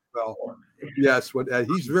the NFL. Yes,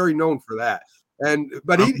 he's very known for that.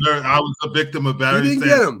 But I was a victim of Barry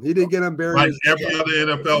Sanders. He didn't get him, Barry. Like every other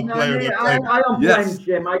NFL player. I don't blame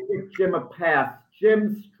Jim. I give Jim a pass.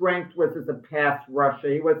 Jim's strength was as a pass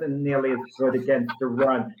rusher. He wasn't nearly as good against the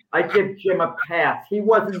run. I give Jim a pass. He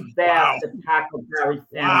wasn't there to tackle Barry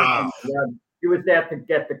Sanders in the run. He was there to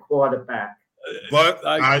get the quarterback. But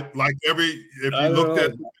if you looked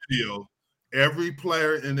at the video, every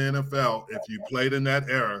player in the NFL, if you played in that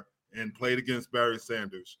era and played against Barry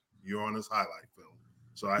Sanders, you're on his highlight film.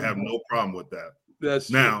 So I have no problem with that.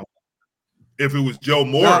 That's now, if it was Joe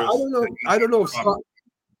Morris, I don't know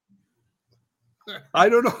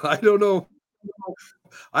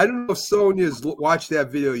if Sonia's watched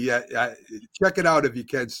that video yet. Check it out if you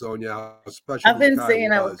can, Sonia. I've been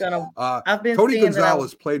saying I was gonna. Tony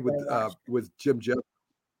Gonzalez played with Jim Jeff.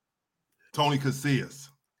 Tony Casillas.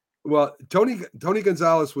 Well, Tony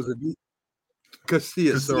Gonzalez was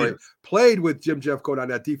played with Jim Jeffcoat on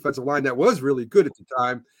that defensive line that was really good at the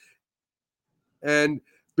time. And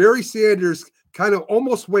Barry Sanders kind of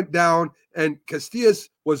almost went down, and Casillas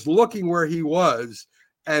was looking where he was,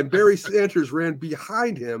 and Barry Sanders ran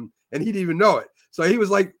behind him, and he didn't even know it. So he was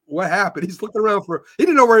like, what happened? He's looking around he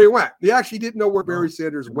didn't know where he went. He actually didn't know where Barry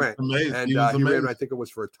Sanders went. Amazing. And he ran, I think it was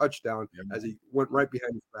for a touchdown, as he went right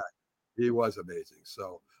behind his back. He was amazing.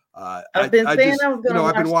 So I've been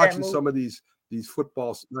watching some of these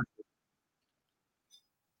football stuff.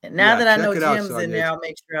 Now that I know Jim's in there, I'll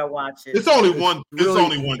make sure I watch it. It's only one. It's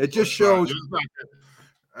only one. It just shows.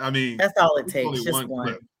 I mean, that's all it takes. Just one.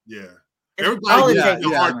 Clip. Yeah. Everybody takes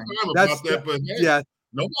a hard time about that, but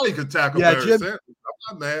nobody could tackle Barry Sanders.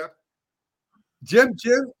 I'm not mad. Jim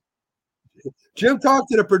talked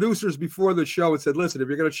to the producers before the show and said, listen, if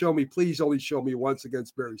you're going to show me, please only show me once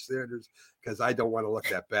against Barry Sanders, because I don't want to look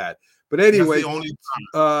that bad. But anyway,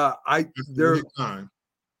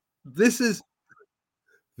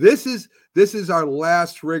 this is our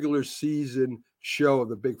last regular season show of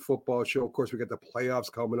the Big Football Show. Of course, we got the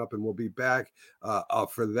playoffs coming up, and we'll be back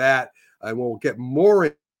for that, and we'll get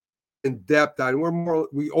more in depth on.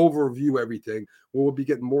 We overview everything. We'll be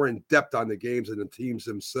getting more in depth on the games and the teams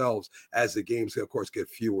themselves as the games, of course, get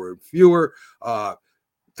fewer and fewer.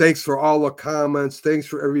 Thanks for all the comments. Thanks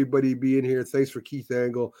for everybody being here. Thanks for Keith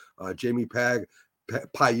Angle, Jamie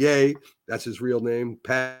Payet. That's his real name,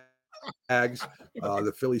 Pags,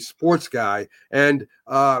 the Philly sports guy. And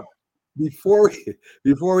before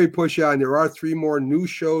we push on, there are 3 more new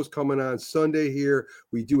shows coming on Sunday here.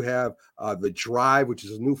 We do have The Drive, which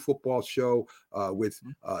is a new football show with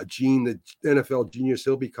Gene, the NFL genius.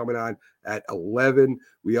 He'll be coming on at 11.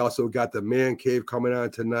 We also got The Man Cave coming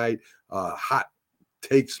on tonight. Hot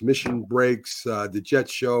Takes, Mission Breaks, The Jet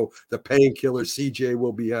Show, The Painkiller. CJ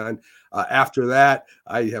will be on. After that,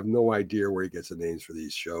 I have no idea where he gets the names for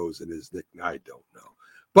these shows and his nickname. I don't know.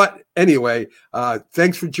 But anyway,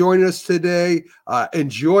 thanks for joining us today.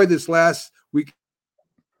 Enjoy this last week.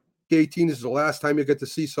 18 this is the last time you get to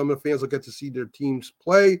see some of the fans will get to see their teams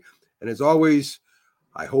play. And as always,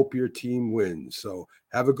 I hope your team wins. So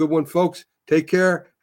have a good one, folks. Take care.